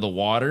ravine of the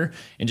water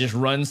and just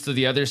runs to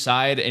the other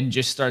side and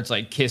just starts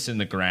like kissing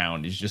the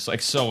ground. He's just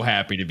like so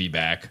happy to be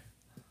back.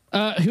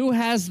 Who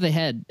has the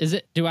head?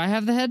 Do I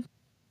have the head?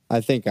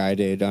 I think I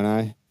do, don't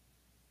I?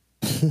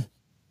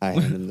 I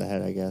hand him the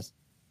head, I guess.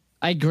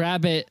 I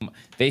grab it.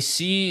 They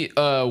see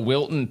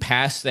Wilton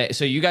pass that.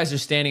 So you guys are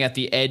standing at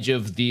the edge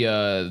of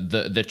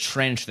the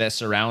trench that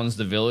surrounds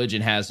the village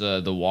and has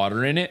the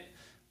water in it,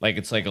 like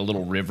it's like a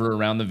little river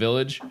around the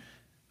village.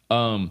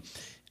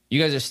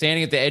 You guys are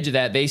standing at the edge of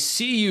that. They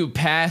see you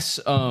pass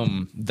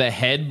the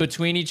head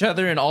between each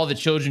other, and all the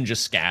children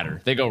just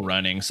scatter. They go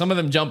running. Some of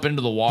them jump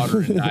into the water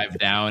and dive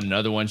down, and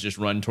other ones just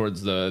run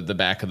towards the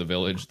back of the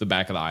village, the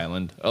back of the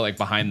island, or like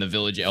behind the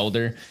village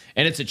elder.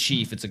 And it's a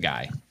chief. It's a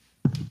guy.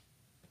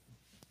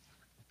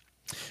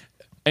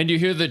 And you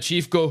hear the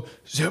chief go,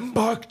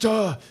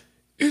 Zembakta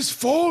is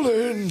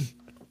fallen.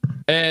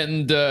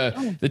 And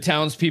the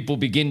townspeople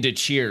begin to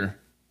cheer.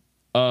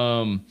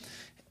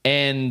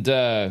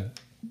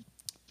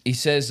 He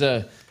says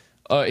to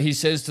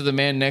the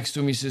man next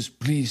to him, he says,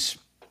 please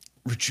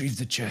retrieve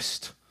the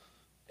chest.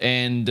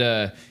 And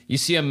you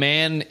see a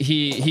man,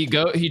 he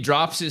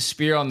drops his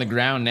spear on the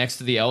ground next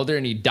to the elder,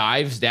 and he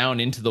dives down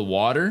into the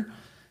water.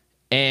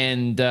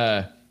 And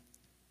the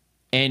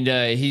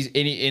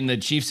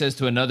chief says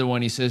to another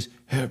one, he says,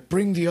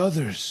 bring the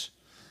others.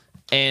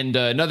 And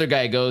another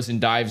guy goes and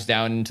dives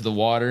down into the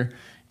water.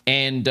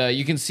 And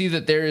you can see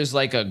that there is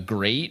like a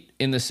grate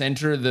in the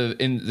center of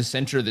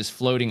this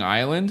floating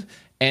island.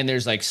 And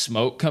there's like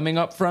smoke coming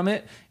up from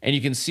it. And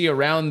you can see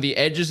around the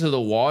edges of the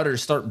water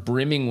start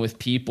brimming with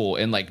people.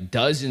 And like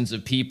dozens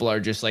of people are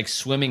just like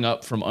swimming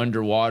up from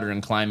underwater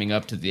and climbing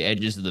up to the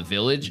edges of the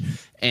village.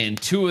 And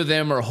two of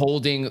them are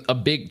holding a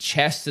big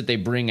chest that they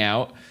bring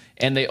out.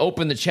 And they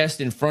open the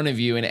chest in front of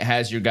you, and it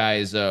has your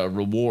guys'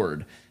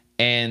 reward.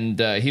 And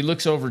he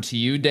looks over to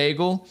you,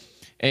 Daigle.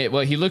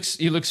 Well, he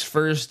looks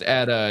first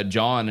at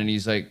John, and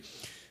he's like,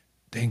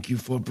 "Thank you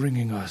for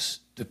bringing us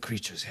the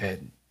creature's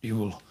head. You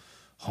will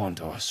haunt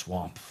our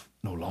swamp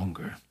no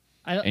longer."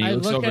 And he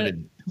looks over to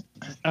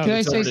Can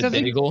I say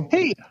something? Daigle.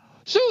 Hey,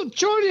 so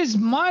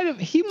Jordan might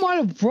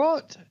have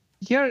brought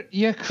your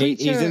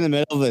creature. He's in the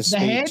middle of the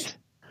head,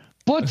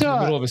 but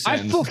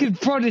I fucking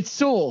brought its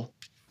soul.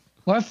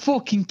 Well, I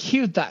fucking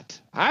killed that.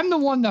 I'm the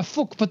one that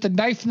put the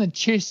knife in the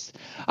chest.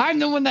 I'm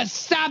the one that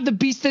stabbed the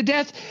beast to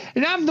death,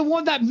 and I'm the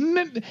one that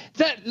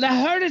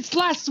heard its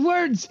last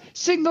words,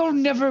 saying they'll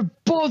never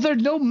bother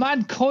no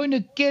mankind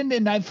again.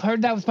 And I've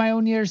heard that with my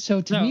own ears. So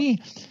to me,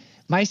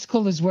 my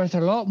skull is worth a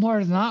lot more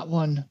than that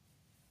one,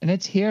 and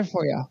it's here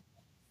for you.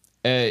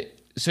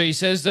 So he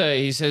says to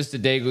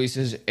Daigle, he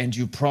says, "And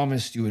you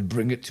promised you would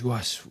bring it to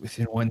us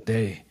within one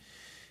day,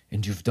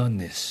 and you've done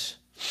this.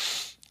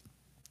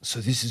 So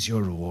this is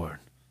your reward."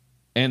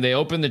 And they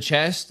open the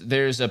chest.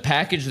 There's a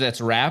package that's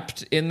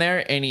wrapped in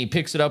there, and he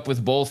picks it up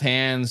with both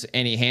hands,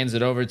 and he hands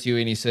it over to you,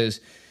 and he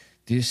says,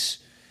 "This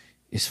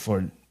is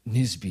for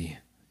Nisby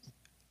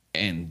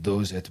and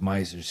those at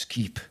Miser's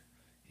Keep."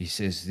 He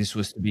says, "This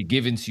was to be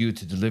given to you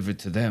to deliver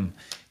to them.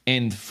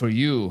 And for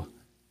you,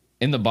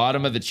 in the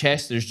bottom of the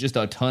chest, there's just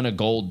a ton of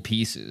gold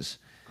pieces."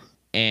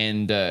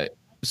 And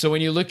so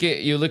when you look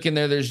in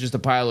there, there's just a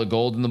pile of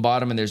gold in the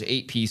bottom, and there's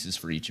 8 pieces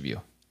for each of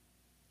you.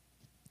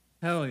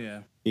 Hell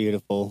yeah.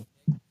 Beautiful.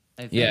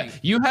 Yeah,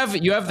 you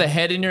have the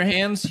head in your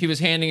hands. He was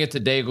handing it to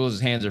Daigle.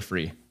 His hands are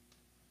free.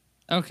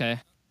 Okay.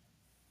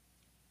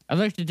 I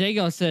looked at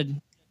Daigle and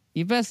said,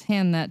 "You best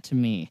hand that to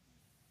me."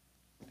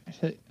 I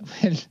said,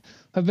 well,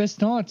 I best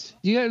not.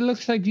 It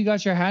looks like you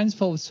got your hands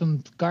full with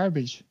some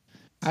garbage.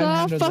 So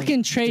I'll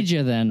fucking trade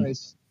you then.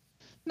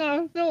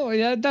 No,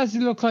 that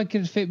doesn't look like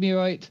it'll fit me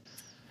right.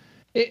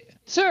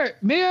 Sir,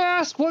 may I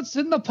ask what's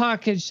in the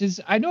package?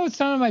 I know it's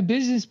none of my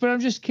business, but I'm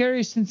just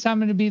curious since I'm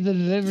going to be the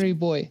delivery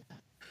boy.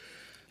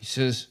 He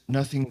says,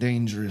 "Nothing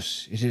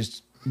dangerous. It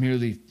is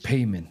merely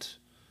payment."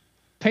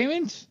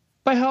 Payment?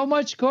 By how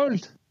much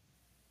gold?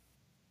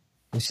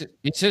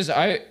 He says,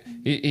 I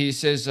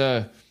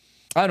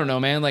don't know,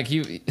 man. Like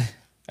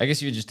I guess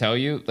he would just tell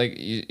you. Like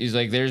he's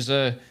like, there's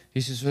a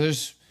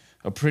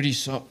pretty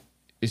sum.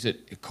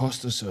 It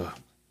cost us a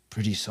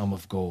pretty sum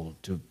of gold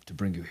to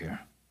bring you here.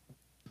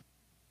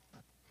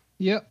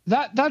 Yeah,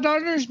 that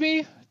honors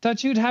me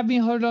that you'd have me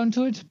hold on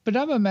to it, but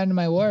I'm a man of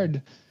my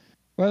word.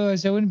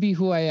 Otherwise, I wouldn't be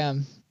who I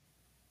am.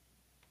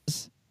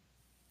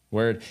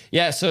 Word.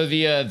 Yeah, so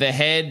the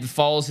head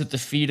falls at the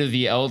feet of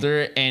the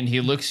elder, and he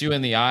looks you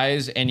in the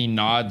eyes, and he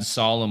nods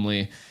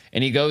solemnly.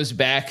 And he goes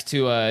back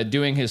to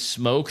doing his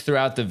smoke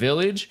throughout the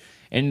village,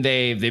 and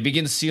they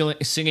begin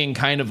singing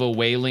kind of a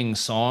wailing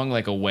song,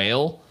 like a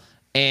wail.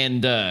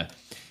 And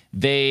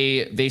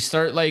they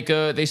start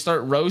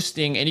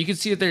roasting, and you can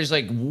see that there's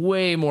like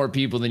way more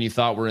people than you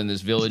thought were in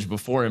this village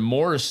before, and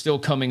more are still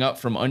coming up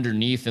from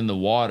underneath in the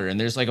water. And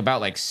there's like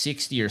about like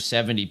 60 or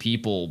 70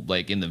 people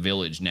like in the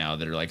village now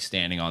that are like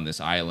standing on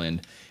this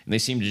island, and they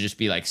seem to just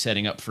be like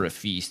setting up for a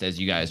feast as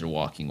you guys are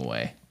walking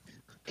away.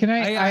 Can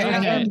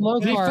I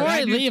Before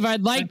I leave,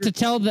 I'd like to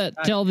tell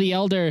the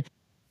elder,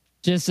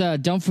 just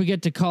don't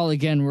forget to call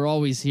again. We're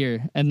always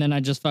here. And then I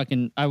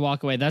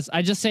walk away.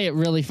 I just say it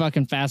really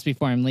fucking fast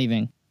before I'm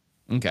leaving.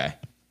 Okay.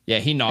 Yeah,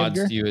 he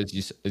nods to you as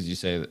you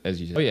say.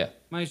 Oh yeah.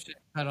 My shit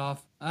cut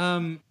off.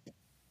 I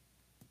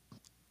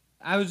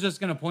was just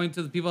gonna point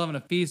to the people having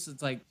a feast.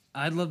 It's like,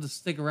 I'd love to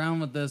stick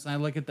around with this. And I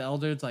look at the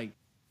elder. It's like,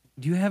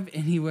 do you have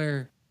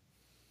anywhere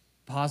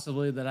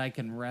possibly that I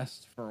can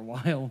rest for a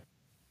while?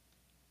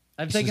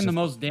 I've taken the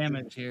most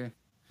damage here.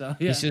 So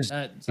yeah.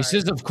 He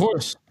says, of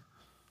course,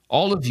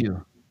 all of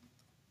you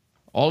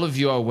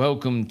are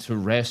welcome to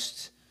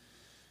rest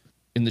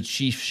in the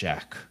chief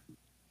shack.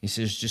 He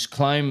says, just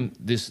climb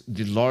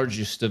the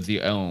largest of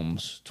the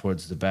elms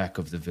towards the back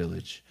of the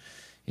village.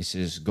 He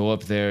says, go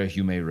up there,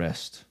 you may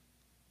rest.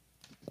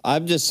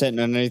 I'm just sitting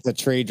underneath the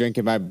tree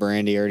drinking my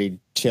brandy, already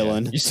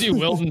chilling. Yeah. You see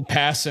Wilton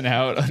passing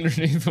out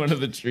underneath one of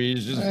the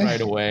trees just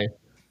right away.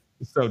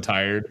 He's so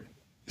tired.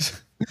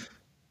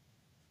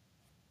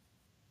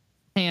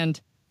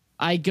 And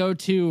I go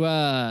to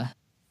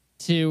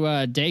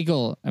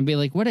Daigle and be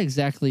like, what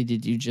exactly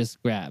did you just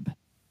grab?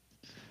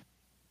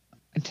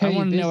 I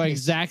want to know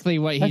exactly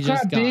what he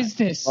just got.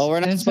 Business. Well, we're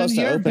not supposed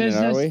to open it,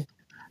 are we?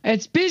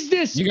 It's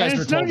business. You guys and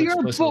were it's none of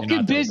told your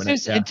fucking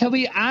business until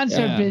we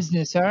answer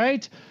business, all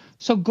right?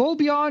 So go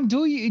beyond,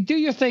 do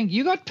your thing.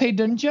 You got paid,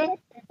 didn't you?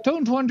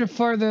 Don't wonder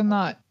further than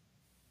that.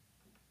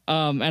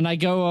 And I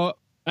go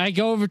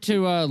over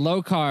to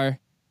Lokar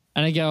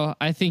and I go,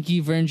 I think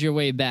you've earned your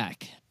way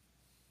back.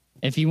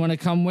 If you want to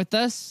come with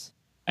us,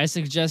 I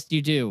suggest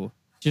you do.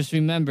 Just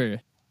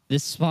remember,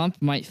 this swamp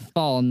might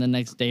fall in the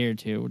next day or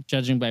two,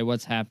 judging by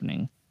what's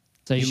happening.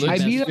 So I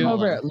meet him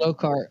over at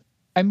Lokar.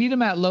 I meet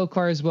him at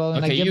Lokar as well.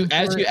 And okay, I give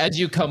him as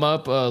you come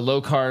up,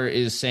 Lokar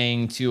is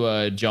saying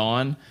to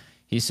John,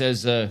 he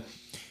says, I've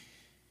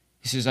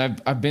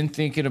been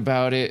thinking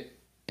about it,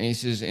 and he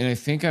says, and I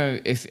think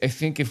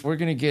if we're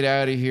gonna get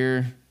out of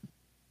here,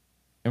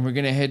 and we're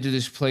gonna head to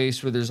this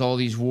place where there's all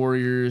these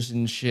warriors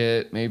and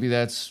shit, maybe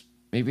that's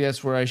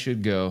where I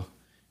should go.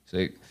 He's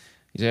like,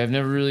 I've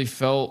never really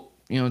felt,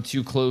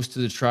 too close to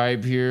the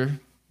tribe here.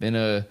 Been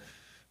a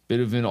bit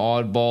of an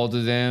oddball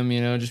to them,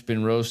 just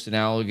been roasting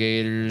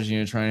alligators,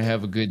 trying to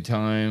have a good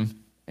time.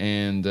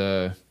 And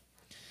it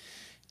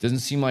doesn't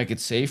seem like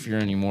it's safe here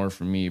anymore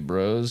for me,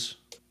 bros.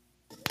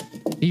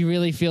 Do you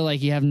really feel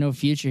like you have no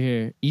future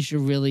here? You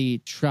should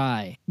really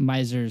try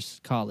Miser's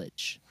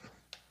College.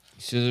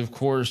 He says, of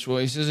course. Well,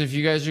 he says, if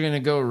you guys are going to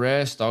go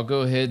rest, I'll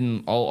go ahead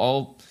and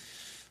I'll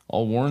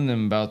warn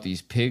them about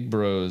these pig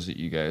bros that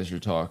you guys are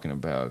talking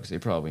about, because they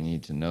probably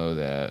need to know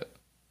that.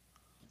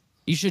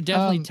 You should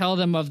definitely tell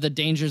them of the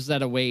dangers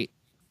that await.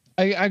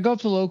 I go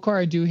up to Lokar.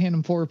 I do hand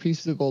him 4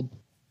 pieces of gold.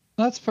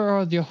 That's for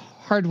all your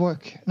hard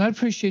work, and I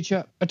appreciate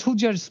you. I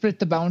told you I'd split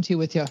the bounty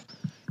with you,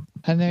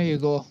 and there you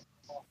go.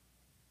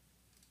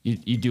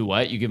 You do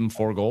what? You give him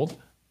 4 gold?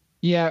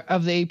 Yeah,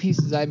 of the 8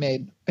 pieces I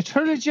made. I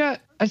told you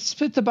I'd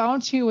split the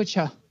bounty with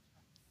you,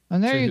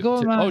 and there you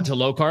go, man. To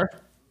Lokar?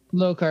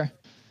 Lokar.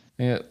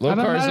 Yeah,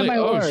 Lokar's like,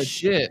 oh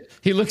shit.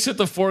 He looks at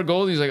the 4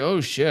 gold and he's like,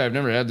 oh shit, I've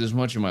never had this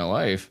much in my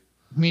life.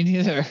 Me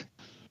neither.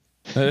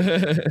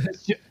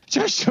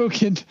 Just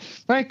joking.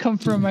 Where I come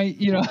from,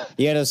 You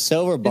had a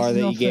silver bar that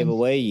you gave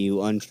away,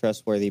 you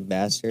untrustworthy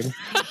bastard.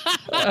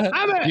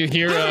 You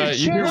hear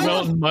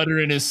Wilton mutter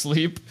in his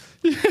sleep.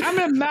 I'm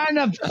a man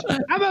of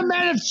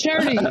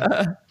charity.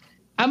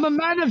 I'm a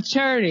man of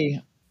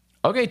charity.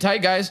 Okay,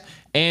 tight, guys.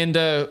 And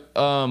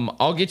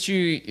I'll get you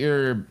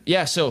your...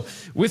 Yeah, so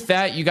with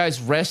that, you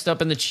guys rest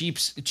up in the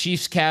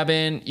chief's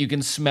cabin. You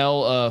can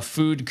smell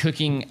food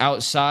cooking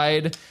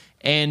outside.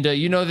 And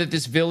you know that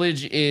this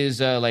village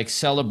is like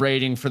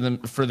celebrating for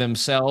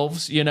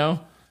themselves,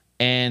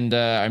 And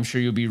I'm sure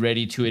you'll be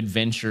ready to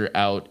adventure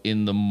out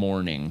in the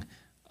morning.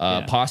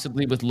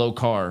 Possibly with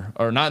Lokar.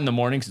 Or not in the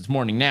morning, because it's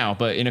morning now,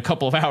 but in a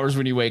couple of hours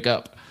when you wake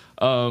up.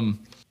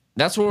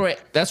 That's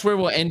where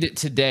we'll end it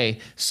today.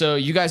 So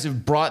you guys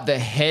have brought the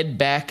head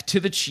back to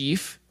the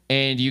chief,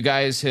 and you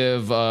guys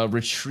have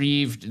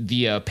retrieved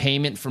the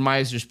payment for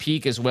Miser's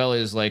Peak, as well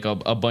as like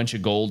a bunch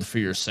of gold for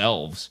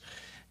yourselves.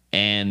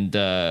 And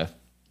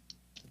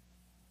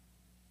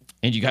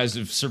you guys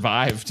have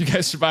survived. You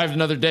guys survived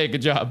another day.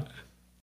 Good job.